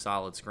 really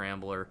solid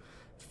scrambler.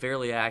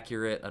 Fairly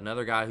accurate.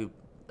 Another guy who,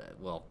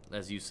 well,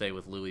 as you say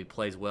with Louis,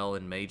 plays well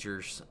in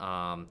majors,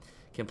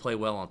 can play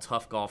well on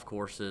tough golf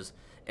courses.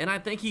 And I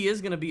think he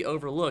is going to be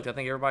overlooked. I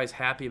think everybody's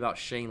happy about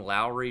Shane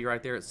Lowry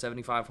right there at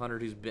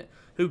 7,500,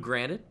 who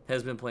granted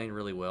has been playing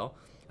really well.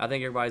 I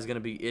think everybody's going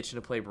to be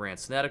itching to play Brandt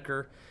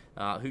Snedeker,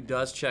 who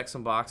does check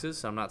some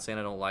boxes. I'm not saying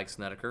I don't like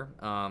Snedeker.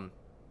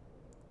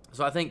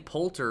 So I think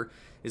Poulter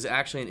is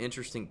actually an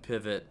interesting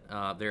pivot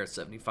there at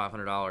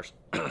 $7,500.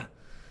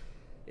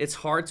 It's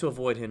hard to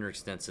avoid Henrik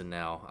Stenson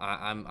now.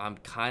 I'm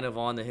kind of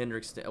on the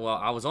Henrik. Well,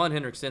 I was on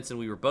Henrik Stenson.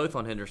 We were both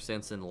on Henrik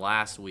Stenson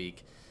last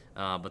week.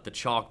 But the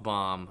chalk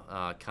bomb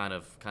kind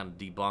of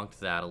debunked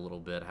that a little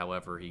bit.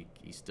 However, he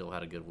still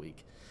had a good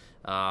week.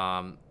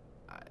 I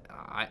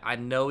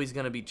know he's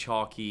going to be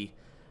chalky.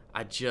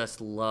 I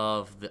just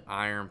love the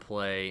iron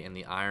play and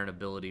the iron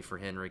ability for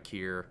Henrik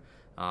here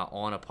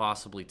on a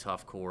possibly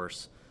tough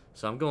course.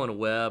 So I'm going to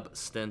Webb,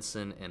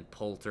 Stenson, and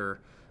Poulter.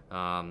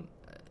 I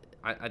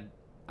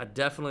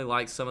definitely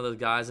like some of those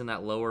guys in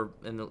that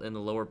in the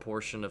lower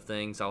portion of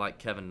things. I like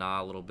Kevin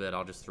Na a little bit.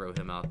 I'll just throw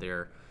him out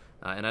there,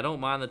 and I don't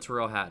mind the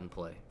Tyrrell Hatton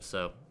play.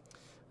 So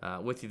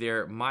with you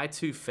there, my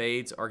two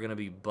fades are going to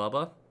be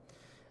Bubba.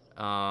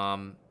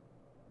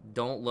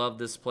 Don't love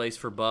this place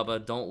for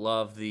Bubba. Don't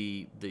love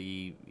the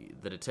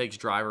that it takes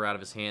driver out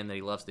of his hand, that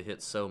he loves to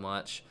hit so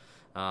much.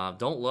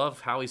 Don't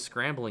love how he's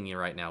scrambling you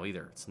right now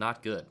either. It's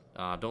not good.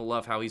 Don't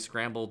love how he's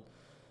scrambled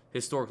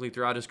historically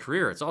throughout his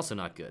career. It's also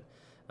not good.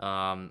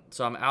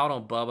 So I'm out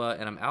on Bubba,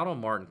 and I'm out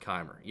on Martin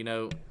Keimer. You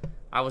know,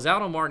 I was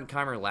out on Martin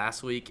Keimer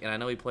last week, and I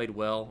know he played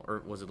well,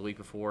 or was it the week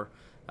before,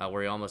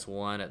 where he almost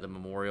won at the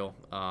Memorial.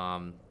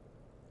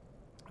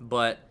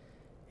 But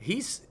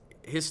he's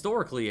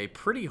historically a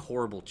pretty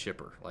horrible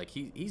chipper. Like,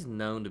 he's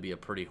known to be a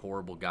pretty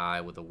horrible guy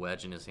with a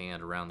wedge in his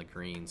hand around the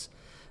greens.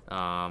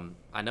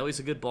 I know he's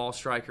a good ball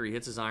striker. He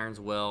hits his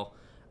irons well.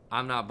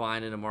 I'm not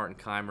buying into Martin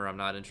Keimer. I'm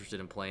not interested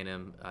in playing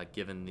him,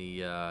 given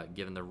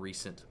the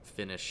recent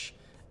finish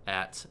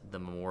at the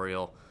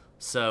Memorial.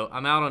 So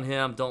I'm out on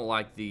him. Don't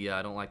like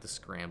the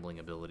scrambling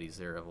abilities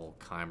there of old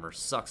Keimer.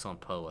 Sucks on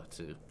Poa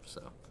too.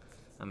 So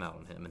I'm out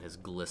on him and his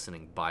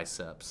glistening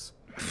biceps.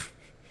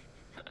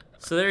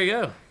 So there you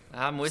go.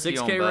 I'm with 6K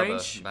you on Bubba,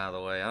 range. by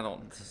the way.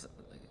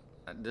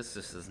 This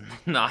is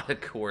not a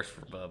course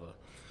for Bubba.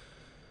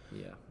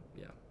 Yeah.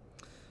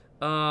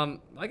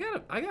 I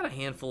got a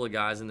handful of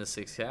guys in the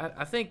 6K.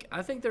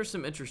 I think there's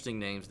some interesting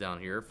names down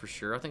here for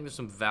sure. I think there's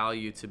some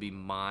value to be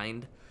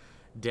mined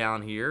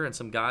down here, and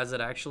some guys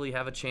that actually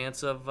have a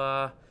chance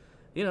of,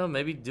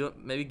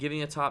 maybe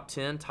giving a top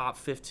 10, top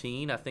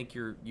 15. I think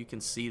you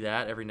can see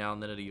that every now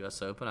and then at a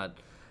U.S. Open.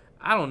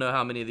 I don't know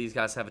how many of these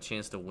guys have a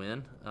chance to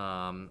win,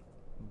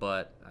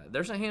 but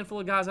there's a handful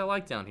of guys I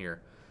like down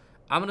here.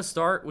 I'm going to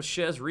start with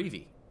Chez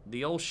Reavie.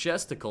 The old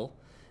Chesticle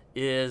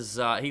is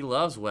he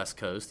loves West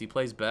Coast. He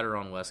plays better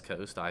on West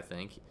Coast, I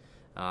think.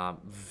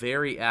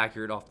 Very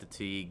accurate off the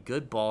tee.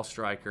 Good ball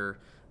striker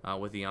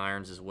with the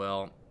irons as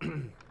well.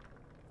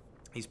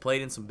 He's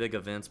played in some big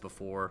events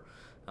before.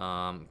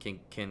 Can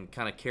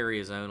kind of carry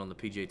his own on the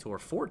PGA Tour.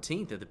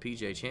 14th at the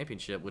PGA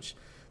Championship, which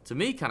to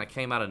me kind of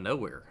came out of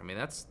nowhere. I mean,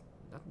 that's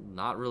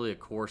not really a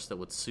course that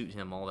would suit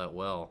him all that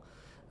well.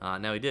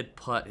 Now he did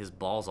putt his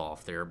balls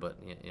off there, but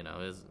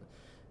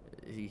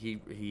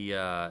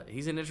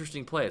he's an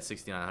interesting play at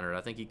 6,900.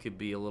 I think he could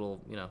be a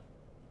little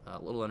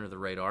under the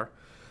radar.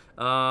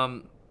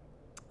 And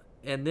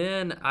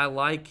then I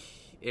like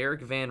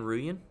Erik van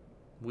Rooyen.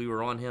 We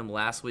were on him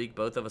last week.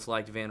 Both of us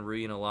liked Van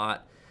Rooyen a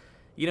lot.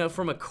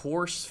 From a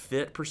course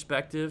fit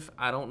perspective,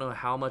 I don't know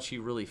how much he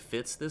really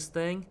fits this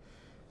thing.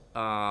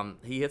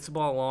 He hits the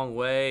ball a long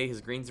way.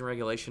 His greens and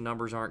regulation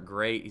numbers aren't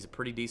great. He's a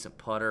pretty decent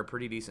putter,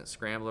 pretty decent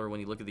scrambler when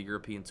you look at the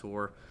European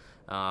Tour.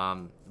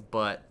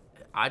 But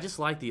I just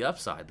like the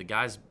upside. The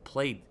guy's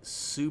played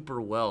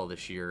super well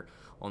this year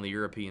on the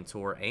European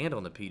Tour and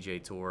on the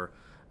PGA Tour.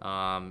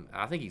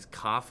 I think he's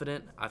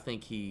confident. I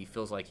think he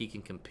feels like he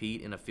can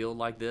compete in a field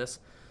like this.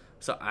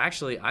 So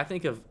actually, I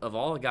think of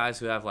all the guys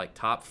who have like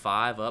top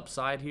 5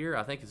 upside here,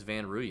 I think it's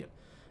Van Rooyen.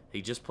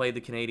 He just played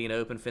the Canadian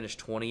Open, finished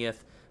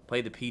 20th.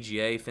 Played the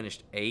PGA,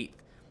 finished 8th.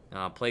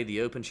 Played the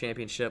Open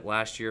Championship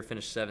last year,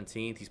 finished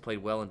 17th. He's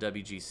played well in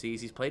WGCs.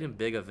 He's played in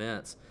big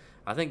events.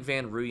 I think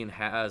Van Rooyen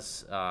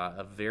has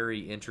a very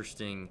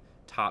interesting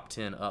top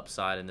 10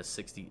 upside in the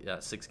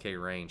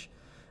 6K range.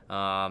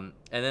 And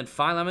then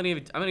finally,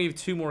 I'm gonna give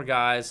 2 more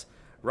guys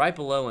right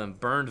below him.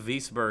 Bernd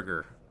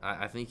Wiesberger.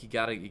 I think you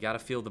gotta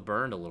feel the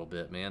Bernd a little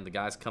bit, man. The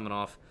guy's coming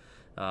off,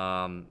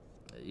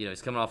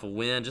 he's coming off a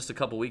win just a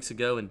couple weeks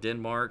ago in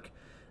Denmark.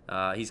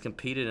 He's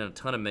competed in a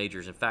ton of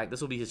majors. In fact, this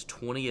will be his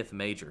 20th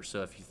major.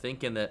 So if you're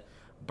thinking that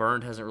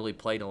Bernd hasn't really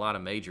played in a lot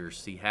of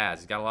majors, he has.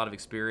 He's got a lot of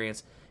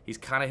experience. He's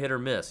kind of hit or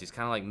miss. He's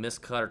kind of like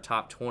miscut or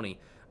top 20,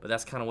 but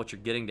that's kind of what you're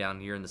getting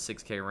down here in the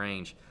 6K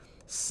range.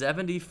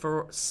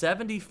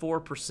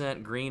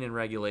 74% green and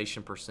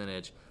regulation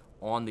percentage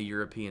on the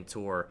European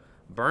Tour.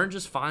 Bernd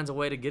just finds a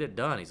way to get it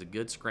done. He's a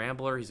good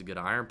scrambler. He's a good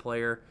iron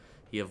player.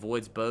 He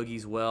avoids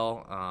bogeys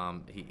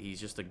well. He's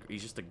just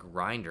a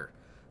grinder.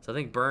 So I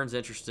think Bernd's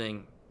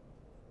interesting.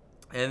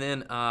 And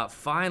then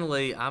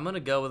finally, I'm going to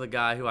go with a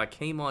guy who I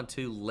came on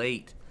to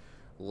late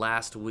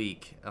last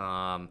week,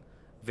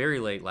 very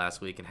late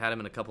last week, and had him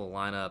in a couple of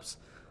lineups.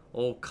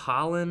 Old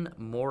Colin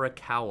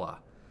Morikawa,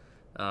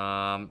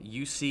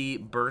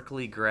 UC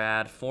Berkeley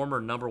grad, former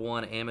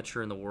 #1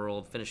 amateur in the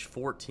world, finished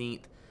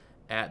 14th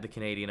at the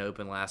Canadian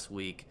Open last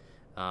week.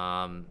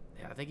 I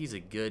think he's a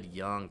good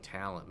young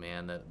talent,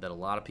 man, that a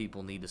lot of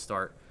people need to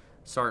start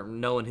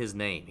knowing his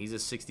name. He's a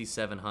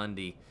 67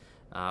 Hundy.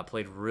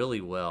 Played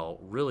really well,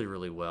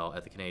 really well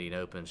at the Canadian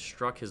Open.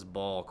 Struck his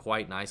ball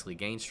quite nicely.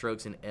 Gained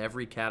strokes in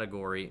every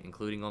category,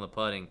 including on the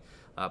putting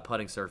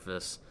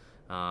surface.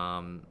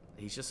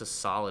 He's just a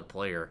solid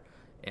player.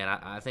 And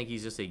I think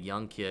he's just a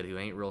young kid who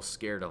ain't real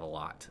scared of a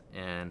lot.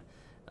 And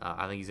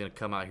I think he's going to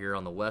come out here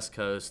on the West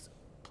Coast,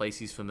 place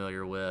he's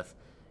familiar with.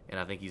 And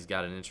I think he's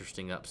got an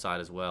interesting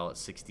upside as well at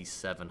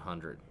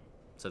 6,700.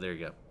 So there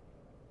you go.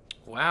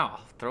 Wow.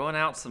 Throwing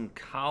out some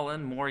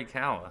Colin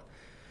Morikawa.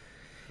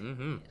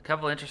 Mm-hmm. A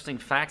couple of interesting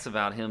facts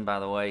about him, by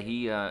the way.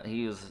 He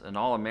was an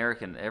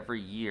All-American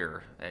every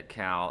year at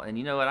Cal, and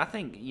you know what? I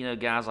think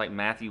guys like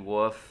Matthew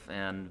Wolff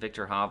and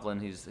Victor Hovland,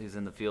 who's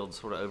in the field,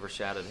 sort of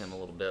overshadowed him a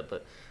little bit.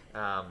 But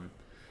I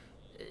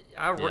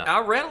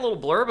read a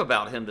little blurb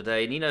about him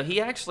today, and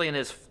he actually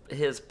in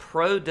his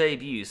pro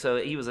debut, so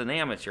he was an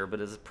amateur, but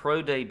his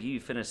pro debut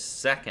finished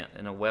second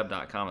in a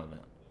Web.com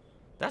event.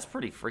 That's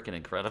pretty freaking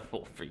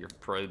incredible for your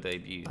pro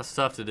debut. That's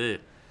tough to do.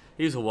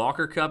 He's a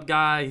Walker Cup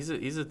guy.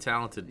 He's a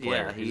talented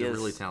player. Yeah, he's a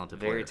really talented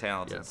player. Very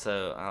talented. Yeah.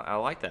 So I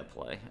like that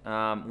play.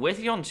 With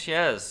you on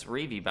Ches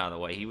Reavie, by the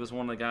way. He was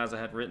one of the guys I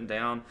had written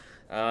down.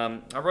 I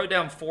wrote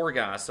down 4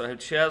 guys. So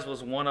Ches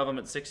was one of them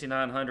at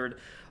 6,900.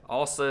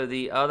 Also,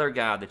 the other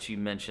guy that you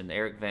mentioned,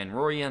 Erik van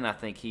Rooyen, I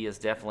think he is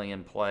definitely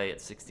in play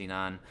at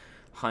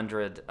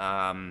 6,900.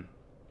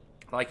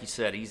 Like you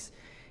said, he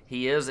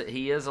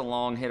is a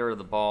long hitter of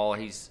the ball.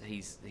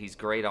 He's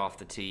great off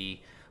the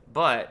tee.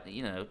 But,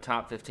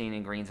 top 15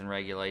 in greens and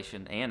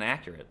regulation and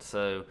accurate.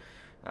 So,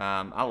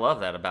 I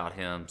love that about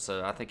him.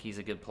 So, I think he's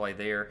a good play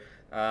there.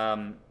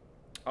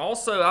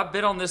 Also, I've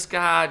been on this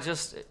guy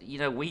just,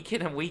 week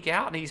in and week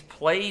out, and he's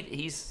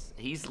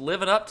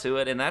living up to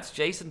it, and that's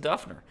Jason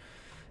Dufner.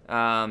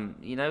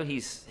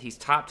 He's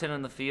top 10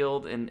 in the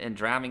field in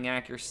driving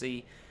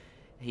accuracy.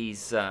 He's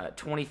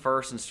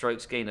 21st in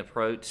strokes gained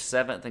approach,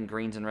 7th in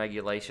greens and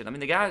regulation. I mean,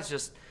 the guy's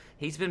just...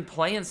 He's been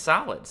playing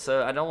solid,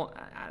 so I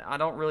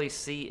don't really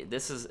see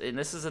this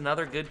is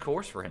another good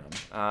course for him.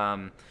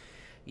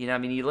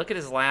 You look at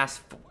his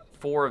last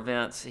 4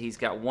 events. He's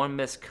got 1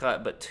 missed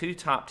cut, but 2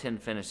 top 10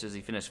 finishes.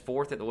 He finished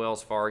 4th at the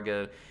Wells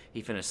Fargo.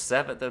 He finished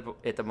 7th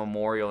at the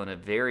Memorial in a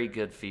very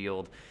good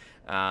field.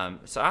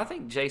 So I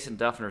think Jason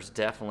Dufner's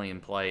definitely in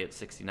play at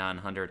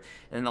 6,900.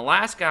 And the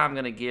last guy I'm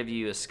going to give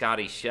you is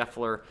Scotty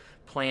Scheffler,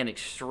 playing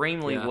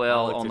extremely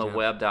well on the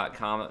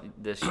web.com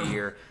this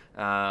year.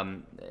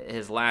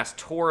 His last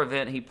tour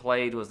event he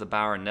played was the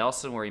Byron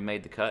Nelson, where he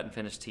made the cut and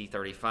finished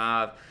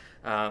T35.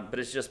 But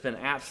it's just been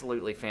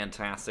absolutely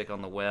fantastic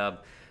on the web.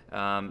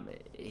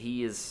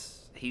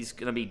 He's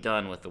going to be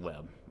done with the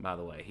web, by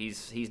the way.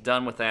 He's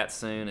done with that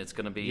soon. It's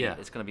going to be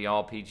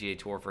all PGA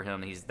Tour for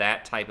him. He's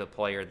that type of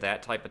player,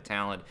 that type of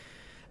talent,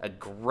 a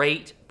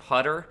great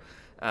putter.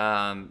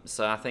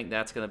 So I think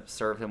that's going to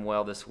serve him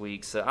well this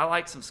week. So I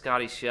like some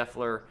Scotty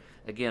Scheffler.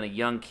 Again, a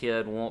young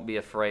kid, won't be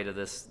afraid of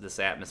this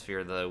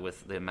atmosphere, though,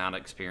 with the amount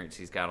of experience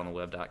he's got on the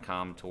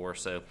web.com tour.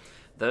 So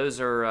those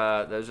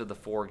are the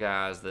 4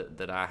 guys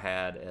that I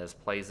had as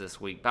plays this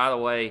week. By the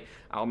way,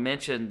 I'll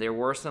mention there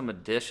were some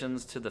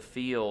additions to the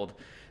field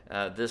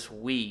this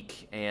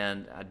week,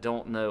 and I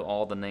don't know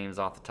all the names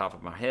off the top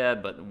of my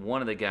head, but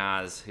one of the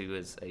guys who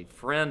is a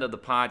friend of the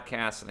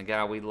podcast and a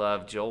guy we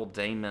love, Joel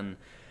Damon,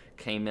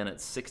 came in at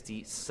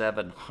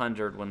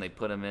 6,700 when they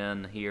put him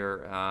in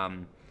here.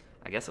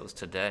 I guess it was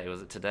today.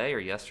 Was it today or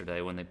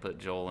yesterday when they put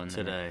Joel in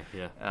today?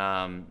 There?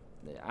 Yeah.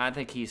 I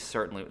think he's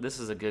certainly. This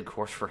is a good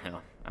course for him.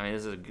 I mean,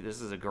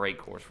 this is a great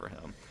course for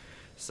him.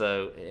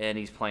 So, and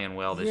he's playing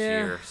well this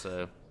year.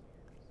 So,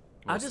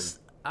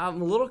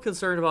 I'm a little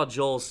concerned about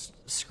Joel's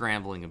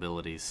scrambling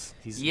abilities.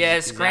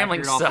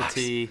 Scrambling sucks. Off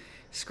the tee.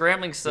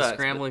 Scrambling sucks. The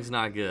scrambling's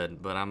not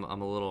good, but I'm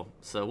a little.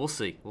 So we'll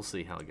see. We'll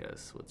see how it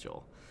goes with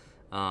Joel.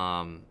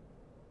 I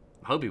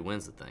hope he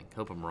wins the thing.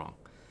 Hope I'm wrong.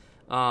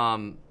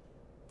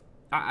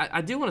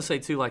 I do want to say,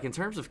 too, like, in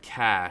terms of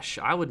cash,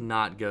 I would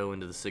not go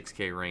into the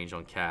 6K range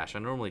on cash. I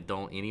normally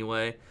don't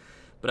anyway,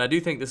 but I do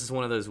think this is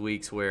one of those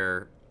weeks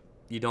where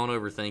you don't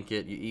overthink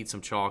it. You eat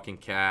some chalk in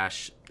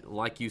cash.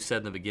 Like you said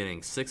in the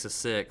beginning, 6 of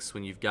 6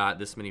 when you've got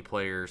this many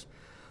players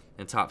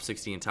in top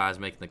 60 and ties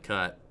making the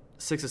cut.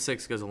 6 of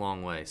 6 goes a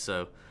long way.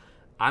 So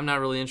I'm not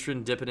really interested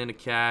in dipping into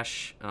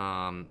cash.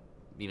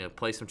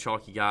 Play some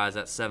chalky guys.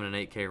 That 7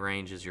 and 8K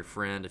range is your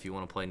friend. If you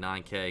want to play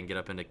 9K and get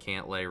up into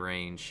Cantlay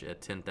range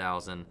at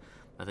 10,000,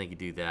 I think you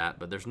do that.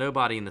 But there's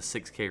nobody in the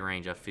 6K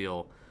range I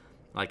feel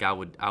like I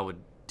would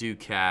do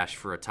cash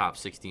for a top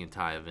 60 and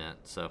tie event.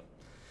 So,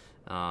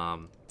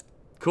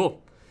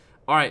 cool.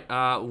 All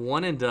right,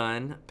 one and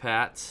done,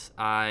 Pat.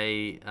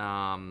 I've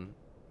been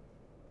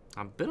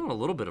on a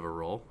little bit of a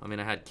roll. I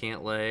mean, I had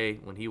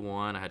Cantlay when he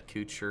won. I had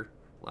Kuchar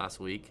last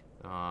week.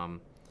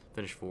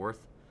 Finished 4th.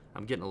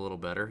 I'm getting a little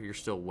better. You're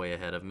still way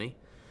ahead of me.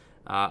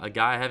 A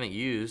guy I haven't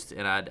used,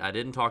 and I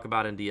didn't talk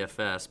about in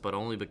DFS, but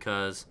only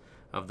because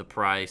of the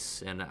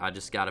price, and I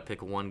just got to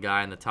pick one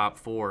guy in the top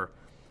 4.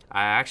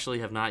 I actually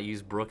have not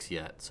used Brooks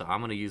yet, so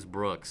I'm going to use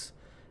Brooks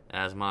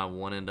as my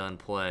one-and-done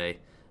play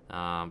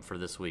for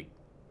this week.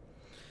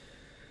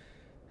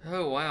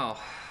 Oh, wow.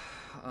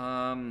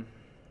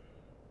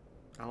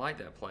 I like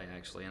that play,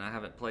 actually, and I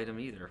haven't played him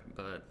either,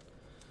 but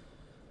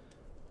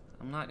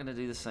I'm not going to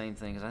do the same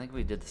thing because I think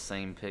we did the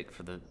same pick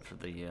for the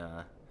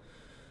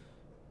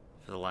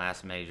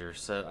last major.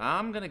 So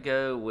I'm going to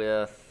go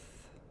with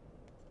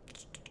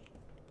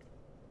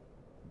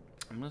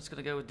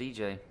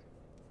DJ.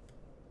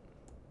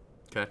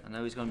 Okay. I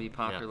know he's going to be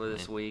popular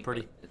this week.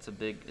 Pretty. It's a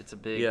big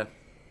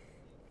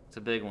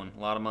one. A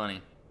lot of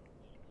money.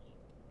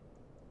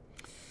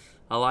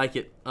 I like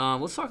it.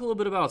 Let's talk a little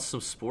bit about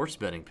some sports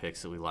betting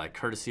picks that we like,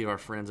 courtesy of our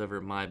friends over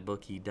at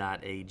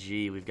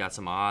mybookie.ag. We've got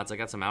some odds. I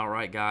got some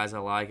outright guys I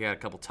like. I got a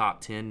couple top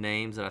 10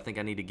 names that I think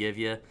I need to give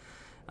you.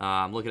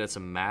 I'm looking at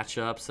some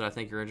matchups that I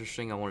think are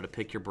interesting. I wanted to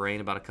pick your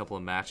brain about a couple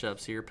of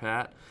matchups here,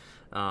 Pat.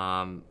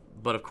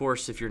 But, of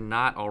course, if you're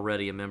not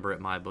already a member at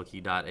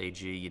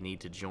mybookie.ag, you need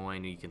to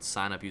join. You can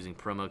sign up using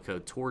promo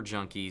code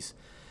TOURJunkies.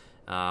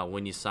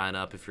 When you sign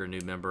up if you're a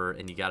new member,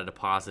 and you got to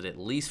deposit at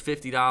least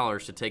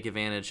 $50 to take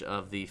advantage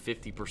of the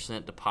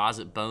 50%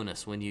 deposit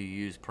bonus when you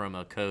use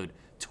promo code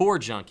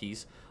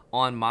TOURJunkies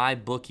on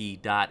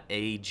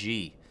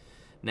mybookie.ag.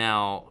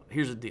 Now,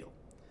 here's the deal.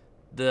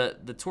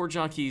 The Tour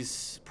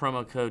Junkies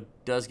promo code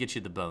does get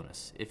you the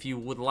bonus. If you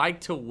would like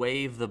to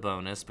waive the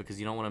bonus because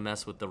you don't want to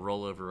mess with the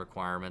rollover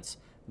requirements,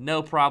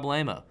 no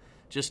problemo.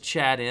 Just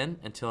chat in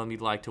and tell them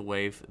you'd like to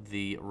waive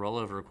the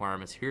rollover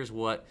requirements. Here's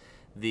what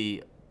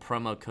the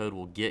promo code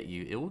will get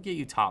you. It will get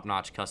you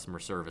top-notch customer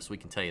service. We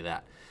can tell you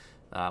that.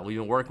 We've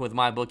been working with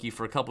MyBookie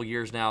for a couple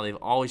years now. They've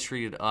always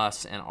treated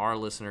us and our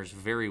listeners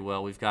very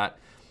well. We've got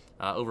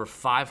over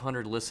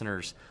 500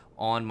 listeners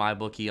on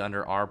MyBookie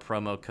under our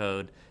promo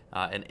code,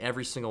 and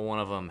every single one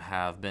of them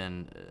have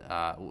been,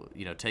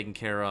 taken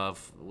care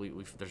of.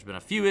 There's been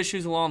a few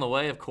issues along the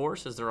way, of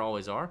course, as there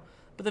always are,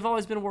 but they've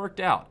always been worked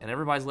out, and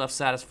everybody's left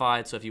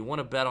satisfied. So if you want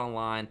to bet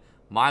online,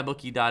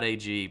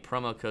 mybookie.ag,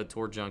 promo code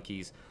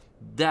TOURJunkies.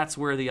 That's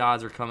where the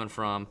odds are coming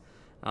from.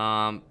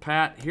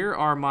 Pat, here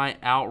are my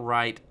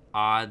outright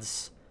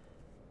odds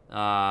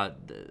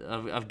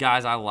of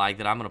guys I like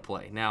that I'm going to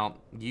play. Now,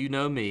 you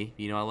know me.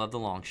 You know I love the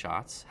long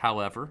shots.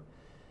 However,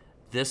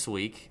 this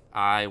week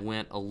I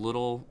went a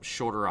little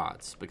shorter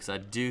odds because I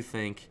do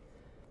think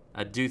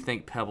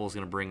Pebble's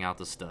going to bring out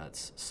the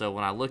studs. So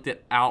when I looked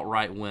at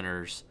outright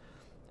winners,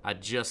 I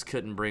just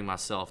couldn't bring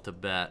myself to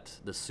bet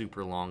the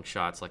super long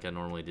shots like I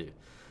normally do.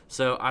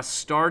 So I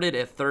started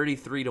at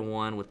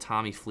 33-1 with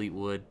Tommy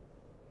Fleetwood.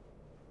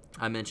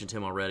 I mentioned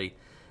him already.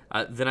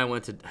 Then I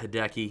went to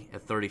Hideki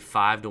at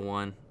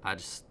 35-1. I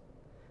think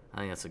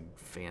that's a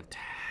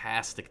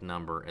fantastic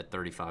number at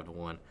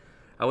 35-1.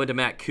 I went to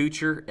Matt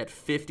Kuchar at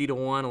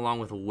 50-1, along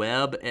with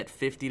Webb at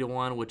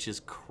 50-1, which is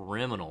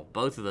criminal.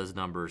 Both of those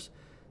numbers,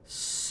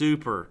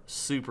 super,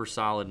 super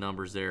solid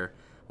numbers there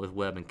with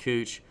Webb and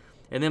Kuch.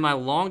 And then my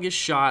longest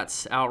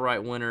shots,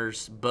 outright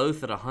winners,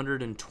 both at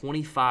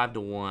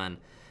 125-1.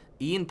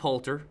 Ian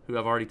Poulter, who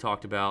I've already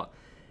talked about.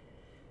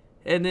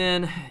 And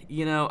then,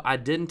 I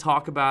didn't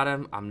talk about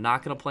him. I'm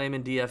not going to play him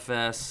in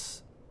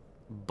DFS,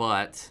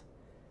 but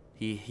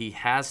he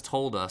has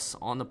told us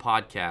on the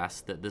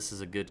podcast that this is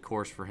a good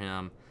course for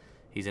him.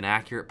 He's an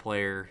accurate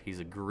player. He's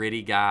a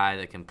gritty guy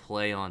that can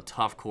play on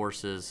tough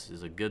courses.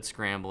 He's a good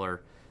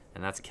scrambler,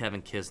 and that's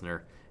Kevin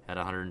Kisner at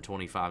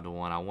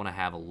 125-1. I want to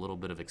have a little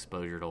bit of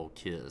exposure to old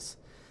Kiz.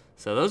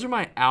 So those are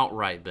my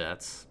outright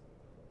bets.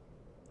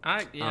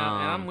 And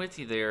I'm with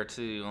you there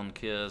too on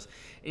Kiz.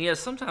 And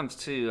sometimes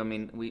too. I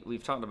mean,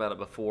 we've talked about it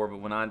before, but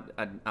when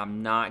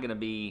I'm not going to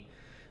be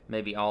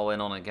maybe all in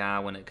on a guy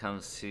when it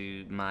comes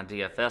to my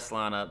DFS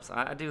lineups.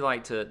 I do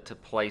like to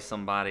play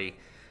somebody,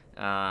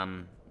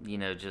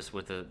 just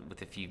with a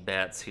few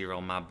bets here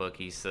on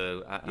MyBookie.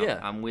 So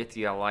I'm with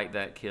you. I like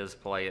that Kiz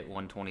play at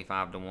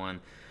 125-1.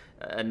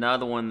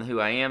 Another one who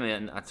I am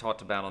in, I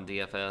talked about on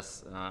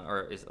DFS,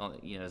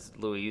 is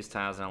Louis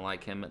Oosthuizen. I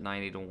like him at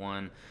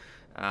 90-1.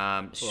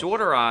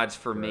 Shorter odds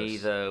for me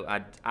though.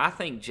 I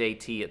think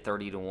JT at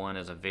 30-1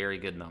 is a very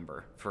good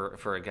number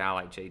for a guy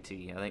like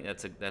JT. I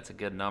think that's a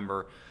good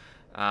number.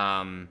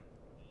 I'm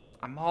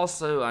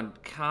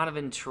kind of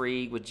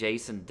intrigued with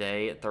Jason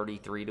Day at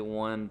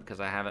 33-1 because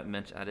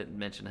I didn't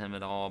mention him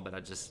at all, but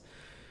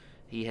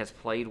he has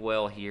played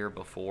well here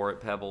before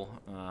at Pebble.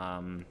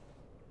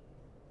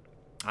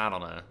 I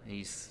don't know.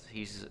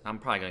 I'm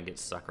probably gonna get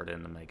suckered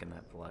into making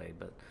that play,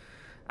 but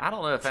I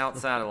don't know if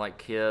outside of like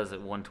Kiz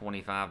at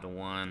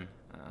 125-1,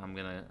 I'm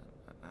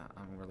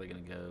really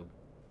gonna go.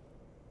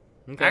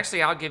 Okay.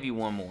 Actually, I'll give you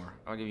one more.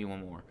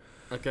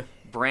 Okay.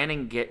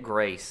 Brandon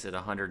Grace at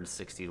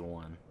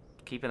 160-1.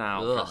 Keep an eye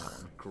out for that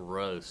one.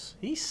 Gross.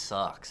 He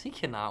sucks. He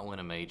cannot win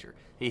a major.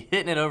 He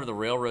hitting it over the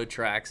railroad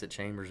tracks at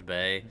Chambers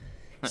Bay,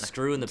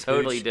 screwing the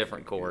totally pooch.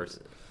 Different course.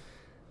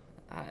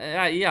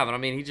 Yeah, but I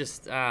mean, he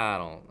just I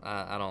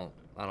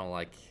don't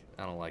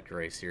like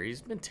Grace here.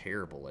 He's been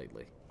terrible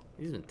lately.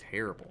 He's been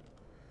terrible.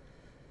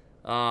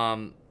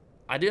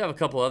 I do have a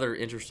couple other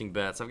interesting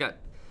bets. I've got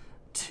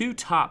 2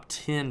 top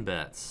 10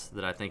 bets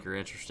that I think are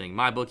interesting.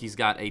 MyBookie's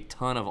got a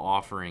ton of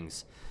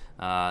offerings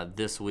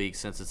this week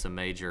since it's a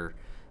major.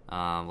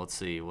 Let's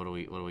see, what do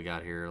we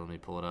got here? Let me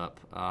pull it up.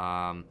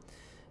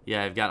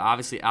 Yeah, you've got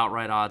obviously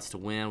outright odds to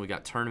win. We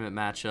got tournament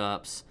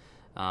matchups,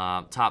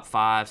 top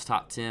 5s,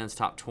 top 10s,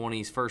 top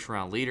 20s, first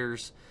round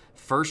leaders,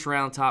 first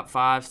round top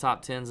 5s,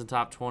 top 10s, and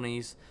top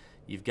 20s.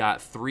 You've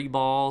got 3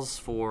 balls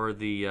for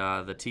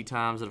the tee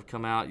times that have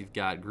come out. You've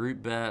got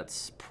group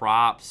bets,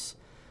 props,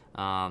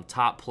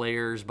 top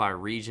players by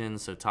region,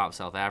 so top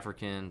South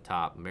African,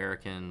 top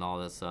American, all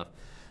that stuff.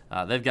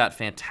 They've got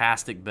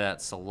fantastic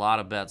bets, a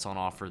lot of bets on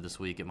offer this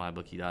week at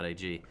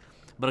mybookie.ag.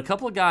 But a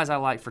couple of guys I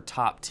like for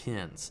top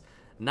 10s.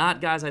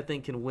 Not guys I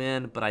think can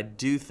win, but I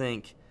do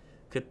think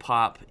could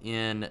pop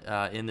in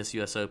this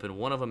U.S. Open.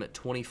 One of them at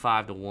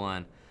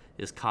 25-1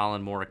 is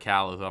Colin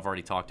Morikawa, who I've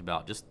already talked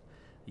about. Just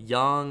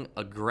young,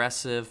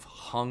 aggressive,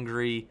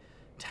 hungry,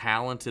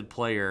 talented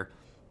player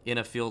in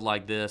a field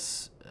like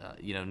this,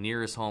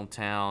 near his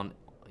hometown.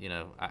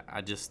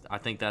 I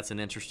think that's an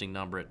interesting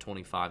number at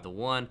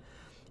 25-1.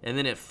 And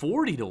then at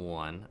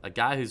 40-1, a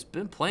guy who's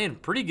been playing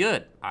pretty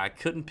good. I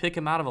couldn't pick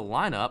him out of a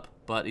lineup,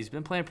 but he's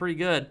been playing pretty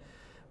good.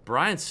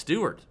 Brian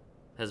Stewart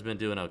has been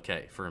doing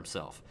okay for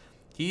himself.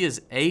 He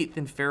is 8th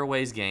in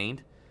fairways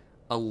gained,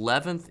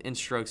 11th in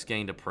strokes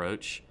gained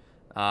approach,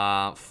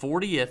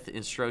 40th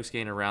in strokes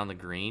gained around the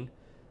green.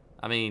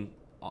 I mean,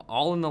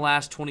 all in the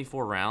last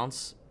 24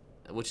 rounds,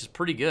 which is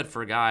pretty good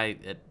for a guy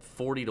at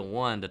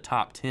 40-1 to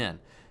top 10.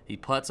 He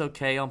putts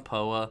okay on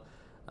POA.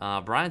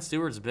 Brian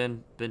Stewart's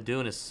been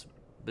doing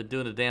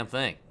a damn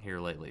thing here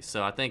lately.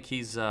 So I think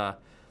he's an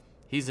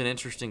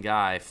interesting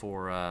guy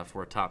for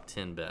a top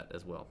 10 bet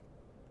as well.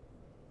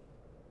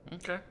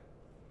 Okay.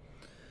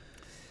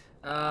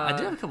 I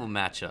do have a couple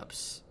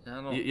matchups.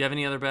 You have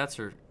any other bets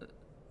or?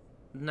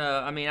 No,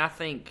 I mean I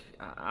think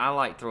I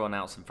like throwing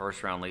out some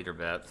first round leader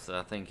bets.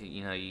 I think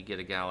you get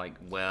a guy like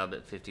Webb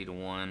at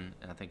 50-1.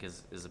 I think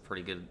is a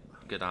pretty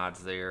good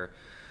odds there.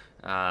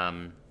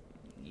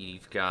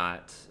 You've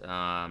got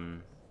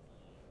God,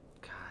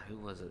 who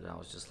was it? I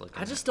was just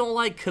looking. I just don't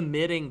like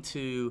committing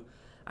to.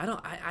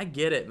 I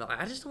get it.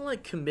 I just don't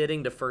like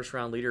committing to first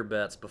round leader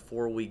bets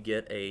before we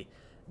get a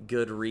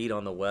good read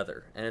on the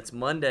weather. And it's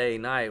Monday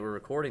night. We're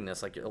recording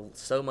this. Like,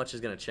 so much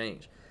is going to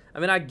change. I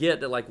mean, I get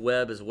that, like,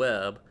 Webb is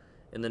Webb,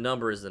 and the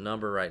number is the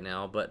number right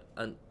now. But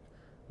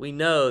we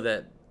know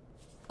that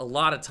a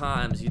lot of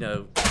times,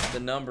 the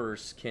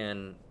numbers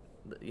can,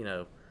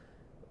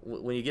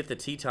 when you get the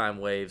tee time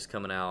waves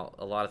coming out,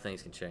 a lot of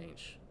things can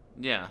change.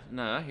 Yeah,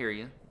 no, I hear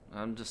you.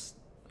 I'm just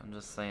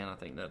saying I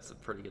think that's a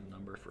pretty good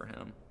number for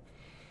him.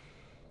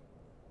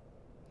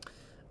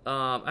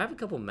 I have a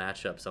couple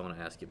matchups I want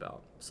to ask you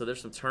about. So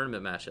there's some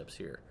tournament matchups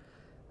here.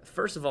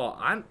 First of all,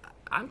 I'm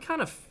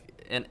kind of,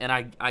 and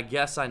I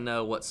guess I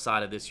know what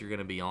side of this you're going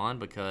to be on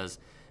because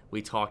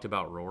we talked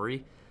about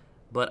Rory,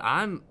 but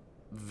I'm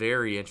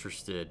very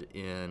interested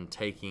in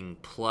taking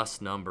plus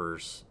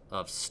numbers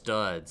of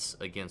studs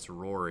against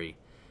Rory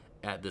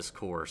at this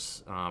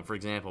course. For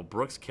example,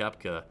 Brooks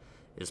Koepka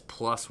is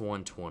plus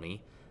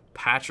 120,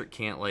 Patrick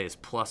Cantlay is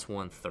plus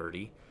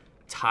 130,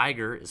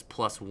 Tiger is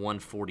plus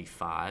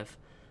 145.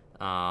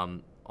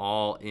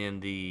 All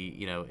in the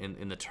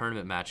in the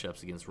tournament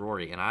matchups against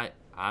Rory, and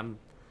I'm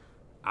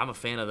a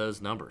fan of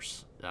those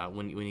numbers.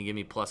 When you give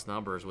me plus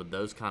numbers with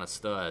those kind of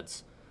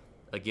studs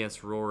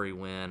against Rory,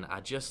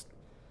 I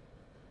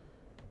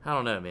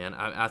don't know, man.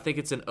 I think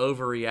it's an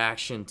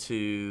overreaction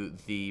to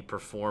the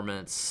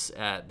performance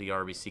at the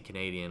RBC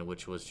Canadian,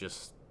 which was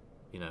just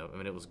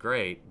it was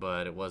great,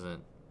 but it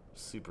wasn't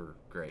super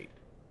great.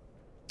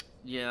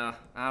 Yeah,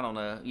 I don't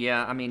know.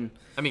 Yeah, I mean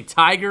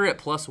Tiger at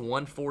plus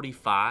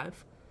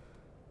 145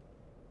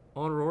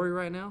 on Rory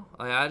right now.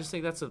 I just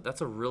think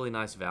that's a really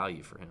nice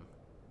value for him.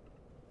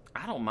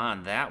 I don't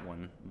mind that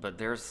one, but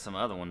there's some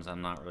other ones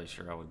I'm not really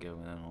sure I would go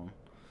in on.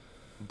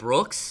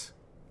 Brooks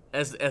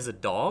as a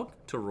dog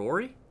to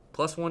Rory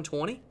plus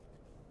 120.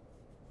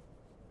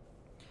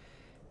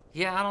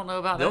 Yeah, I don't know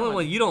about the that. The only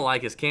one you don't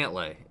like is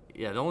Cantlay.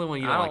 Yeah, the only one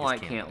you don't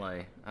like is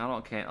Cantlay.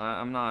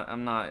 I'm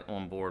not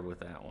on board with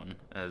that one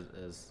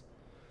as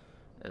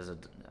a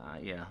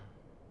yeah.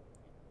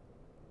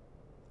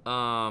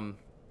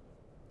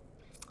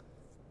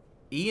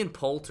 Ian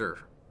Poulter,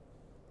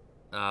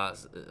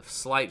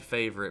 slight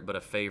favorite, but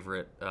a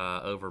favorite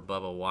over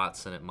Bubba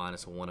Watson at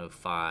minus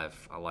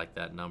 105. I like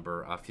that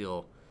number. I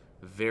feel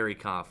very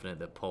confident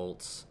that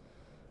Poltz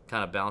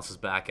kind of bounces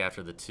back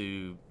after the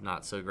 2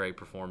 not so great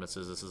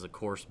performances. This is, of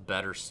course,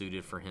 better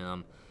suited for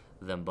him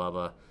than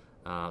Bubba.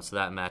 So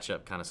that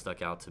matchup kind of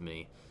stuck out to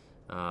me.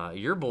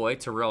 Your boy,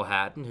 Tyrrell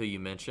Hatton, who you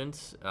mentioned,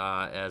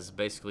 as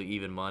basically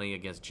even money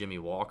against Jimmy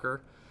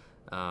Walker.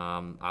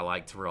 I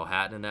like Tyrrell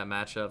Hatton in that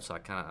matchup, so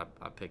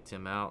I picked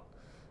him out.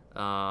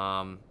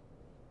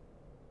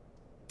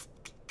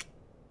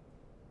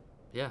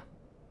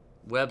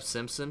 Webb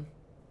Simpson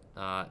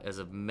as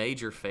a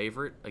major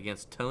favorite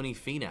against Tony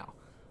Finau.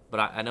 But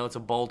I know it's a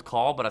bold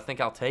call, but I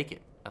think I'll take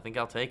it.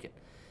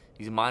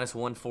 He's minus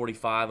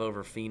 145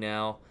 over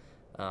Finau.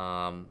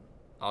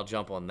 I'll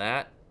jump on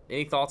that.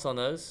 Any thoughts on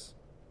those?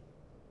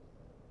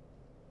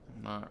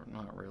 Not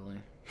really.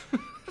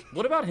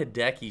 What about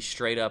Hideki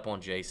straight up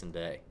on Jason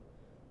Day?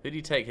 Who do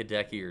you take,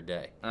 Hideki or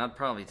Day? I'd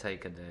probably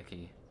take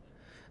Hideki.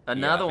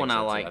 Another one so I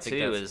too. like think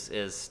too that's-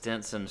 is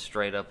Stinson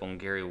straight up on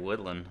Gary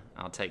Woodland.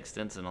 I'll take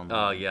Stinson on that.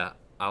 Oh yeah,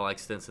 I like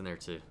Stinson there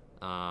too.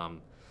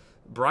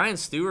 Brian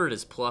Stewart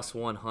is plus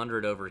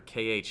 100 over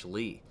KH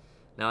Lee.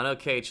 Now I know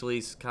KH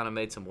Lee's kind of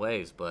made some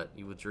waves, but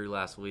he withdrew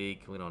last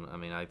week.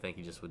 I think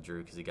he just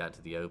withdrew because he got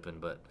to the Open.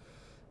 But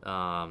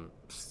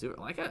Stewart,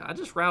 I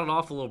just rattled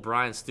off a little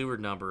Brian Stewart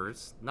number.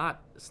 It's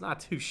not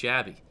too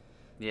shabby.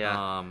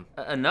 Yeah.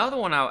 Another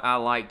one I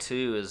like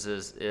too is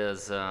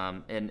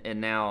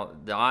and now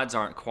the odds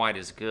aren't quite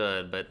as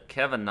good, but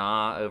Kevin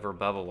Na over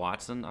Bubba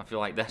Watson. I feel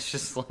like that's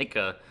just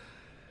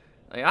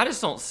I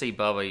just don't see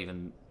Bubba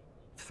even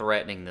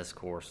threatening this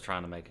course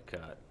trying to make a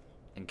cut.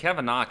 And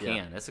Kevin Na can.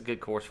 Yeah. It's a good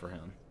course for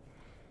him.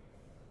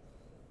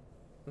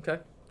 Okay.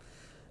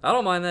 I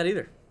don't mind that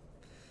either.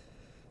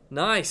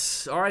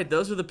 Nice. All right,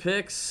 those are the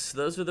picks.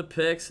 It's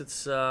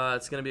going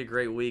to be a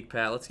great week,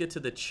 Pat. Let's get to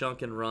the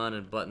chunk and run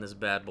and button this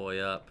bad boy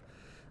up.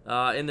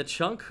 In the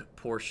chunk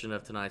portion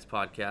of tonight's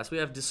podcast, we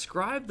have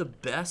describe the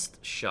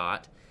best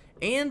shot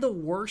and the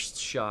worst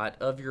shot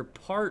of your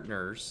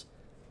partner's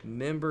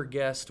member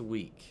guest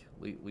week.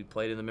 We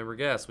played in the member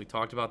guest. We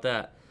talked about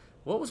that.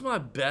 What was my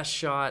best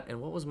shot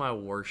and what was my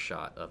worst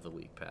shot of the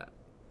week, Pat?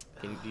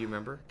 Do you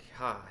remember?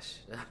 Gosh,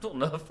 I don't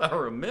know if I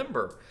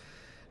remember.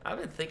 I've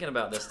been thinking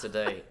about this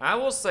today. I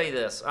will say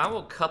this. I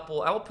will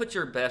put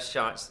your best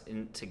shots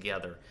in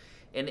together.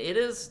 And it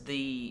is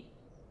the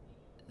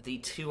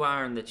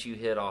 2-iron that you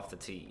hit off the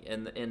tee.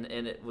 And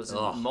it was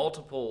in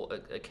multiple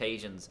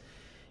occasions.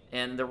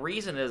 And the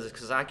reason is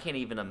because I can't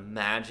even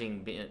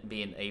imagine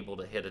being able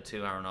to hit a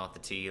 2-iron off the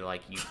tee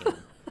like you can.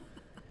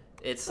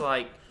 It's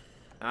like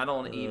I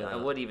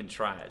wouldn't even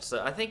try it.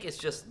 So I think it's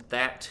just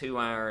that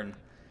 2-iron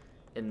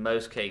in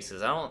most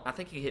cases. I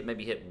think you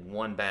maybe hit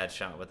one bad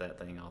shot with that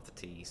thing off the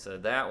tee. So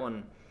that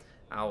one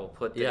I will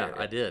put there.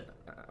 Yeah, I did.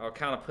 I'll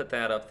kind of put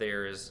that up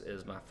there as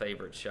my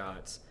favorite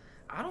shots.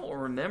 I don't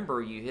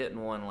remember you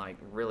hitting one like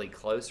really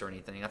close or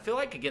anything. I feel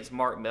like against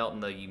Mark Melton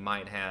though you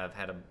might have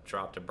had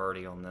dropped a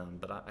birdie on them,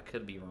 but I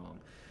could be wrong.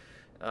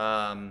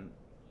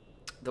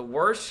 The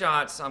worst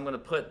shots, I'm going to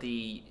put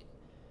the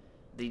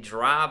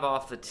drive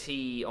off the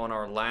tee on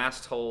our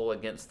last hole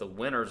against the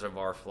winners of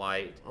our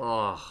flight,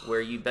 where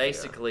you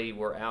basically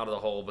were out of the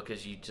hole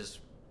because you just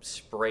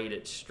sprayed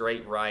it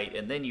straight right,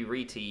 and then you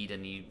re-teed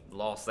and you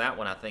lost that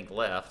one, I think,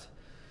 left.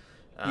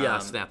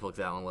 Snap looked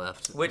that one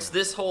left. Which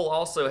this hole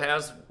also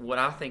has what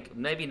I think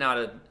maybe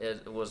not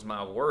was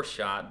my worst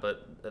shot,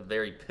 but a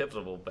very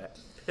pivotal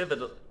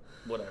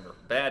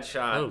bad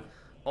shot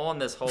on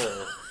this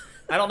hole.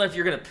 I don't know if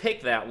you're going to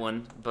pick that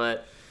one,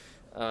 but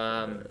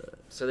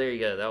so there you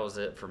go. That was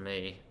it for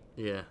me.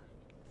 Yeah.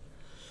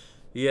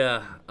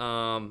 Yeah.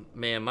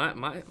 Man,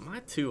 my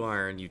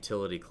 2-iron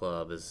utility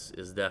club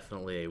is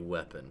definitely a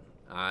weapon.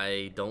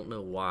 I don't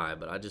know why,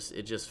 but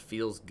it just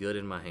feels good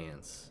in my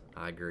hands.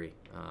 I agree.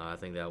 I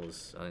think that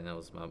was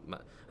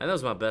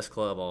my best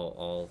club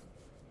all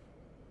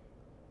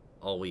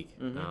week.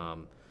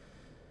 Mm-hmm.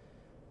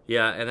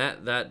 Yeah,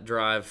 and that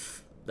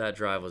drive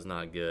was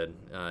not good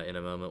in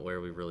a moment where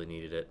we really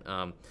needed it.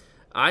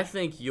 I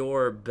think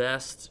your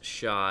best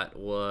shot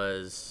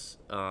was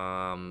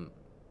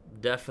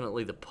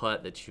definitely the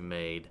putt that you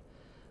made.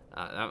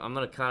 I'm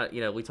going to kind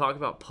of, we talk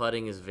about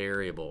putting is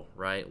variable,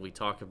 right? We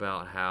talk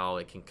about how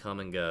it can come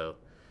and go.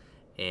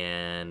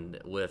 And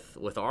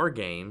with our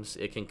games,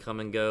 it can come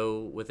and go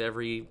with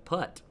every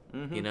putt.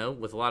 Mm-hmm.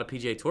 With a lot of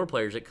PGA Tour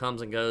players, it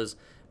comes and goes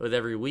with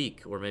every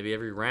week or maybe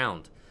every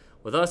round.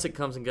 With us, it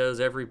comes and goes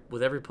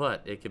with every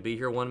putt. It could be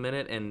here 1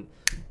 minute and,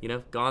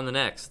 gone the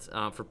next.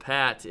 For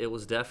Pat, it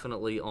was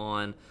definitely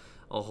on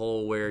a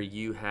hole where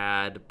you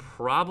had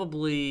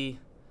probably,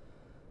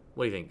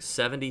 what do you think,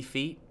 70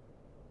 feet?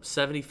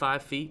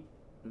 75 feet?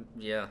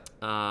 Yeah.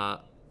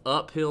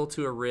 Uphill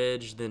to a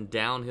ridge, then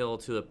downhill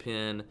to a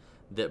pin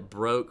that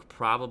broke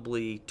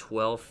probably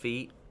 12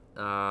 feet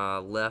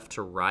left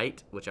to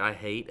right, which I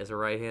hate as a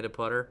right-handed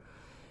putter.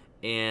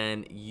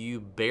 And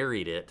you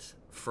buried it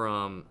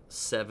from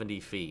 70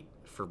 feet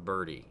for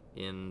birdie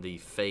in the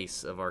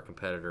face of our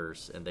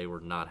competitors, and they were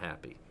not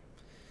happy.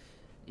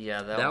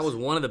 Yeah, that was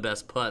one of the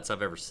best putts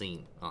I've ever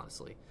seen,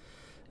 honestly.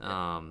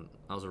 That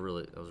was a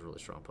really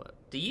strong putt.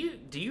 Do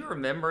you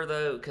remember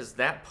though? Because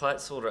that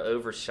putt sort of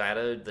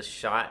overshadowed the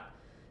shot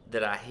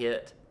that I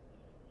hit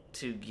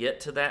to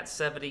get to that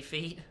 70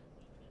 feet.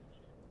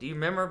 Do you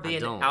remember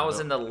I was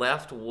in the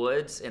left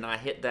woods and I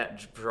hit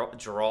that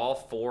draw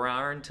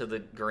 4-iron to the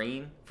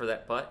green for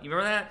that putt? You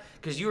remember that?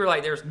 Because you were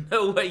like, there's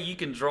no way you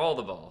can draw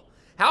the ball.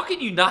 How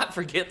can you not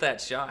forget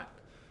that shot?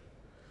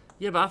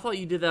 Yeah, but I thought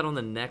you did that on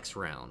the next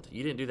round.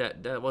 You didn't do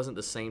that. That wasn't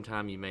the same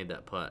time you made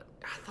that putt.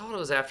 I thought it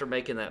was after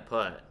making that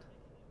putt.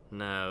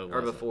 No,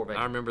 or before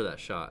making. I remember that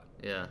shot.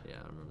 Yeah,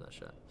 I remember that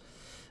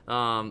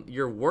shot.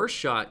 Your worst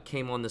shot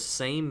came on the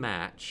same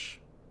match,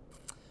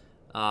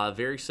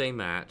 very same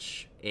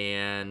match,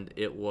 and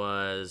it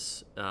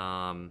was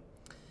a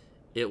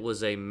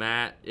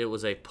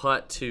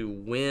putt to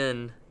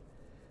win.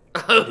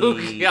 Oh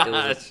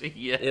gosh,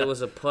 yeah. It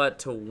was a putt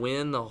to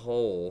win the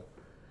hole.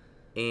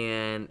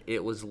 and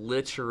it was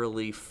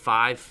literally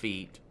 5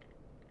 feet.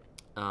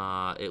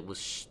 It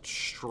was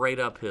straight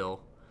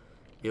uphill.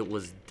 It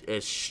was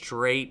as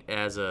straight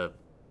as it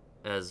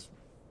was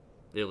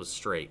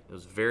straight. It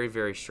was very,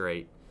 very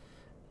straight.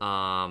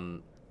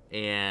 And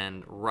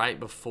right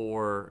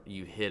before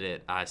you hit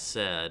it, I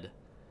said,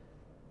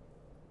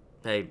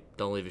 "Hey,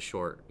 don't leave it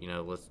short.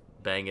 Let's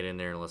bang it in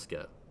there and let's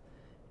go."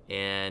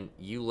 And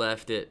you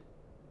left it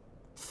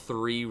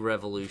 3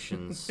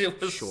 revolutions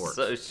It was short,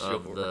 so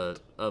short.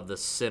 of the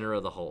center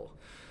of the hole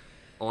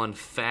on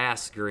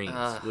fast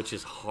greens, which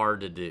is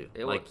hard to do.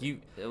 It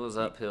was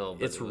uphill.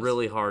 But It's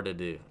really hard to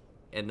do,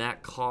 and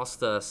that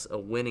cost us a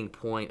winning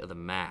point of the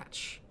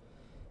match.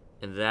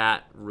 And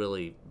that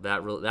one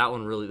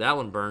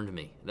burned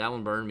me. That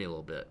one burned me a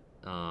little bit.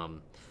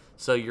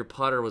 So your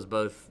putter was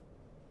both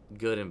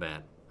good and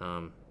bad.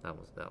 That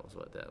was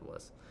what that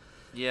was.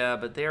 Yeah,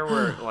 but there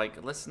were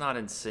let's not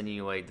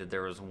insinuate that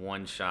there was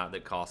one shot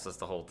that cost us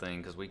the whole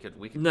thing, because we could.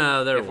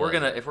 No, if we're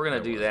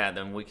gonna do that,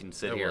 then we can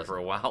sit There here wasn't. for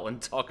a while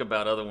and talk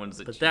about other ones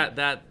that. But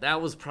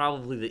that was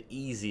probably the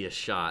easiest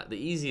shot. The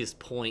easiest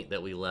point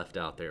that we left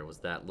out there was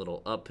that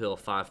little uphill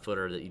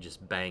 5-footer that you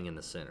just bang in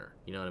the center.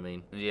 You know what I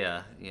mean?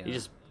 Yeah.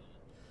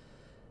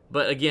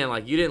 But again,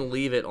 you didn't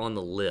leave it on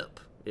the lip.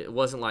 It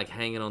wasn't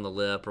hanging on the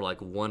lip or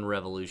one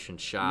revolution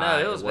shot. No,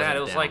 it was bad. It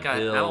was I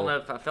downhill. don't know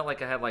if I felt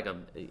like I had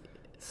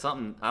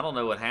something. I don't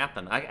know what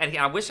happened.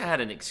 I wish I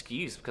had an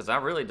excuse, because I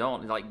really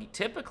don't.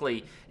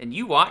 Typically, and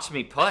you watched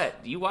me putt.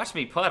 You watched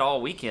me putt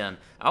all weekend.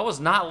 I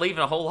was not leaving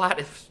a whole lot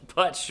of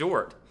putts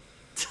short.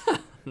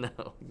 No,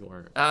 you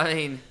weren't. I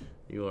mean,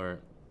 You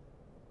weren't.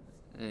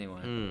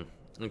 anyway.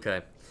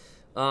 Okay.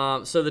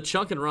 So the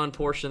chunk and run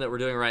portion that we're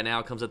doing right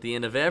now comes at the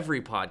end of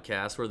every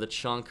podcast, where the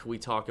chunk we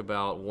talk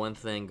about one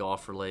thing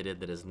golf related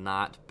that is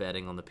not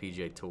betting on the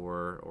PGA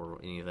Tour or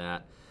any of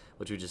that,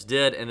 which we just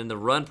did, and then the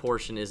run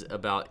portion is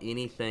about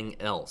anything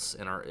else.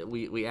 And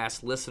we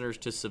ask listeners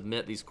to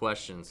submit these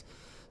questions.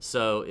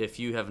 So if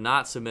you have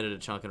not submitted a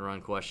chunk and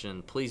run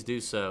question, please do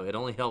so. It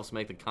only helps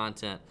make the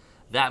content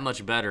that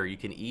much better. You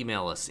can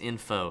email us,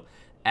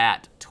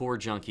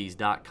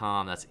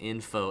 info@tourjunkies.com. That's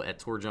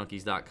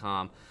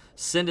info@tourjunkies.com.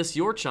 Send us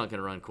your chunk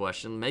and run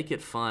question. Make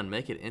it fun.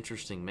 Make it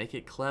interesting. Make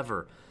it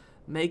clever.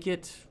 Make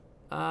it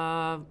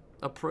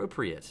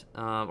appropriate.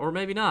 Or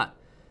maybe not.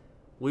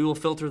 We will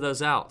filter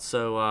those out.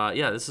 So,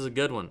 this is a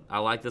good one. I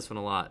like this one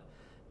a lot.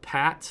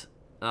 Pat,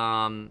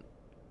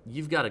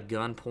 you've got a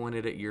gun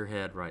pointed at your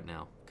head right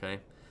now,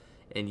 okay?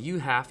 And you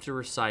have to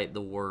recite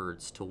the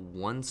words to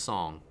one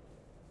song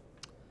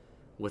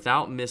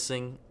without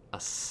missing a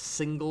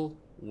single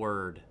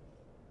word.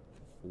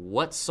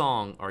 What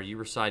song are you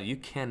reciting? You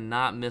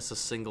cannot miss a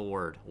single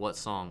word. What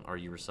song are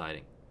you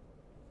reciting?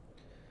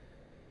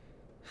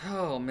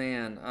 Oh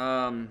man.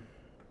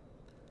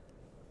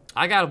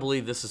 I gotta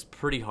believe this is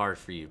pretty hard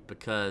for you,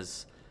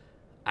 because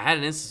I had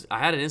an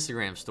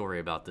Instagram story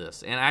about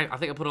this, and I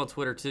think I put it on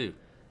Twitter too.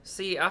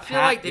 See, I feel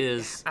Pat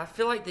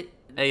like that.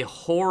 A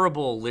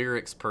horrible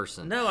lyrics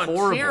person. No,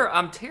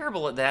 I'm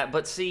terrible at that.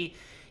 But see,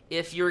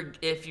 if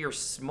you're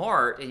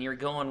smart and you're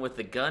going with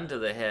the gun to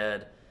the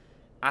head,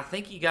 I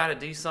think you got to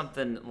do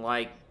something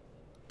like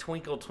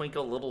 "Twinkle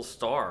Twinkle Little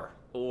Star"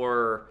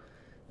 or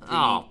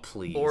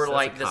please, or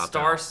that's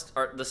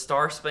the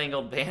Star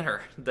Spangled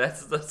Banner.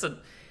 That's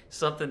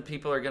something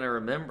people are going to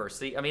remember.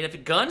 See, I mean, if a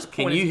gun's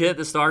pointed, can you hit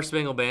the Star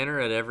Spangled Banner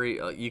at every?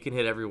 You can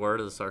hit every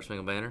word of the Star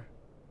Spangled Banner.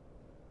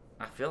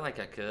 I feel like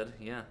I could.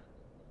 Yeah.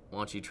 Why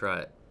don't you try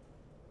it?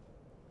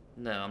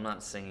 No, I'm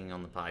not singing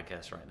on the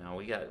podcast right now.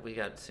 We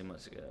got too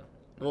much to go.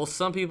 Well,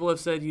 some people have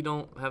said you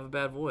don't have a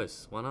bad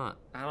voice. Why not?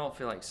 I don't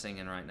feel like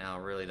singing right now. I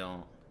really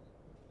don't.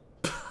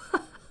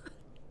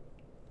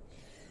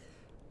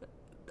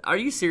 Are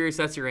you serious?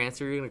 That's your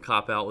answer? You're going to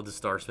cop out with the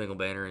Star Spangled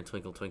Banner and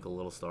Twinkle Twinkle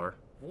Little Star?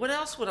 What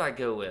else would I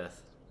go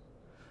with?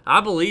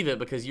 I believe it,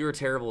 because you're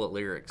terrible at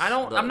lyrics.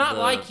 I'm not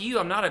like you.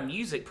 I'm not a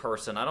music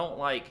person.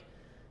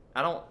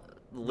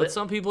 But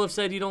some people have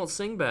said you don't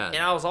sing bad.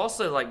 And I was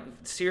also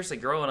seriously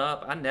growing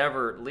up, I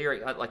never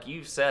like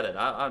you said it.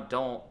 I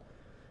don't.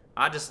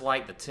 I just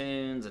like the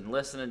tunes and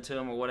listening to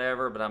them or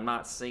whatever, but I'm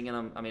not singing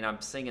them. I mean, I'm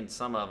singing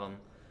some of them,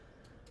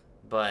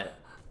 but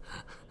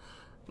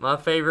my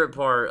favorite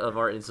part of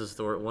our Insta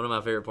story, one of my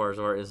favorite parts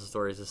of our Insta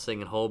stories, is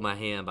singing "Hold My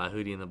Hand" by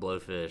Hootie and the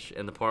Blowfish,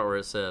 and the part where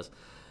it says,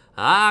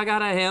 "I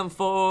got a hand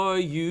for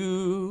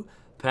you."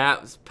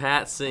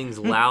 Pat sings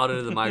loud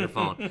into the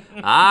microphone.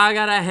 "I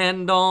got a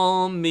hand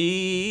on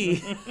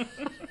me."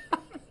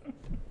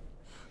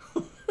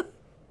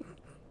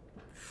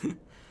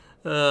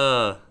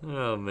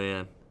 Oh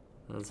man,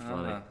 that's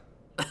funny.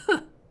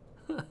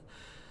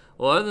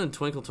 Well, other than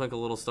 "Twinkle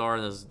Twinkle Little Star"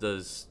 and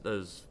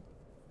those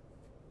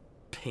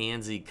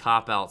pansy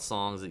cop out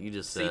songs that you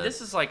just said. See,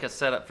 this is like a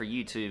setup for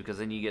you too, because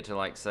then you get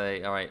to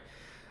say, all right,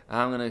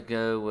 I'm gonna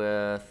go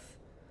with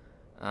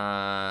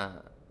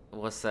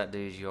what's that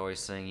dude you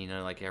always sing?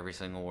 Every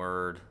single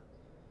word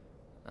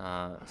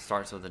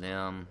starts with an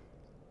M.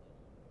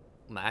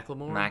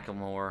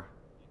 Macklemore.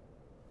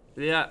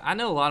 Yeah, I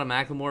know a lot of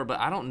Macklemore, but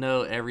I don't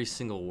know every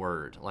single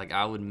word. Like,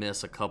 I would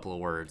miss a couple of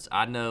words.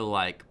 I know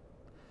like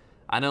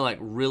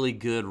really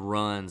good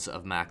runs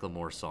of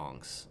Macklemore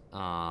songs.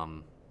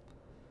 But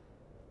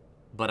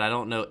I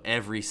don't know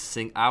every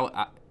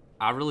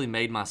I really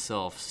made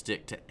myself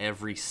stick to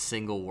every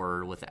single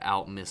word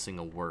without missing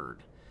a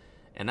word.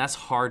 And that's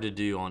hard to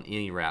do on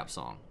any rap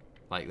song.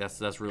 Like,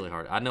 that's really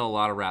hard. I know a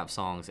lot of rap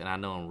songs, and I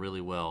know them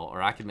really well.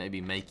 Or I could maybe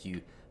make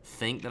you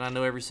think that I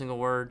know every single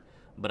word,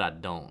 but I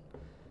don't.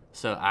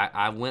 So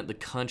I went the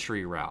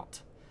country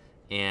route.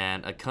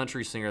 And a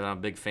country singer that I'm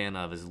a big fan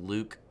of is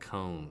Luke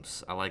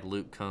Combs. I like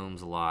Luke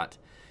Combs a lot.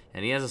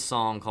 And he has a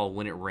song called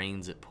When It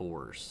Rains, It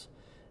Pours.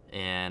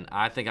 And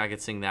I think I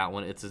could sing that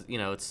one.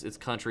 It's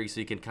country, so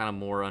you can kind of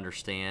more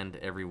understand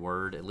every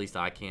word. At least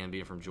I can,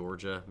 being from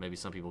Georgia. Maybe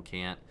some people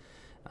can't.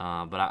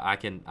 But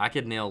I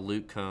could nail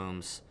Luke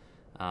Combs.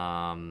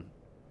 When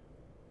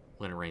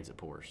It Rains, It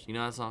Pours. You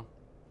know that song?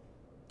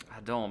 I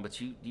don't, but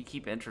you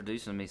keep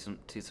introducing me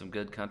to some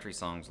good country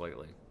songs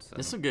lately. So.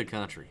 It's some good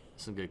country.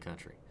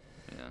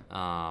 Yeah.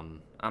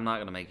 I'm not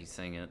gonna make you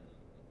sing it,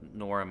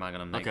 nor am I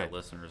gonna make the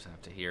listeners have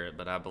to hear it.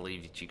 But I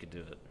believe that you could do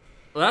it.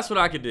 Well, that's what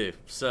I could do.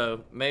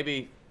 So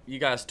maybe you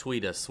guys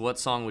tweet us. What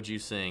song would you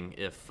sing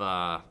if you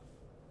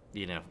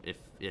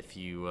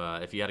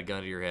had a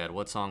gun to your head?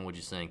 What song would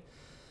you sing?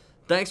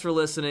 Thanks for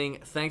listening.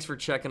 Thanks for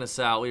checking us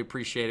out. We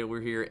appreciate it. We're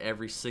here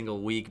every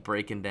single week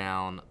breaking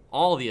down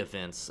all the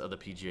events of the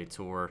PGA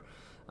Tour.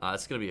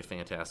 It's going to be a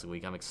fantastic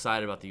week. I'm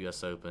excited about the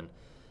U.S. Open.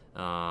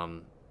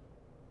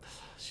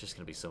 It's just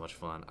going to be so much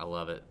fun. I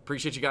love it.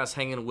 Appreciate you guys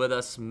hanging with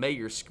us. May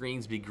your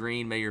screens be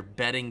green. May your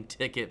betting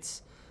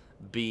tickets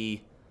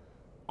be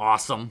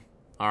awesome.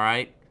 All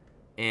right?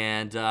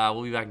 And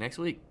we'll be back next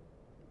week.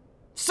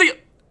 See ya!